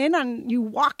checking in on you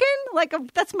walking? Like,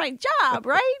 that's my job,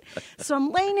 right? So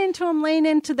I'm laying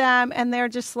into them, and they're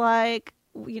just like,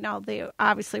 they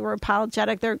obviously were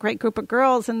apologetic. They're a great group of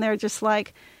girls, and they're just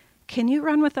like, can you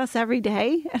run with us every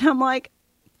day? And I'm like,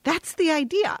 that's the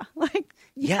idea. Like,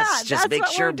 yes, just that's make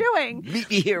what sure we're doing. Meet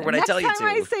me here when I tell you to. Next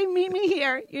time I say meet me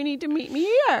here, you need to meet me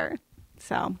here.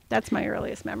 So that's my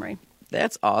earliest memory.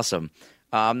 That's awesome.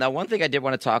 Now, one thing I did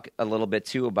want to talk a little bit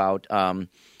too about,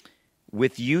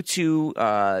 with you two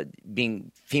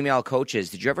being female coaches,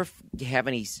 did you ever have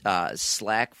any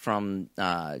slack from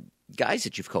guys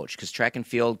that you've coached? Because track and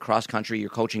field, cross country, you're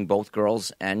coaching both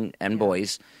girls and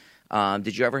boys.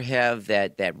 Did you ever have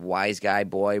that wise guy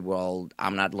boy? Well,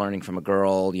 I'm not learning from a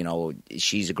girl.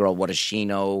 She's a girl. What does she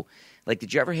know? Like,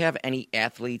 did you ever have any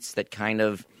athletes that kind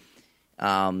of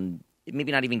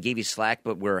maybe not even gave you slack,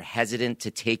 but were hesitant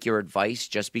to take your advice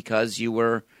just because you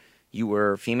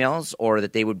were females, or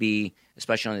that they would be,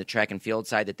 especially on the track and field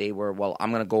side, that they were, well,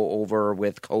 I'm going to go over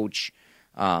with coach,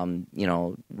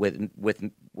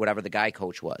 with whatever the guy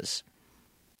coach was?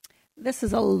 This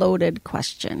is a loaded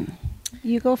question.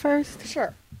 You go first.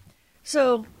 Sure.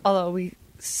 So, although we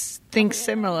think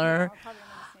similar,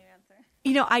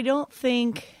 I don't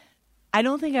think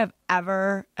I've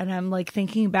ever, and I'm like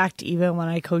thinking back to even when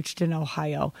I coached in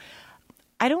Ohio,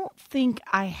 I don't think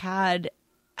I've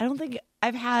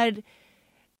had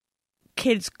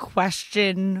kids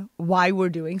question why we're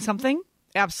doing something.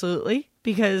 Absolutely.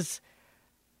 Because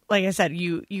like I said,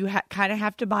 you kind of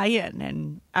have to buy in,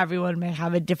 and everyone may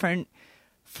have a different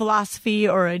philosophy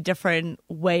or a different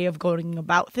way of going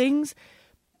about things.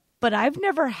 But I've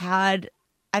never had,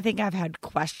 I think I've had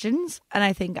questions, and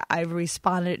I think I've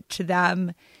responded to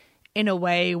them in a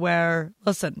way where,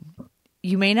 listen,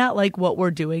 you may not like what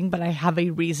we're doing, but I have a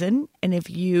reason. And if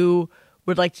you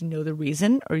would like to know the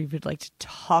reason, or if you'd like to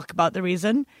talk about the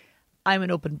reason, I'm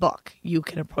an open book. You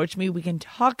can approach me. We can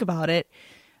talk about it.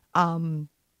 And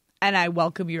I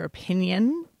welcome your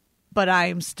opinion, but I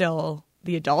am still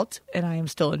the adult and I am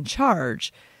still in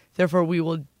charge. Therefore, we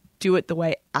will do it the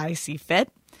way I see fit.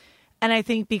 And I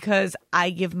think because I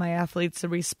give my athletes the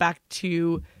respect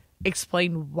to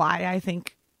explain why I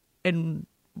think and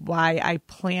why I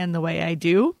plan the way I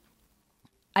do,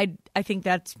 I think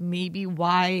that's maybe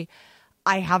why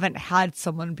I haven't had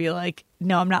someone be like,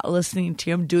 no, I'm not listening to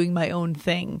you. I'm doing my own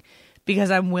thing,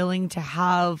 because I'm willing to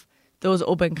have those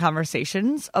open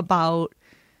conversations about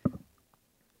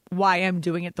why I'm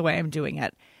doing it the way I'm doing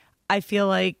it. I feel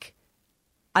like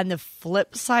on the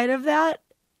flip side of that,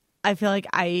 I feel like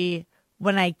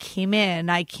when I came in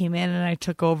and I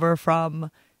took over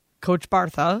from Coach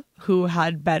Bartha, who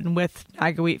had been with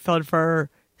Niagara Wheatfield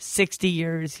for 60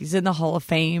 years. He's in the Hall of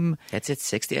Fame. That's it,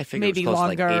 60? I figured Maybe it was close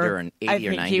longer. To like 80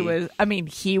 or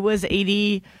 90. He was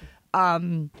 80.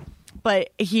 But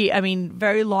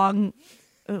very long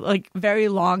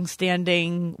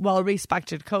standing,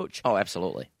 well-respected coach. Oh,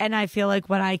 absolutely. And I feel like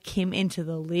when I came into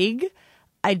the league,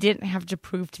 I didn't have to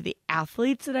prove to the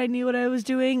athletes that I knew what I was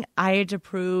doing. I had to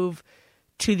prove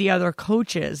to the other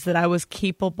coaches that I was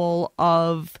capable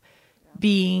of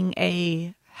being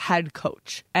a head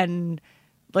coach. And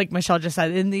like Michelle just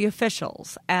said, in the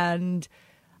officials. And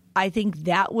I think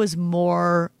that was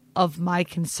more of my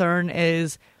concern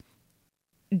is,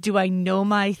 do I know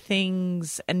my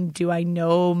things and do I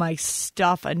know my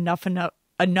stuff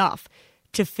enough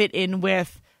to fit in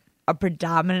with a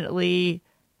predominantly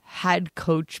head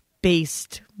coach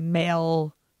based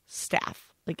male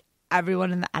staff? Like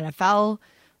everyone in the NFL,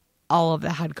 all of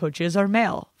the head coaches are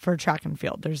male for track and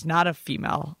field. There's not a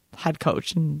female head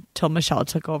coach until Michelle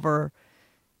took over,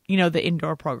 the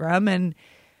indoor program. And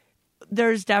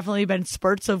there's definitely been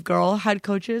spurts of girl head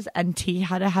coaches. NT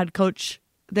had a head coach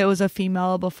that was a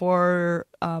female before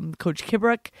Coach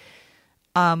Kibrick.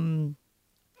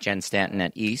 Jen Stanton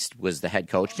at East was the head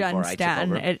coach before I took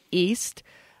over. At East.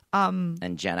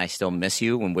 And Jen, I still miss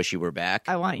you and wish you were back.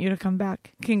 I want you to come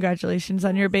back. Congratulations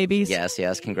on your babies.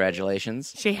 Yes,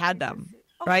 congratulations. She had them,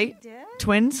 right? She did?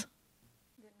 Twins?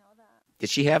 Did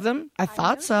she have them? I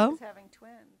thought so. She was having twins.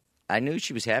 I knew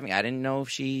she was having. I didn't know if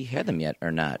she had them yet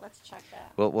or not. Let's check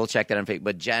that. We'll check that on Facebook.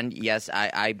 But Jen, yes,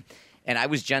 I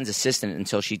was Jen's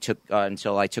assistant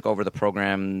until I took over the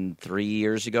program 3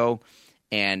 years ago,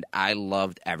 and I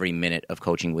loved every minute of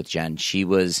coaching with Jen. She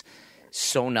was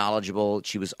so knowledgeable.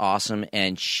 She was awesome,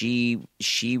 and she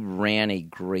ran a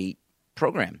great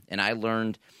program, and I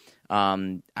learned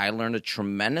a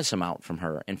tremendous amount from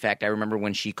her. In fact, I remember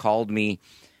when she called me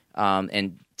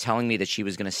and telling me that she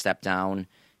was going to step down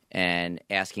and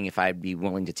asking if I'd be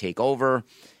willing to take over.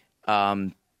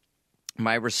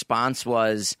 My response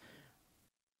was,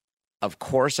 of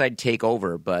course I'd take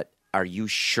over, but are you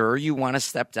sure you want to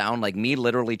step down? Like me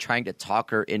literally trying to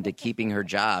talk her into keeping her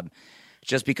job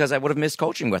just because I would have missed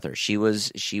coaching with her. She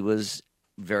was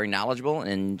very knowledgeable,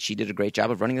 and she did a great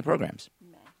job of running the programs.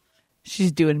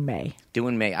 She's doing May.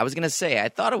 Doing May. I was going to say, I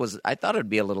thought it would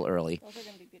be a little early. Those are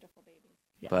going to be beautiful babies.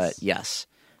 Yes. But yes.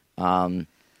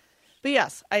 But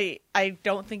yes, I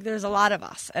don't think there's a lot of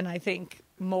us. And I think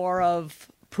more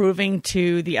of proving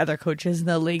to the other coaches in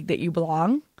the league that you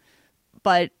belong.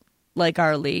 But like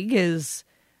our league is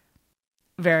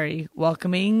very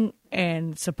welcoming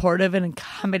and supportive and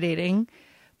accommodating.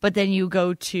 But then you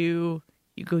go to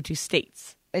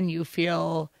states and you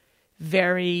feel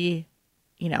very,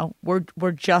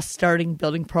 we're just starting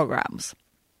building programs.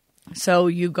 So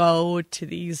you go to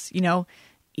these,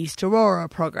 East Aurora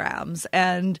programs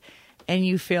and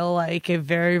you feel like a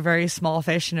very, very small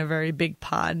fish in a very big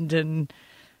pond. And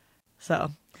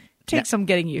so it takes some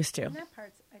getting used to. And that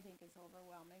part, I think, is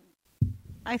overwhelming.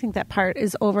 I think that part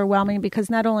is overwhelming because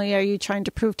not only are you trying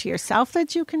to prove to yourself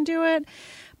that you can do it,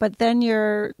 but then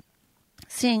you're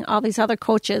seeing all these other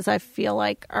coaches, I feel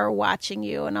like, are watching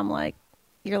you. And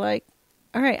you're like,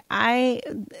 all right,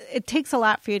 it takes a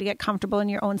lot for you to get comfortable in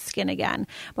your own skin again.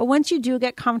 But once you do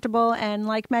get comfortable, and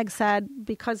like Meg said,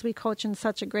 because we coach in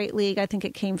such a great league, I think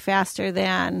it came faster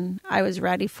than I was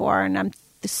ready for. And I'm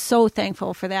so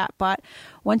thankful for that. But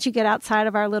once you get outside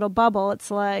of our little bubble,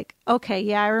 it's like, okay,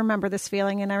 yeah, I remember this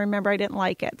feeling and I remember I didn't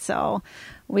like it. So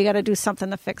we got to do something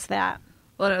to fix that.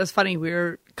 Well, it was funny. We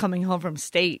were coming home from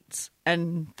states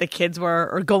and the kids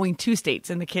or going to states,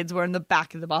 and the kids were in the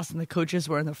back of the bus and the coaches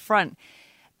were in the front.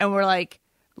 And we're like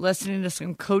listening to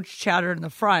some coach chatter in the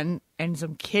front and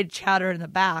some kid chatter in the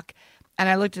back. And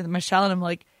I looked at Michelle and I'm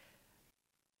like,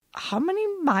 how many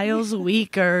miles a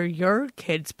week are your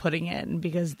kids putting in?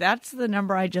 Because that's the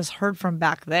number I just heard from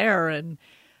back there. And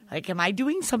like, am I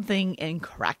doing something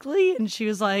incorrectly? And she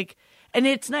was like, and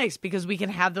it's nice because we can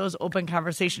have those open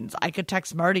conversations. I could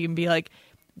text Marty and be like,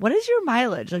 what is your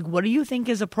mileage? Like, what do you think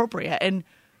is appropriate? And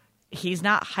he's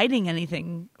not hiding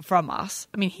anything from us.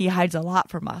 I mean, he hides a lot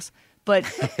from us, but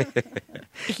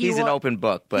he's an open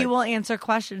book. But he will answer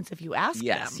questions if you ask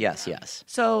him. Yes.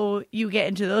 So you get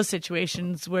into those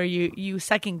situations where you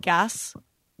second guess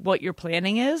what your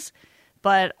planning is.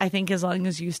 But I think as long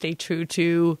as you stay true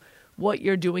to what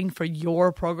you're doing for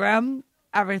your program,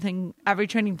 every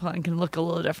training plan can look a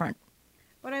little different.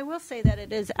 But I will say that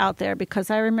it is out there because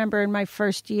I remember in my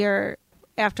first year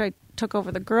after I took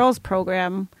over the girls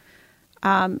program,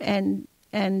 and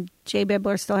Jay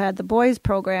Bibler still had the boys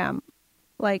program,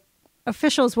 like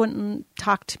officials wouldn't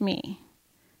talk to me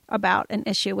about an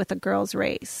issue with a girls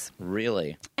race.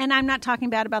 Really? And I'm not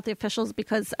talking bad about the officials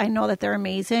because I know that they're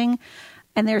amazing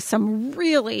and there's some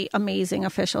really amazing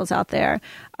officials out there.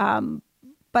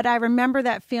 But I remember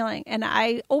that feeling, and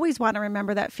I always want to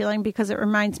remember that feeling because it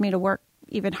reminds me to work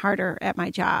even harder at my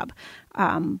job.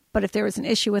 But if there was an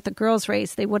issue with the girls'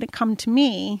 race, they wouldn't come to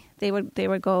me. They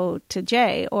would go to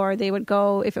Jay, or they would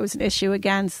go, if it was an issue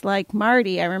against like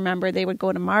Marty, I remember they would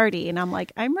go to Marty, and I'm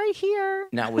like, I'm right here.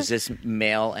 Now, was this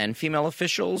male and female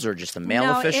officials, or just the male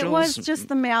officials? No, it was just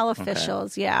the male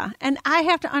officials, yeah. And I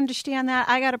have to understand that.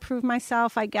 I got to prove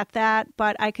myself. I get that,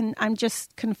 but I'm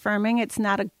just confirming it's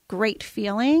not a great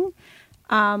feeling,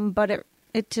 but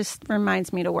it just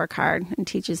reminds me to work hard and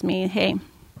teaches me, hey,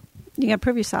 you got to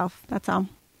prove yourself. That's all.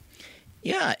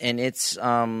 Yeah, and it's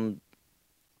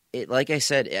like I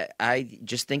said, I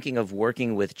just thinking of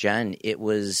working with Jen.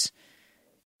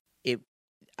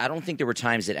 I don't think there were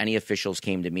times that any officials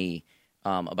came to me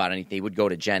about anything. They would go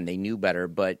to Jen. They knew better.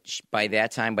 But by the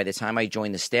time I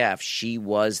joined the staff, she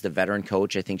was the veteran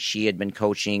coach. I think she had been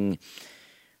coaching,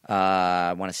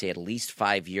 I want to say at least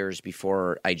 5 years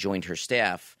before I joined her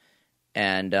staff.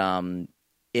 And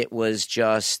it was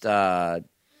just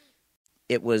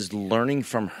it was learning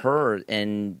from her,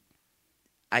 and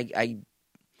I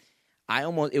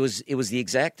almost it was the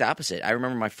exact opposite. I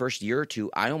remember my first year or two,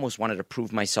 I almost wanted to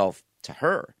prove myself to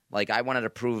her. Like I wanted to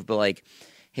prove, but like,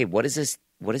 hey, what is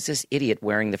this idiot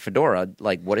wearing the fedora?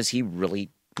 Like, what does he really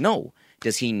know?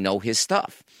 Does he know his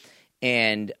stuff?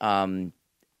 And I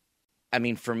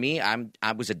mean, for me,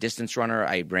 I was a distance runner.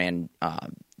 I ran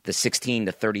the 16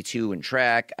 to 32 in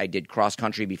track. I did cross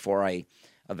country before I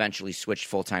eventually switched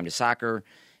full-time to soccer.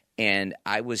 And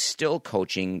I was still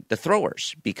coaching the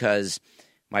throwers because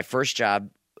my first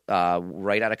job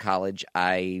right out of college,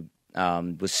 I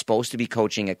was supposed to be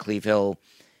coaching at Cleve Hill.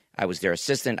 I was their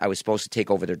assistant. I was supposed to take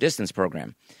over their distance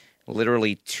program.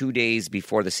 Literally 2 days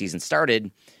before the season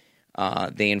started,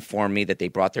 they informed me that they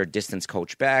brought their distance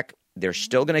coach back. They're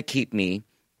still going to keep me,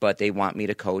 but they want me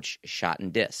to coach shot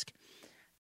and disc.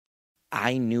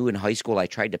 I knew in high school I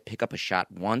tried to pick up a shot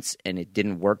once, and it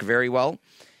didn't work very well,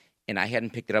 and I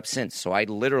hadn't picked it up since. So I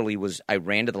literally I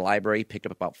ran to the library, picked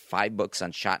up about 5 books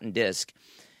on shot and disc.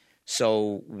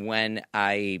 So when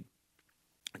I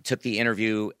took the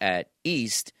interview at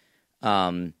East,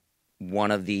 one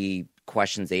of the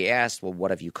questions they asked, well,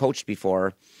 what have you coached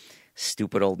before?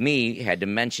 Stupid old me had to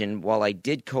mention, well, I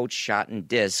did coach shot and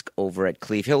disc over at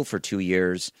Cleve Hill for 2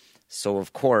 years. So,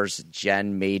 of course,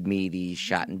 Jen made me the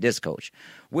shot and disc coach,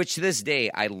 which to this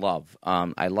day I love.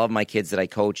 I love my kids that I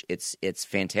coach. It's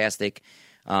fantastic.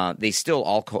 They still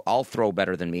all throw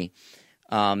better than me.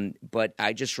 But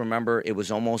I just remember it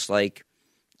was almost like,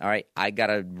 all right, I got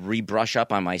to rebrush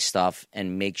up on my stuff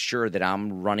and make sure that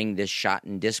I'm running this shot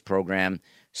and disc program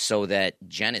so that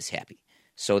Jen is happy,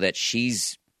 so that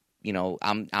she's,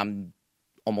 I'm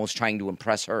almost trying to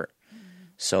impress her.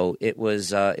 So it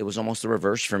was almost the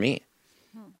reverse for me.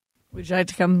 Would you like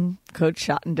to come coach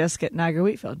shot and disc at Niagara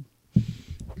Wheatfield?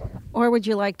 Or would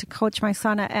you like to coach my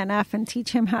son at NF and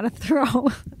teach him how to throw?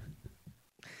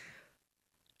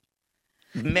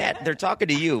 Matt, they're talking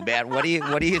to you, Matt. What do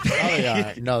you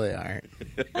think? No, they aren't.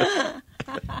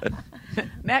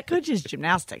 Matt coaches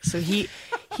gymnastics, so he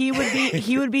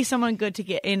would be someone good to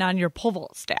get in on your pole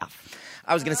vault staff.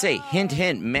 I was going to say,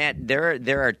 hint, Matt,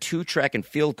 there are 2 track and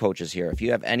field coaches here. If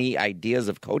you have any ideas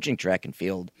of coaching track and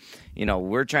field,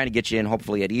 we're trying to get you in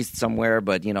hopefully at East somewhere,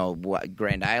 but,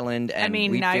 Grand Island and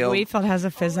Niagara Wheatfield has a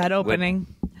phys ed opening.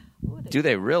 Do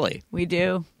they really? We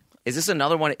do. Is this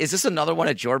another one? Is this another one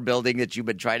at your building that you've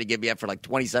been trying to get me at for like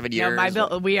 27 years?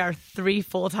 No, we are 3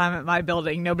 full-time at my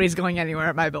building. Nobody's going anywhere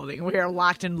at my building. We are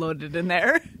locked and loaded in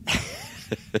there.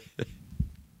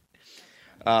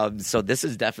 So this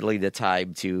is definitely the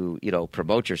time to,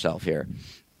 promote yourself here.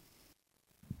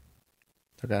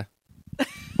 Okay.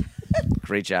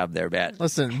 Great job there, Matt.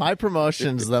 Listen, my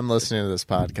promotion's them listening to this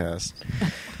podcast.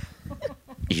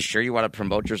 You sure you want to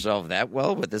promote yourself that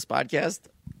well with this podcast?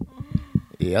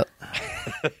 Yep.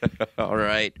 All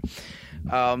right.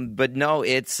 But no,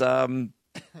 it's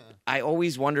I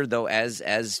always wondered though,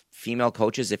 as female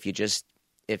coaches, if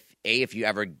you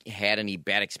ever had any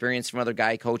bad experience from other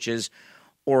guy coaches,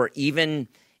 or even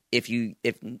if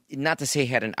not to say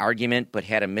had an argument, but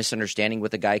had a misunderstanding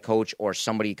with a guy coach, or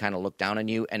somebody kind of looked down on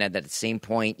you, and at that same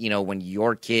point, when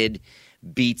your kid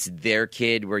beats their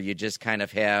kid, where you just kind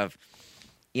of have,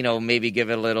 maybe give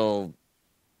it a little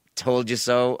told you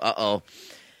so. Uh-oh.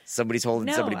 Somebody's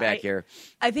holding somebody back here.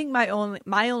 I think my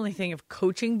only thing of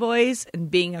coaching boys and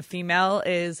being a female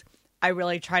is I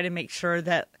really try to make sure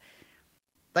that,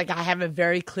 like, I have a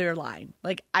very clear line.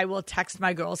 Like, I will text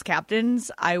my girls'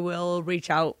 captains. I will reach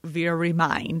out via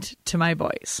Remind to my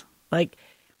boys. Like,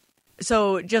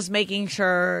 so just making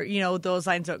sure, those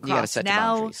lines don't cross. You got to set the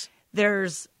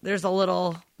boundaries. There's a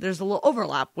little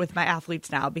overlap with my athletes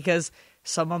now, because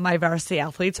some of my varsity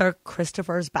athletes are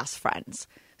Christopher's best friends.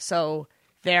 So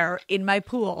they're in my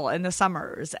pool in the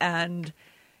summers, and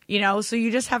so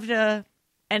you just have to.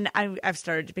 And I've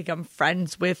started to become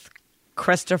friends with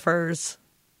Christopher's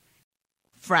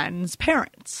friends'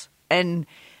 parents,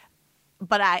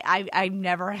 but I've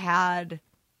never had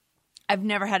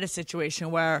a situation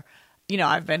where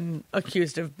I've been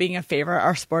accused of being a favorite.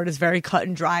 Our sport is very cut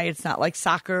and dry. It's not like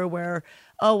soccer where,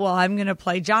 oh, well, I'm going to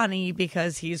play Johnny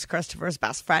because he's Christopher's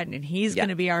best friend and he's going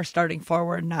to be our starting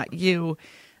forward, not you.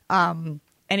 And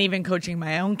even coaching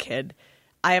my own kid,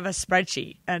 I have a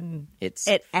spreadsheet, and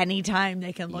at any time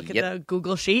they can look at the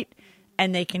Google sheet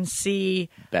and they can see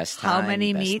best how time,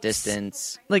 many best meets,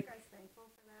 distance. I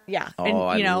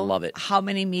love it. How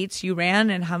many meets you ran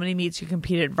and how many meets you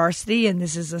competed at varsity, and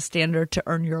this is a standard to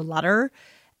earn your letter.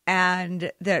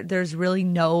 And there's really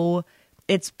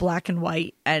it's black and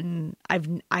white, and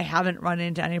I haven't run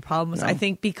into any problems. No. I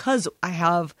think because I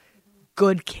have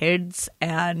good kids,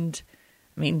 and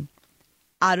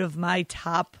out of my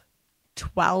top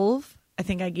 12, I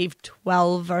think I gave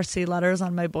 12 varsity letters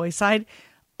on my boys' side.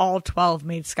 All 12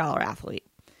 made scholar athlete.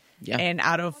 Yeah. And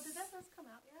out of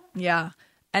yeah.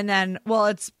 And then, well,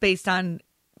 it's based on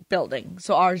building.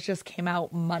 So ours just came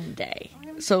out Monday.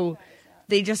 So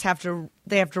they just have to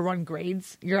run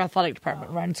grades. Your athletic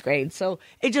department runs grades. So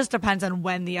it just depends on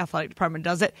when the athletic department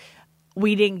does it.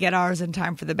 We didn't get ours in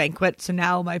time for the banquet. So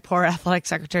now my poor athletic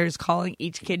secretary is calling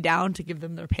each kid down to give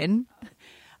them their pin.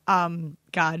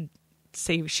 God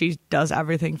save, she does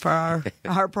everything for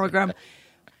our program.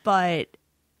 But,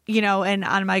 and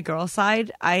on my girls'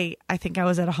 side, I think I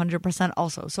was at 100%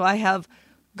 also. So I have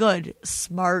good,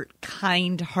 smart,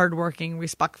 kind, hardworking,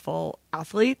 respectful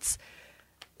athletes.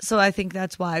 So I think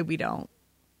that's why we don't.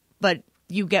 But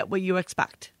you get what you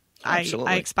expect.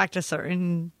 Absolutely. I expect a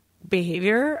certain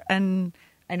behavior, and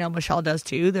I know Michelle does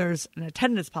too. There's an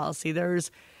attendance policy.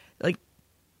 There's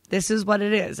this is what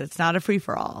it is. It's not a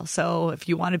free-for-all. So if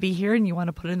you want to be here and you want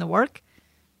to put in the work,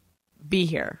 be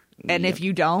here. And if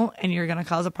you don't and you're going to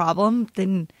cause a problem,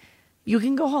 then you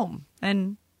can go home.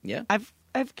 And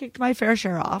I've kicked my fair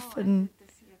share off. And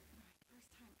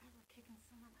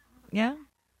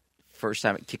First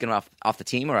time kicking off the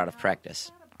team or out of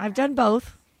practice? I've done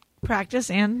both,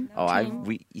 practice and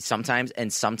sometimes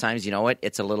you know what?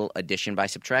 It's a little addition by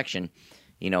subtraction,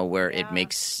 where it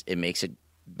makes it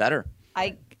better.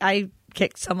 I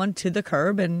kicked someone to the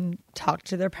curb and talked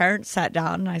to their parents, sat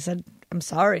down, and I said, I'm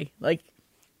sorry. Like,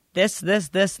 this.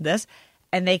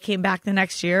 And they came back the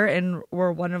next year and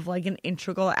were one of an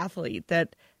integral athlete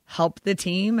that helped the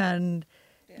team and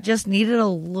just needed a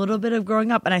little bit of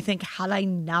growing up. And I think had I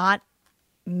not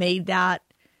made that,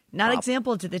 not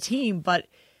example to the team, but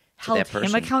held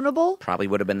him accountable, probably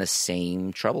would have been the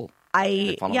same trouble.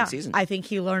 The following season. I think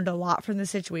he learned a lot from the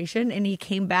situation, and he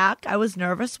came back. I was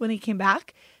nervous when he came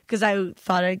back because I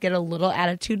thought I'd get a little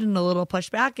attitude and a little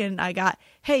pushback, and I got,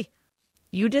 hey,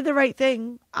 you did the right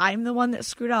thing. I'm the one that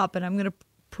screwed up, and I'm going to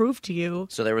prove to you.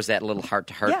 So there was that little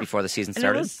heart-to-heart before the season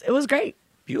started? And it was great.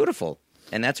 Beautiful.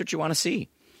 And that's what you want to see.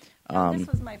 This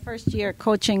was my first year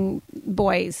coaching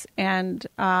boys, and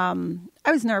I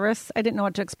was nervous. I didn't know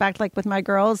what to expect. Like with my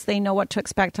girls, they know what to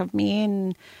expect of me,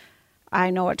 and I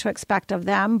know what to expect of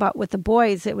them. But with the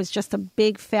boys, it was just a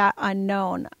big, fat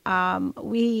unknown.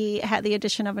 We had the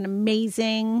addition of an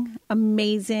amazing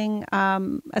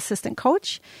assistant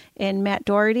coach in Matt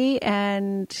Doherty,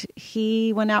 and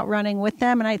he went out running with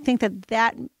them. And I think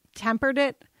that tempered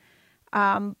it.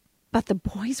 But the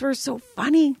boys were so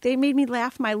funny. They made me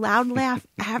laugh, my loud laugh,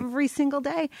 every single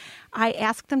day. I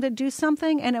asked them to do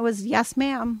something, and it was, yes,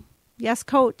 ma'am. Yes,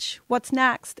 coach. What's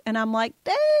next? And I'm like,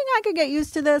 dang, I could get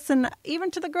used to this. And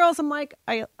even to the girls, I'm like,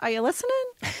 are you listening?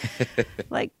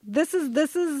 Like, this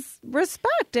is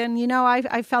respect. And,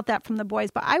 I felt that from the boys.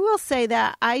 But I will say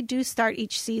that I do start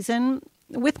each season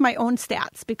with my own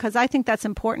stats, because I think that's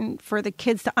important for the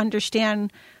kids to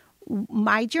understand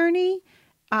my journey.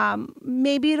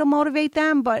 Maybe it'll motivate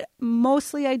them, but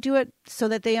mostly I do it so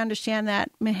that they understand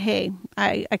that, hey,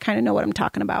 I kind of know what I'm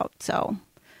talking about. So,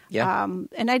 yeah.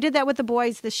 And I did that with the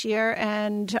boys this year,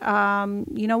 and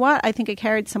you know what? I think it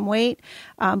carried some weight,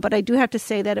 but I do have to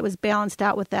say that it was balanced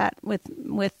out with that,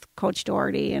 with Coach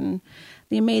Doherty and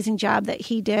the amazing job that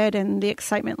he did and the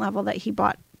excitement level that he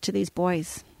brought to these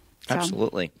boys. So.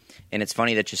 Absolutely. And it's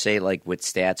funny that you say, like, with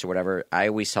stats or whatever, I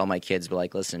always tell my kids, but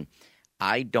like, listen,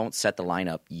 I don't set the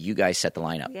lineup. You guys set the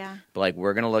lineup. Yeah. But, like,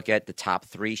 we're going to look at the top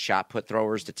 3 shot put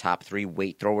throwers, the top 3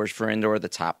 weight throwers for indoor, the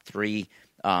top 3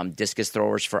 discus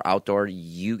throwers for outdoor.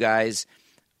 You guys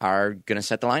are going to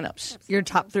set the lineups. Your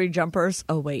top 3 jumpers.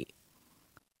 Oh, wait.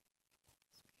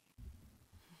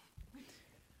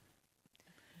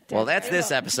 Well, that's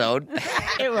this episode.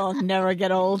 It will never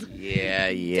get old.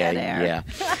 Yeah.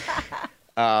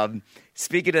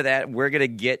 Speaking of that, we're going to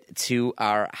get to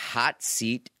our hot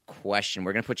seat question.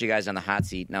 We're going to put you guys on the hot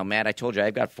seat. Now, Matt, I told you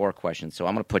I've got 4 questions, so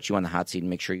I'm going to put you on the hot seat and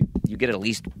make sure you get at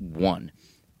least one.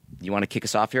 You want to kick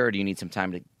us off here, or do you need some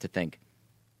time to think?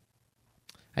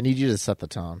 I need you to set the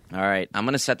tone. All right, I'm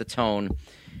going to set the tone.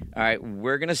 All right,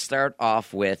 we're going to start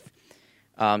off with,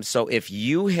 so if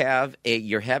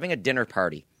you're having a dinner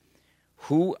party,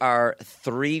 who are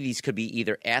 3, these could be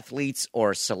either athletes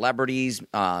or celebrities,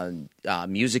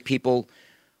 music people,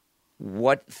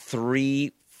 what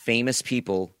 3 famous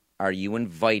people are you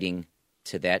inviting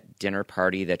to that dinner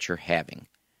party that you're having?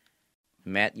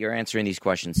 Matt, you're answering these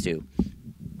questions too.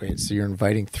 Wait, so you're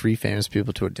inviting 3 famous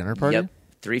people to a dinner party? Yep.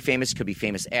 3 famous, could be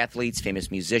famous athletes,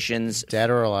 famous musicians. Dead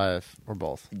or alive, or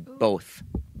both? Both.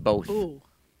 Ooh.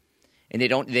 And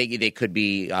they could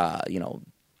be,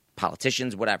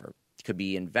 politicians, whatever. It could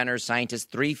be inventors, scientists,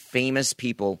 3 famous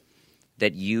people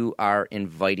that you are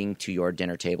inviting to your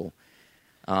dinner table.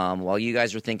 While you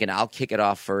guys are thinking, I'll kick it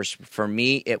off first. For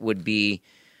me, it would be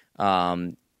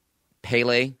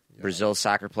Pele, Brazil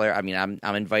soccer player. I mean,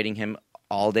 I'm inviting him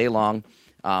all day long.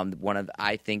 One of,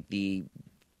 I think, the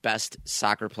best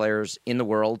soccer players in the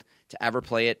world to ever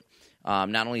play it.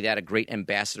 Not only that, a great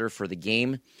ambassador for the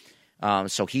game.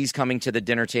 So he's coming to the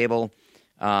dinner table.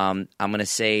 I'm going to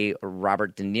say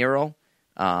Robert De Niro,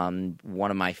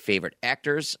 one of my favorite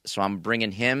actors. So I'm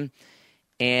bringing him.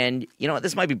 And,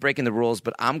 this might be breaking the rules,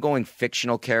 but I'm going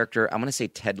fictional character. I'm going to say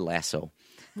Ted Lasso.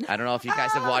 I don't know if you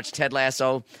guys have watched Ted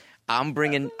Lasso. I'm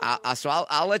bringing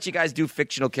I'll let you guys do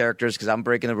fictional characters because I'm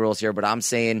breaking the rules here, but I'm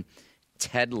saying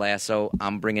Ted Lasso.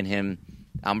 I'm bringing him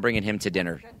to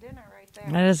dinner. Good dinner right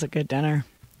there. That is a good dinner.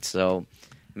 So,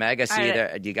 Meg, I see you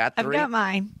there. You got 3? I've got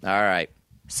mine. All right.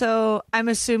 So I'm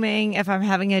assuming if I'm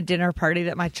having a dinner party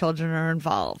that my children are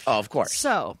involved. Oh, of course.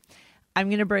 So I'm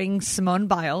going to bring Simone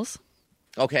Biles.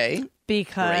 Okay.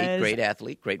 Because great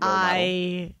athlete, great role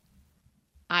model.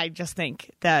 I just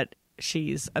think that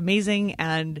she's amazing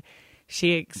and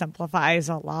she exemplifies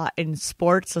a lot in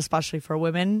sports, especially for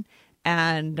women.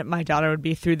 And my daughter would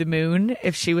be through the moon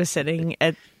if she was sitting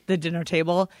at the dinner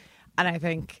table. And I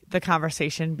think the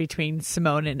conversation between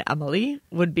Simone and Emily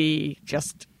would be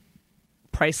just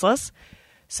priceless.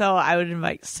 So I would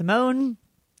invite Simone.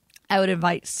 I would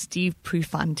invite Steve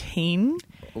Prefontaine.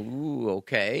 Ooh,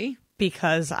 okay.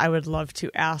 Because I would love to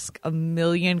ask a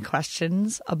million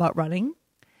questions about running.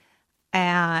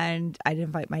 And I'd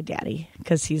invite my daddy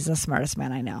because he's the smartest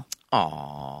man I know.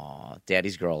 Aw,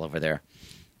 daddy's girl over there.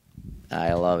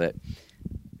 I love it.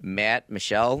 Matt,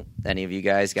 Michelle, any of you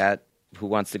guys got who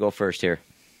wants to go first here?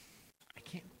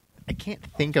 I can't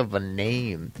think of a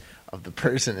name of the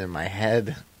person in my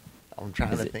head. I'm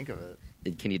trying to think of it.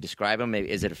 Can you describe him?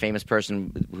 Is it a famous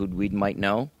person who we might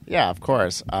know? Yeah, of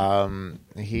course.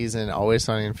 He's in Always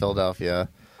Sunny in Philadelphia.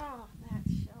 Oh, that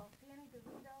show. Danny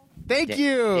DeVito. Thank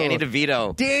you. Danny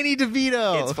DeVito. Danny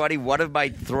DeVito. It's funny. One of my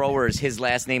throwers, his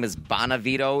last name is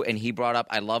Bonavito, and he brought up,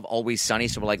 I love Always Sunny.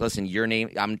 So we're like, listen, your name,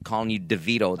 I'm calling you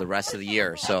DeVito the rest of the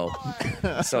year. So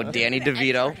Danny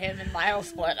DeVito. Him and Miles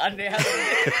split under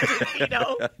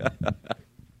DeVito.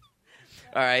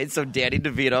 All right, so Danny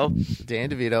DeVito. Dan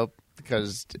DeVito,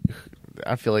 because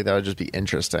I feel like that would just be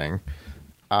interesting.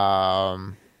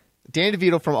 Dan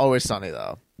DeVito from Always Sunny,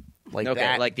 though. Like Okay,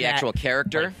 that, like the that- actual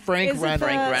character. like Frank Is it Reynolds.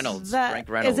 Frank Reynolds. Frank Is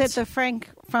Reynolds. it the Frank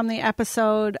from the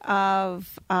episode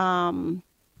of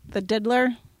The Diddler?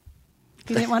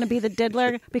 You didn't want to be the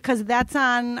Diddler? Because that's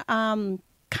on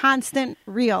constant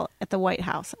reel at the White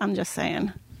House. I'm just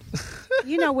saying.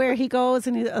 You know where he goes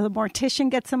and the mortician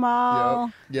gets them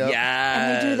all. Yep. Yes.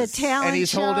 And they do the talent And he's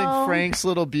show. holding Frank's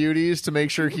little beauties to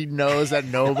make sure he knows that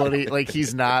nobody, like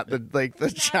he's not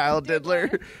the child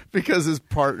diddler because his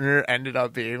partner ended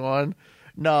up being one.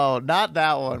 No, not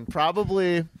that one.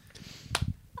 Probably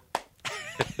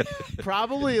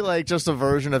like just a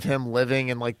version of him living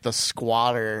in like the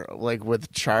squatter, like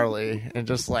with Charlie and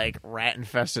just like rat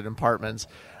infested apartments.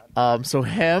 So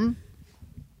him,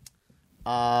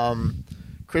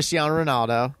 Cristiano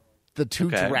Ronaldo, the two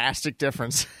Okay. drastic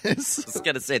differences. I was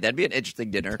gonna say that'd be an interesting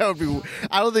dinner. That would be,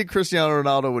 I don't think Cristiano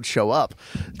Ronaldo would show up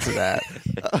to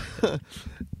that.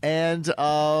 And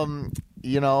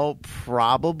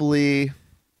probably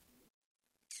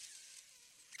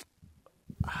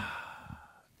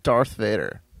Darth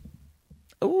Vader.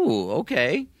 Ooh,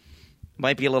 okay.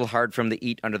 Might be a little hard for him to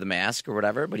eat under the mask or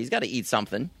whatever, but he's got to eat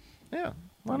something. Yeah,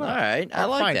 why All not? right, I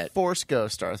like Fine, that. Force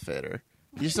Ghost Darth Vader.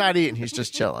 He's not eating. He's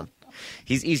just chilling.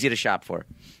 He's easy to shop for.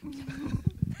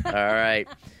 All right,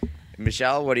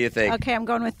 Michelle, what do you think? Okay, I'm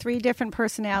going with 3 different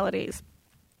personalities.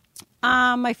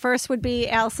 My first would be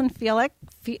Allison Felix.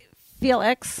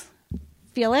 Felix.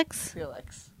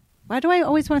 Why do I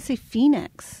always want to say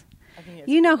Phoenix?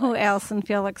 You know who Allison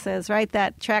Felix is, right?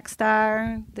 That track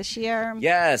star this year.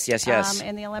 Yes.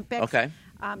 In the Olympics. Okay.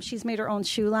 She's made her own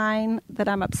shoe line that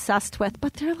I'm obsessed with,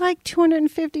 but they're like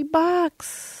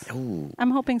 $250. Ooh.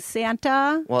 I'm hoping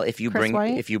Santa. Well, if you Chris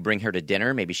White. bring her to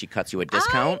dinner, maybe she cuts you a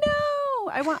discount.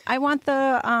 I know. I want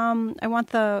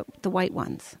the white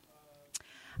ones.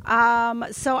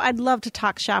 So I'd love to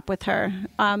talk shop with her.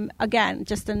 Again,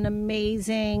 just an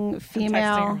amazing texting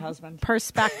female her husband.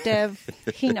 perspective.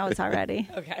 He knows already.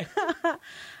 Okay.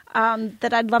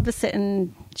 That I'd love to sit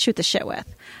and shoot the shit with.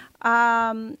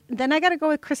 Then I got to go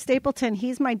with Chris Stapleton.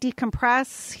 He's my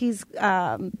decompress. He's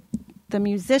the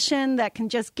musician that can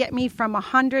just get me from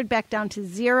 100 back down to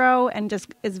 0 and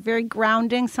just is very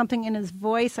grounding. Something in his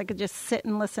voice. I could just sit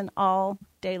and listen all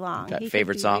day long. Got He could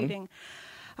favorite do song? reading.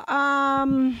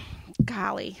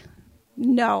 Golly,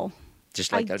 no.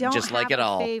 Just like I don't just like have it a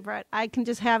all. favorite. I can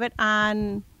just have it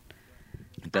on.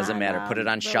 It doesn't on, matter. Put it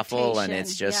on shuffle, and rotation.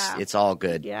 it's just Yeah. it's all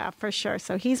good. Yeah, for sure.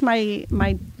 So he's my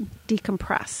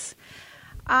decompress.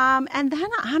 And then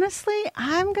honestly,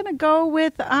 I'm gonna go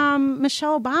with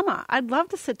Michelle Obama. I'd love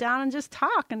to sit down and just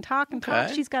talk and talk.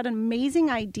 Okay. She's got amazing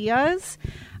ideas.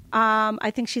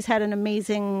 I think she's had an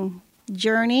amazing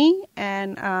journey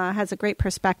and has a great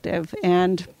perspective.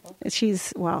 And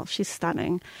she's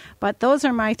stunning. But those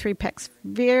are my 3 picks.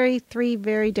 Three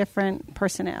very different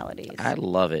personalities. I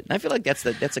love it. And I feel like that's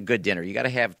a good dinner. You got to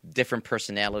have different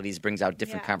personalities, brings out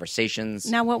different Yeah.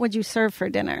 conversations. Now, what would you serve for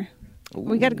dinner?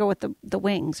 We got to go with the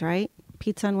wings, right?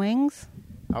 Pizza and wings.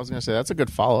 I was going to say that's a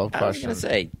good follow-up I was question. going to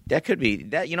say that could be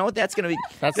that. You know what? That's going to be.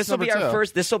 That's This will be number our 2.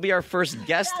 first. This will be our first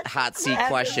guest hot seat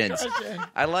questions.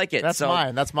 I like it. That's so,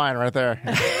 mine. That's mine right there.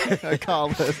 I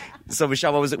called it. So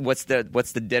Michelle, what was it? What's the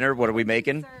dinner? What are we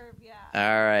making? All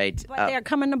right. But they're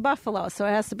coming to Buffalo, so it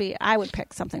has to be. I would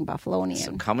pick something Buffalonian.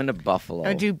 So coming to Buffalo. I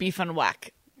would do beef and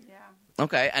whack.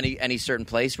 Okay. Any certain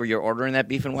place where you're ordering that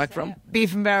beef and whack from?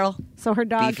 Beef and barrel. So her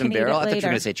dog Beef can and eat barrel. it I thought you were later.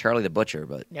 going to say Charlie the Butcher,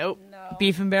 but Nope.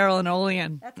 Beef and barrel in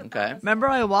Olean. okay. Remember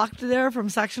I walked there from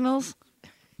sectionals?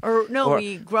 Or no, Or-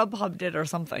 we Grubhubbed it or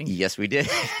something. Yes, we did.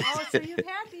 Oh, so you've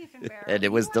had beef and barrel. And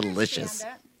it was You understand delicious. it.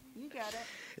 You got it.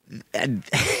 And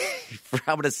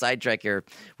I'm going to sidetrack here.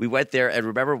 We went there, and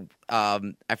remember,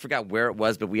 I forgot where it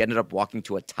was, but we ended up walking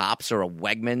to a Tops or a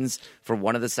Wegmans for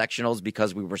one of the sectionals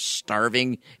because we were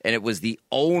starving, and it was the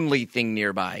only thing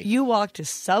nearby. You walked to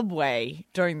Subway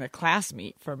during the class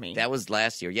meet for me. That was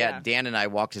last year. Yeah, Yeah. Dan and I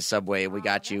walked to Subway, and we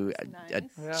got you a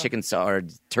chicken sub or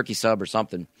turkey sub or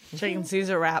something. Chicken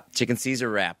Caesar wrap. Chicken Caesar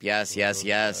wrap. Yes. What's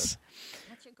your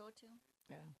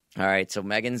go-to? All right, so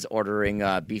Megan's ordering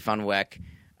beef on weck.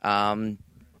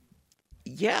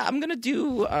 Yeah, I'm gonna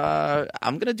do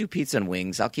pizza and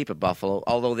wings. I'll keep it Buffalo,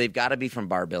 although they've got to be from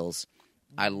Bar Bill's.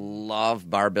 I love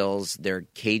Bar Bill's. They're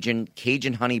Cajun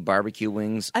honey barbecue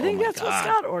wings. I think Oh my that's what God.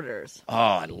 Scott orders. Oh,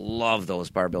 I love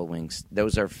those Bar Bill wings.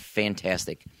 Those are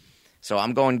fantastic. So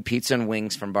I'm going pizza and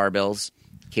wings from Bar Bill's.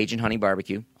 Cajun honey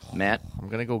barbecue. Matt? I'm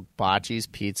going to go Bocce's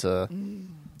Pizza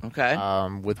Okay.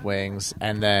 with wings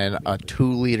and then a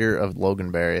 2-liter of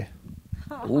Loganberry.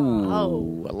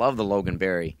 Ooh, I love the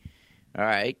Loganberry. All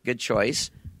right, good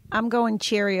choice. I'm going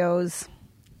Cheerios.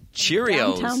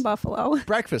 Cheerios. Downtown Buffalo.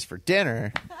 Breakfast for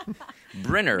dinner.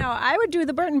 Brenner. No, I would do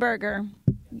the Burton Burger.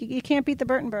 You can't beat the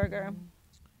Burton Burger.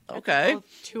 Okay. Both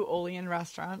two Olean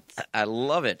restaurants. I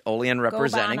love it. Olean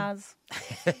representing. Go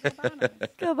Bonas.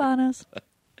 Go Bonas.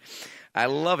 I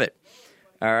love it.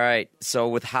 All right. So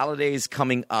with holidays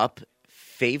coming up,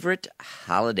 favorite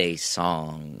holiday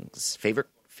songs.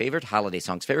 Favorite holiday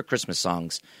songs. Favorite Christmas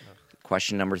songs.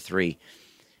 Question number 3.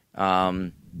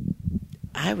 I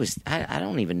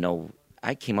don't even know.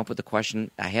 I came up with the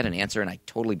question. I had an answer and I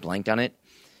totally blanked on it.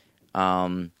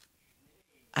 I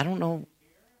don't know.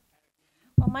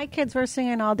 Well, my kids were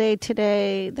singing all day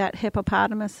today that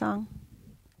hippopotamus song.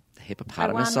 The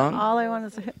hippopotamus song? All I want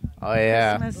is a Oh,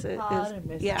 yeah.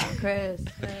 Christmas. Yeah.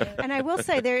 And I will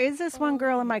say, there is this one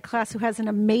girl in my class who has an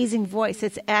amazing voice.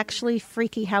 It's actually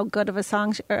freaky how good of a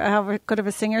how good of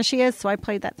a singer she is. So I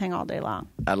played that thing all day long.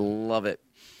 I love it.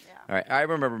 All right. I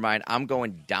remember mine. I'm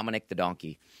going Dominic the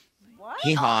Donkey. What?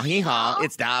 Hee-haw, hee-haw.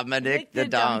 It's Dominic the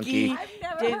Donkey. I've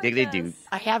never heard Diggity-doo. this.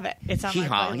 I have it. It's on my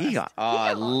Hee-haw, playlist. hee-haw. Oh,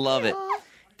 I love it.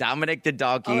 Dominic the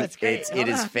Donkey. Oh, it's great. It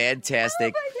is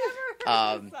fantastic.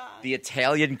 The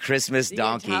Italian Christmas The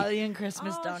Donkey. Italian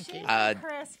Christmas donkey. Shame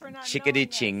Chris for not Chickadee knowing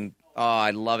this. Ching. Oh, I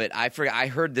love it. I forgot. I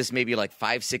heard this maybe like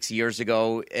 5-6 years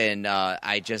ago, and I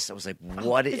was like,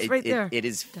 "What?" It's right there. It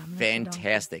is Dominic the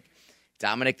fantastic.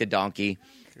 Dominic the Donkey.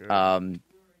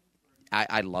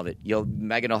 I love it.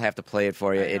 Megan will have to play it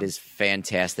for you. It is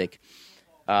fantastic.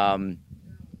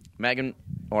 Megan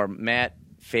or Matt,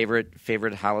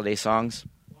 favorite holiday songs?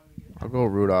 I'll go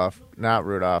Rudolph. Not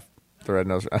Rudolph. The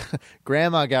red-nosed.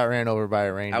 Grandma got ran over by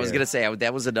a reindeer. I was gonna say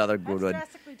that was another good That's one.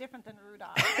 drastically different than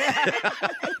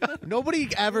Rudolph. Nobody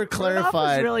ever Rudolph was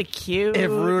clarified really cute. if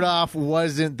Rudolph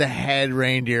wasn't the head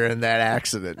reindeer in that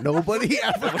accident. Nobody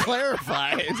ever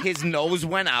clarified. His nose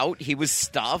went out. He was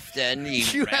stuffed, and he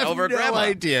You ran have over no Grandma.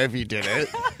 idea if he did it.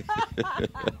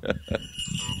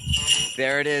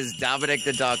 There it is, Dominic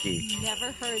the Donkey.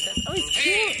 Never heard this. Oh, he's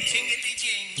cute.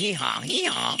 Hee-haw,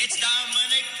 hee-haw.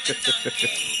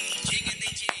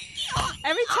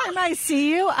 Every time I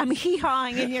see you, I'm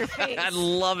hee-hawing in your face. I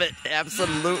love it.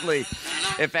 Absolutely.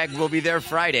 In fact, we'll be there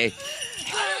Friday.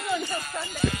 I don't go until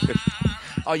Sunday.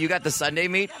 Oh, you got the Sunday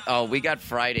meet? Oh, we got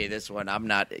Friday this one. I'm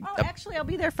not. Oh, actually, I'll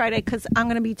be there Friday because I'm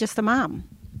going to be just a mom.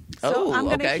 So Oh, I'm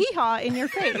going to okay. hee-haw in your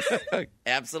face.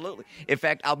 Absolutely. In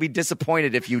fact, I'll be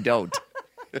disappointed if you don't.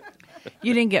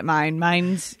 You didn't get mine.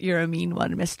 Mine's You're a Mean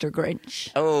One, Mr.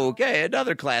 Grinch. Okay,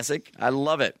 another classic. I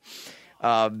love it.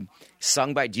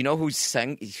 Sung by, do you know who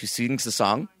sings the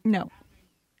song? No.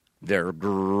 They're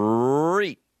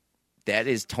great. That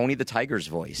is Tony the Tiger's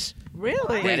voice.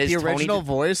 Really? That is the Tony original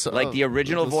voice? Like the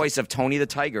original Oh, voice of Tony the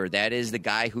Tiger. That is the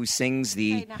guy who sings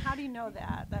the. Hey, now how do you know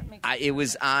that? That makes It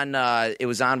was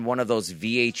on one of those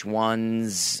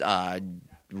VH1's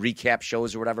recap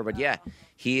shows or whatever. But yeah,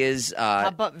 he is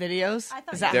Pop up videos? I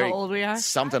thought Is that there- how old we are?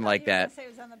 something like that. Say it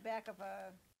was on the back of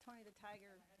a Tony the Tiger.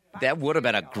 That would have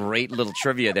been a great little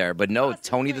trivia there. But no,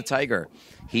 Tony the Tiger.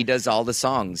 He does all the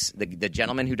songs. The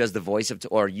gentleman who does the voice of,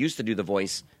 or used to do the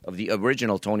voice of the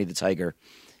original Tony the Tiger.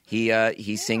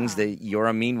 He sings the You're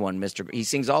a Mean One, Mr. He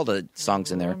sings all the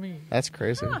songs in there. That's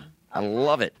crazy. I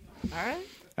love it. All right.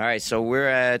 All right, so we're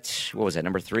at, what was that,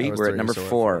 number 3? That was We're at 3, number so we're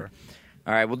 4.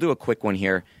 All right, we'll do a quick one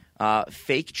here.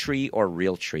 Fake tree or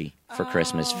real tree for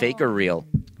Christmas? Fake or real?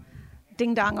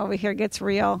 Ding Dong over here gets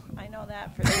real. I know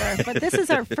that for sure. But this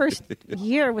is our first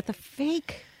year with the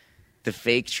fake. The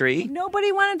fake tree?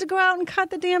 Nobody wanted to go out and cut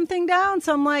the damn thing down.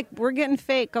 So I'm like, we're getting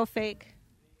fake. Go fake.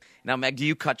 Now, Meg, do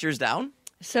you cut yours down?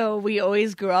 So we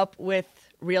always grew up with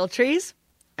real trees,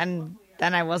 and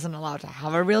then I wasn't allowed to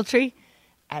have a real tree.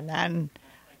 And then,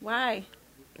 Why?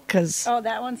 because, Oh,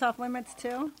 that one's off limits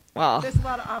too? well, There's a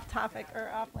lot of off topic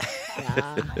or off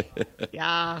limits.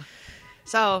 yeah.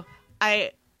 So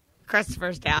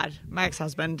Christopher's dad, my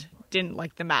ex-husband, didn't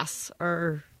like the mess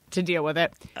or to deal with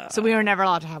it. So we were never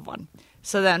allowed to have one.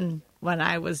 So then when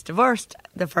I was divorced,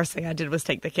 the first thing I did was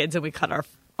take the kids and we cut our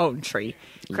own tree.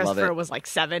 Love Christopher it. was like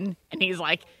 7 and he's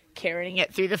like carrying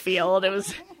it through the field. It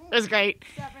was great.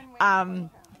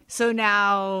 So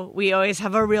now we always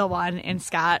have a real one. And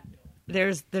Scott,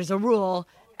 there's a rule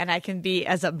and I can be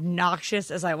as obnoxious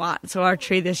as I want. So our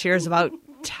tree this year is about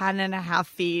 10.5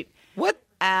 feet. What?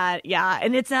 Yeah,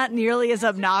 and it's not nearly as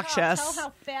obnoxious. Tell how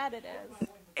fat it is.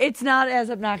 It's not as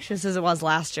obnoxious as it was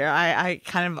last year.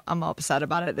 I'm upset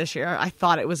about it this year. I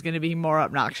thought it was going to be more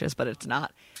obnoxious, but it's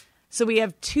not. So we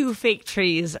have 2 fake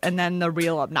trees and then the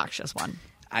real obnoxious one.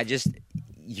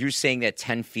 you're saying that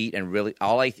 10 feet, and really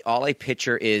all I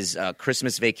picture is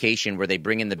Christmas Vacation, where they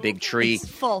bring in the big tree. It's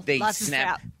full. They Lots of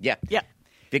snap. snap. Yeah. Yep.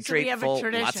 Big So tree we have full. a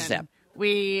tradition. Lots of snap.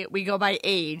 We go by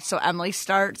age. So Emily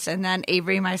starts, and then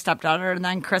Avery, my stepdaughter, and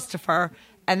then Christopher,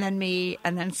 and then me,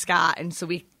 and then Scott. And so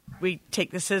we take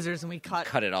the scissors and we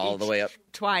cut it all the each way up.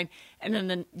 twine, and then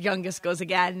the youngest goes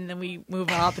again, and then we move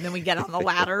up, and then we get on the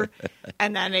ladder,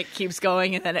 and then it keeps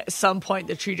going, and then at some point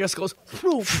the tree just goes.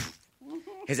 Poof.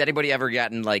 Has anybody ever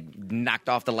gotten knocked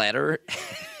off the ladder?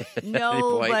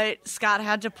 No, point? but Scott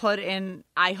had to put in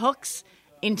eye hooks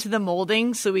into the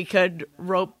molding so we could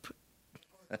rope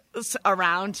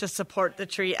around to support the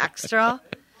tree extra.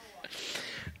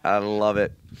 I love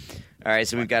it. All right,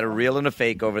 so we've got a real and a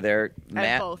fake over there. Matt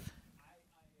And both.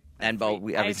 and Bo. I I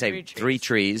would have say 3 3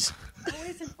 trees.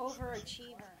 Always an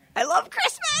overachiever. I love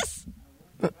Christmas.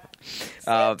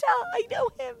 Santa, I know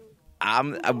him.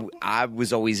 I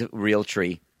was always a real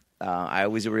tree. I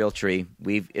always a real tree.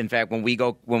 In fact, when we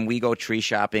go tree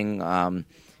shopping,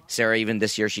 Sarah, even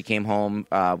this year, she came home.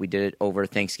 We did it over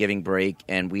Thanksgiving break,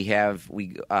 and we have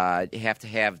to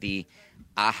have the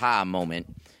aha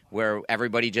moment where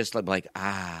everybody just like,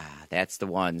 that's the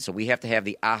one. So we have to have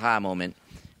the aha moment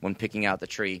when picking out the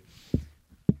tree.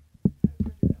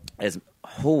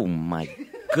 Oh my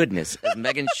goodness! As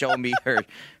Megan showed me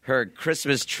her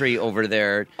Christmas tree over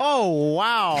there. Oh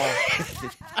wow!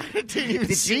 I didn't even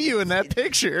see you in that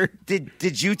picture.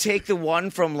 Did you take the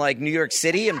one from New York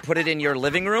City and put it in your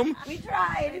living room? We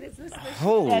tried. It is this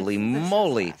Holy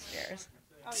moly!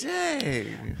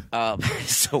 Dang.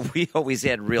 So we always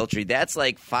had real tree. That's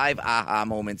 5 aha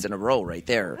moments in a row right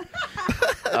there.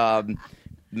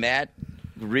 Matt,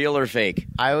 real or fake?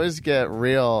 I always get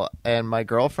real, and my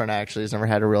girlfriend actually has never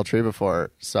had a real tree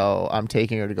before, so I'm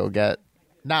taking her to go get.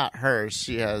 Not hers.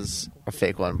 She has a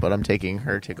fake one, but I'm taking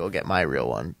her to go get my real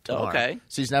one tomorrow. Okay.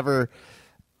 She's never,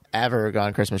 ever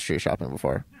gone Christmas tree shopping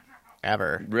before.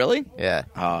 Ever. Really? Yeah.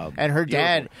 And her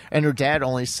dad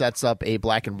only sets up a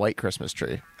black and white Christmas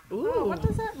tree. Oh, what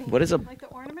does that mean? What is a- Like the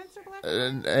ornaments are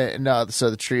black? No, so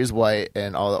the tree is white,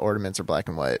 and all the ornaments are black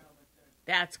and white.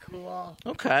 That's cool.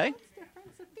 Okay.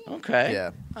 Okay.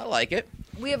 Yeah. I like it.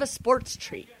 We have a sports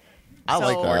tree. I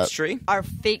like that. Sports tree. Our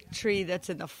fake tree that's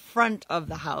in the front of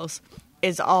the house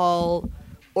is all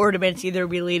ornaments either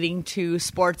relating to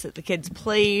sports that the kids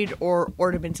played or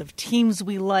ornaments of teams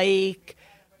we like.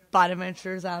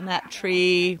 Bonaventure's on that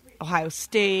tree, Ohio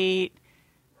State,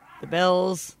 the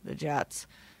Bills, the Jets.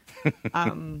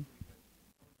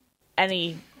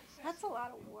 That's a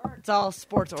lot of work. It's all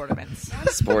sports ornaments.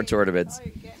 Sports ornaments. All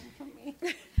you're getting from me.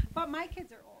 But my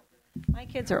kids are old. My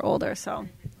kids are older, so.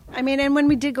 I mean, and when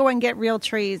we did go and get real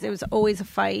trees, it was always a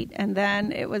fight. And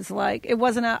then it was it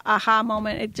wasn't a aha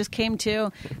moment. It just came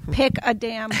to pick a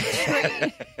damn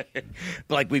tree.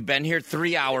 We've been here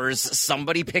 3 hours.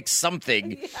 Somebody pick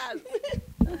something. Yes.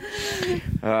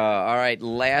 All right,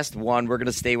 last one. We're going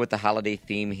to stay with the holiday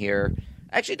theme here.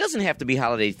 Actually, it doesn't have to be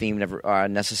holiday themed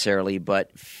necessarily,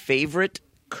 but favorite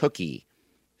cookie.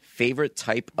 Favorite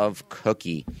type of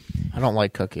cookie. I don't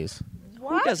like cookies.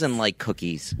 What? Who doesn't like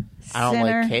cookies? I don't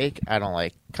Sinner. like cake. I don't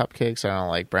like cupcakes. I don't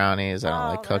like brownies. I don't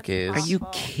like that's cookies. Are you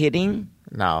kidding?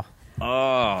 No,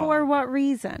 For what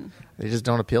reason? they just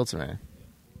don't appeal to me.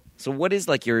 So what is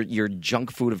your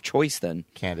junk food of choice then?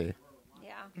 Candy,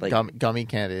 Yeah. gummy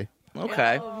candy.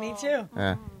 Okay. Oh, me too.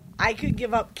 Yeah. I could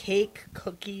give up cake,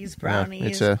 cookies, brownies.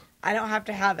 me too. I don't have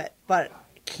to have it, but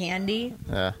candy.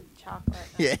 Yeah. Chocolate.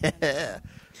 Yeah.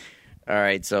 All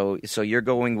right, so you're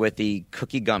going with the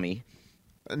cookie gummy,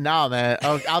 No, man.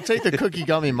 I'll take the cookie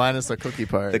gummy minus the cookie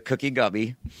part. the cookie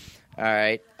gummy. All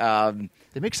right.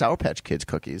 They make Sour Patch Kids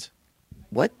cookies.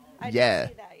 What? I did Yeah.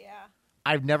 see that, yeah.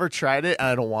 I've never tried it, and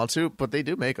I don't want to, but they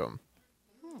do make them.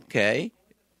 Okay.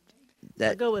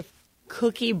 I'll go with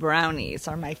cookie brownies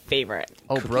are my favorite.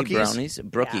 Oh, Cookie Brookies? brownies,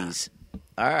 Brookies.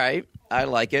 All right, I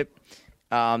like it.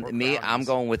 Me, I'm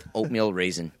going with oatmeal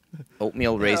raisin, Oh, or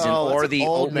that's the an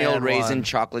old oatmeal man raisin one.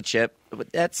 chocolate chip.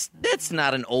 But that's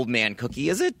not an old man cookie,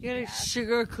 is it? You get a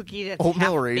sugar cookie that's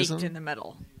Oatmeal half raisin? baked in the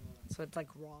middle, so it's raw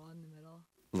in the middle.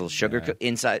 A little sugar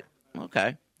inside.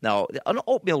 Okay. No, an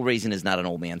oatmeal raisin is not an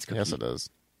old man's cookie. Yes, it is.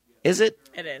 Is it?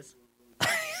 It is.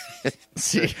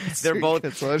 See, They're both.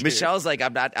 It's what it is. Michelle's like,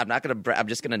 I'm not gonna. I'm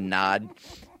just gonna nod.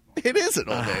 It is an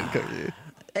old man cookie.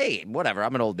 Hey, whatever.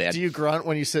 I'm an old man. Do you grunt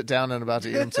when you sit down and about to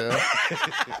eat them too?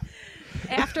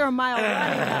 After a mile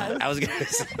run, he does. I was gonna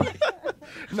say.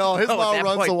 No, his Oh, at mom that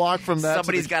runs point, the walk from that.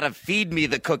 Somebody's to got to feed me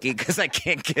the cookie because I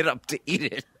can't get up to eat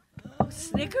it.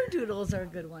 Snickerdoodles are a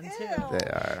good one, too. They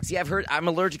are. See, I'm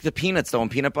allergic to peanuts, though, and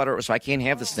peanut butter, so I can't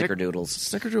have the Snickerdoodles.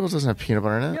 Snickerdoodles doesn't have peanut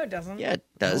butter in No, it. it doesn't. Yeah, it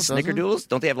does. No, it doesn't. Snickerdoodles?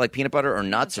 Don't they have, like, peanut butter or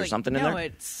nuts or Like, something in no, there?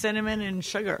 it's cinnamon and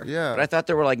sugar. Yeah. But I thought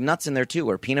there were, like, nuts in there, too,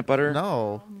 or peanut butter.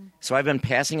 No. So I've been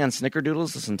passing on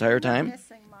Snickerdoodles this entire time?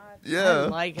 Missing much. I Yeah.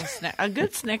 like a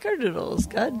good Snickerdoodle is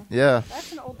good. Yeah.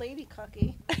 That's an old lady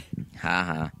cookie.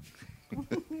 Ha-ha.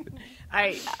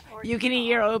 You can eat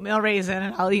your oatmeal raisin,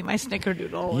 and I'll eat my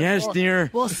Snickerdoodle. Yes, dear.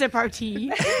 We'll sip our tea.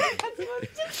 That's what I'm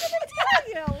just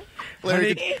gonna tell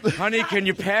you. Honey, can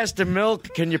you pass the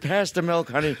milk? Can you pass the milk,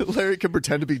 honey? Larry can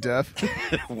pretend to be deaf.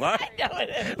 What?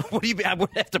 What do you mean? I would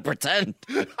have to pretend.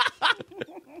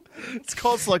 It's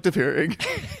called selective hearing.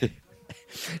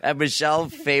 Michelle,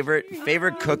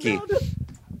 favorite cookie.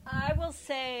 I will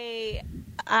say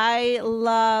I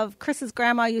love Chris's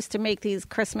grandma used to make these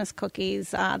Christmas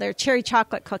cookies. They're cherry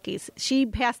chocolate cookies. She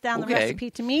passed down the Okay.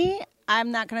 recipe to me.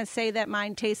 I'm not going to say that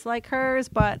mine tastes like hers,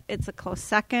 but it's a close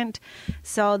second.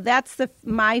 So that's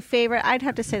my favorite. I'd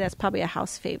have to say that's probably a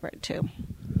house favorite too.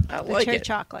 I The like cherry it.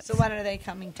 chocolates. So when are they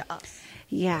coming to us?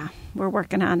 Yeah, we're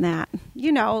working on that.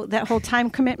 You know, that whole time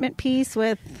commitment piece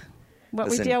with what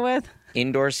Listen, we deal with.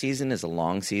 Indoor season is a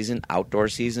long season. Outdoor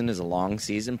season is a long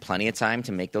season. Plenty of time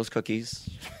to make those cookies.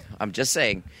 I'm just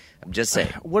saying.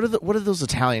 What are those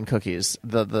Italian cookies?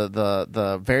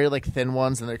 The very like thin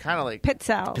ones, and they're kind of like.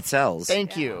 Pizzelle. Pizzelles.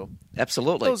 Thank you.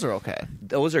 Absolutely. Those are okay.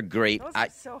 Those are great. Those are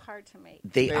so hard to make.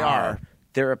 They are. are.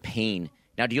 They're a pain.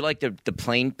 Now, do you like the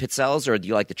plain pizzelles or do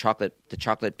you like the chocolate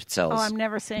pizzelles? Oh, I'm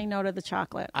never saying no to the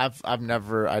chocolate. I've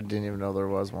never. I didn't even know there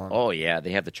was one. Oh, yeah,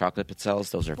 they have the chocolate pizzelles.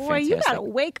 Those are Boy, fantastic. you gotta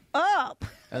wake up.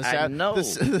 And I know.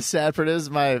 The sad part is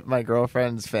my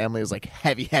girlfriend's family is like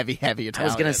heavy Italian. I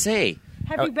was gonna say.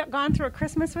 Have you gone through a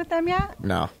Christmas with them yet?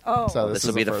 No. Oh. So This is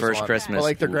will be the first one. Christmas. But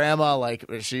like the Ooh. grandma, like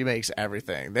she makes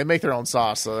everything. They make their own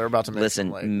sauce, so they're about to make. Listen,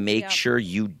 some, like, make Yeah. sure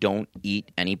you don't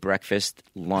eat any breakfast,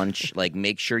 lunch. Like,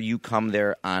 make sure you come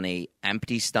there on a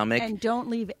empty stomach. And don't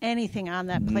leave anything on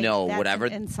that plate. No, That's whatever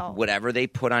an insult. whatever they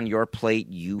put on your plate,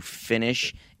 you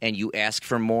finish and you ask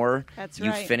for more. That's you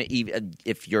right. finish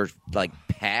if you're like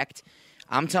packed.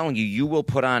 I'm telling you, you will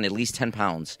put on at least 10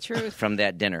 pounds Truth. from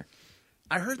that dinner.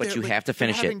 I heard, but they're, you like, have to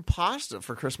finish they're it. having pasta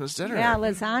for Christmas dinner. Yeah,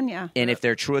 lasagna. And if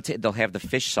they're true, they'll have the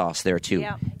fish sauce there too.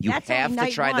 Yeah. You That's have only to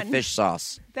night try the one. fish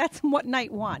sauce. That's what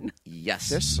night one. Yes,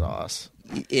 Fish sauce.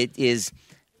 it is.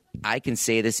 I can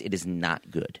say this: it is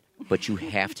not good, but you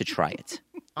have to try it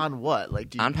On what? Like,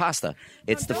 do you, on pasta.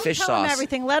 It's the Don't fish tell sauce. them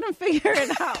everything. Let them figure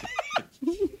it out.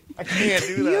 I can't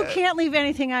do that. You can't leave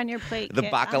anything on your plate. The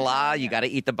kid. I'm bacala, telling you got to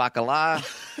eat the bacala.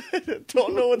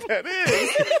 Don't know what that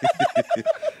is.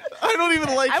 I don't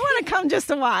even like. I want to come just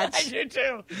to watch. You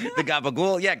too. The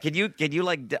gabagool. Yeah, can you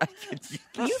like?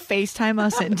 Can you FaceTime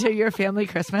us into your family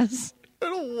Christmas? I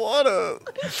don't want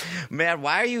to. Man,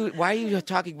 why are you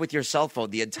talking with your cell phone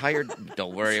the entire?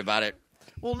 Don't worry about it.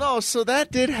 Well, no. So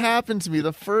that did happen to me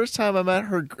the first time I met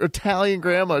her Italian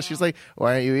grandma. She's like,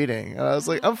 "Why aren't you eating?" And I was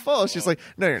like, "I'm full." She's like,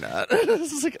 "No, you're not." I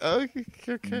was like, "Okay."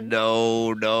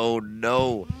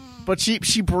 No. But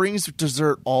she brings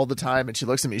dessert all the time, and she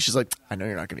looks at me. She's like, "I know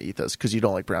you're not going to eat this because you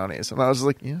don't like brownies." And I was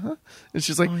like, "Yeah." And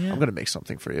she's like, "I'm going to make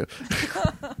something for you."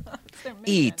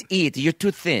 Eat. You're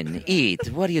too thin. Eat.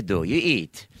 What do? You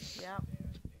eat. Yeah.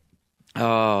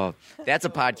 Oh, that's a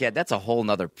podcast. That's a whole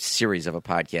nother series of a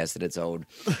podcast in its own.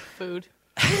 Food.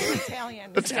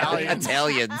 Italian.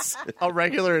 Italians. A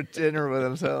regular dinner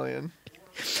with Italian.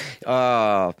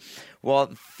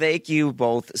 Well, thank you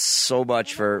both so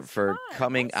much for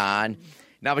coming on.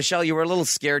 Now, Michelle, you were a little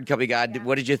scared coming on.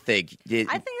 What did you think? I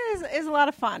think it is a lot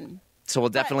of fun. So we'll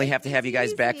definitely have to have you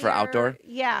guys back for Easier- outdoor.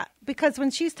 Yeah, because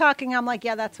when she's talking, I'm like,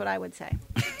 yeah, that's what I would say.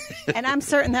 And I'm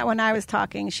certain that when I was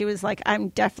talking, she was like, I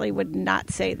definitely would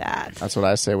not say that. That's what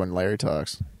I say when Larry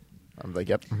talks. I'm like,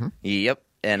 "Yep." Mm-hmm. Yep.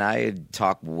 And I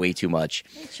talk way too much.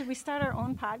 Hey, should we start our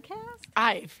own podcast?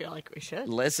 I feel like we should.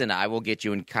 Listen, I will get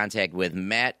you in contact with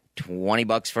Matt.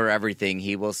 $20 for everything.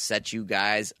 He will set you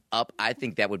guys up. I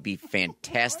think that would be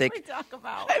fantastic. What do we talk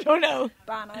about? I don't know.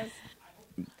 Banas.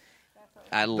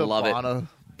 I The love it. Bana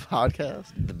podcast.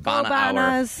 The Go Bana Hour.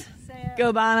 Banas.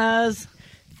 Go Banas.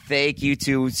 Thank you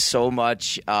two so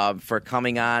much for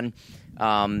coming on.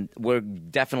 We're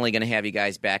definitely going to have you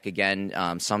guys back again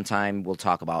sometime. We'll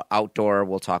talk about outdoor.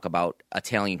 We'll talk about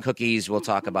Italian cookies. We'll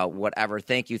talk about whatever.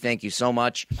 Thank you so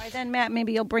much. By then, Matt,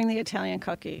 maybe you'll bring the Italian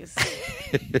cookies.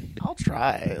 I'll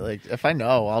try. Like, if I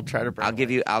know, I'll try to bring. I'll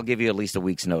give you at least a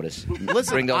week's notice.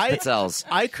 Listen, Bring those pizzelles.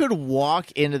 I could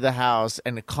walk into the house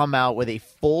and come out with a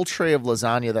full tray of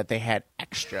lasagna that they had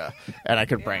extra, and I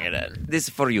could bring it in. This is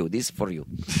for you. This is for you.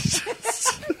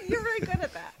 You're very good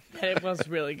at that. It was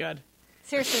really good.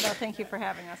 Seriously, though, thank you for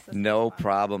having us. This No was fun.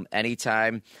 problem.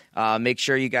 Anytime. Make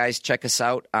sure you guys check us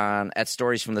out at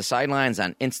Stories from the Sidelines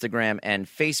on Instagram and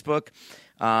Facebook.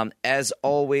 As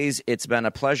always, it's been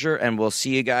a pleasure, and we'll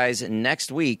see you guys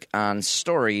next week on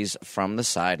Stories from the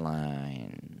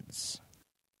Sidelines.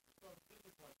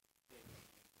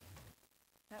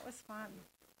 That was fun.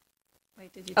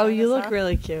 Wait, did you? Oh, turn you this look off?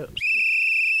 really cute. Did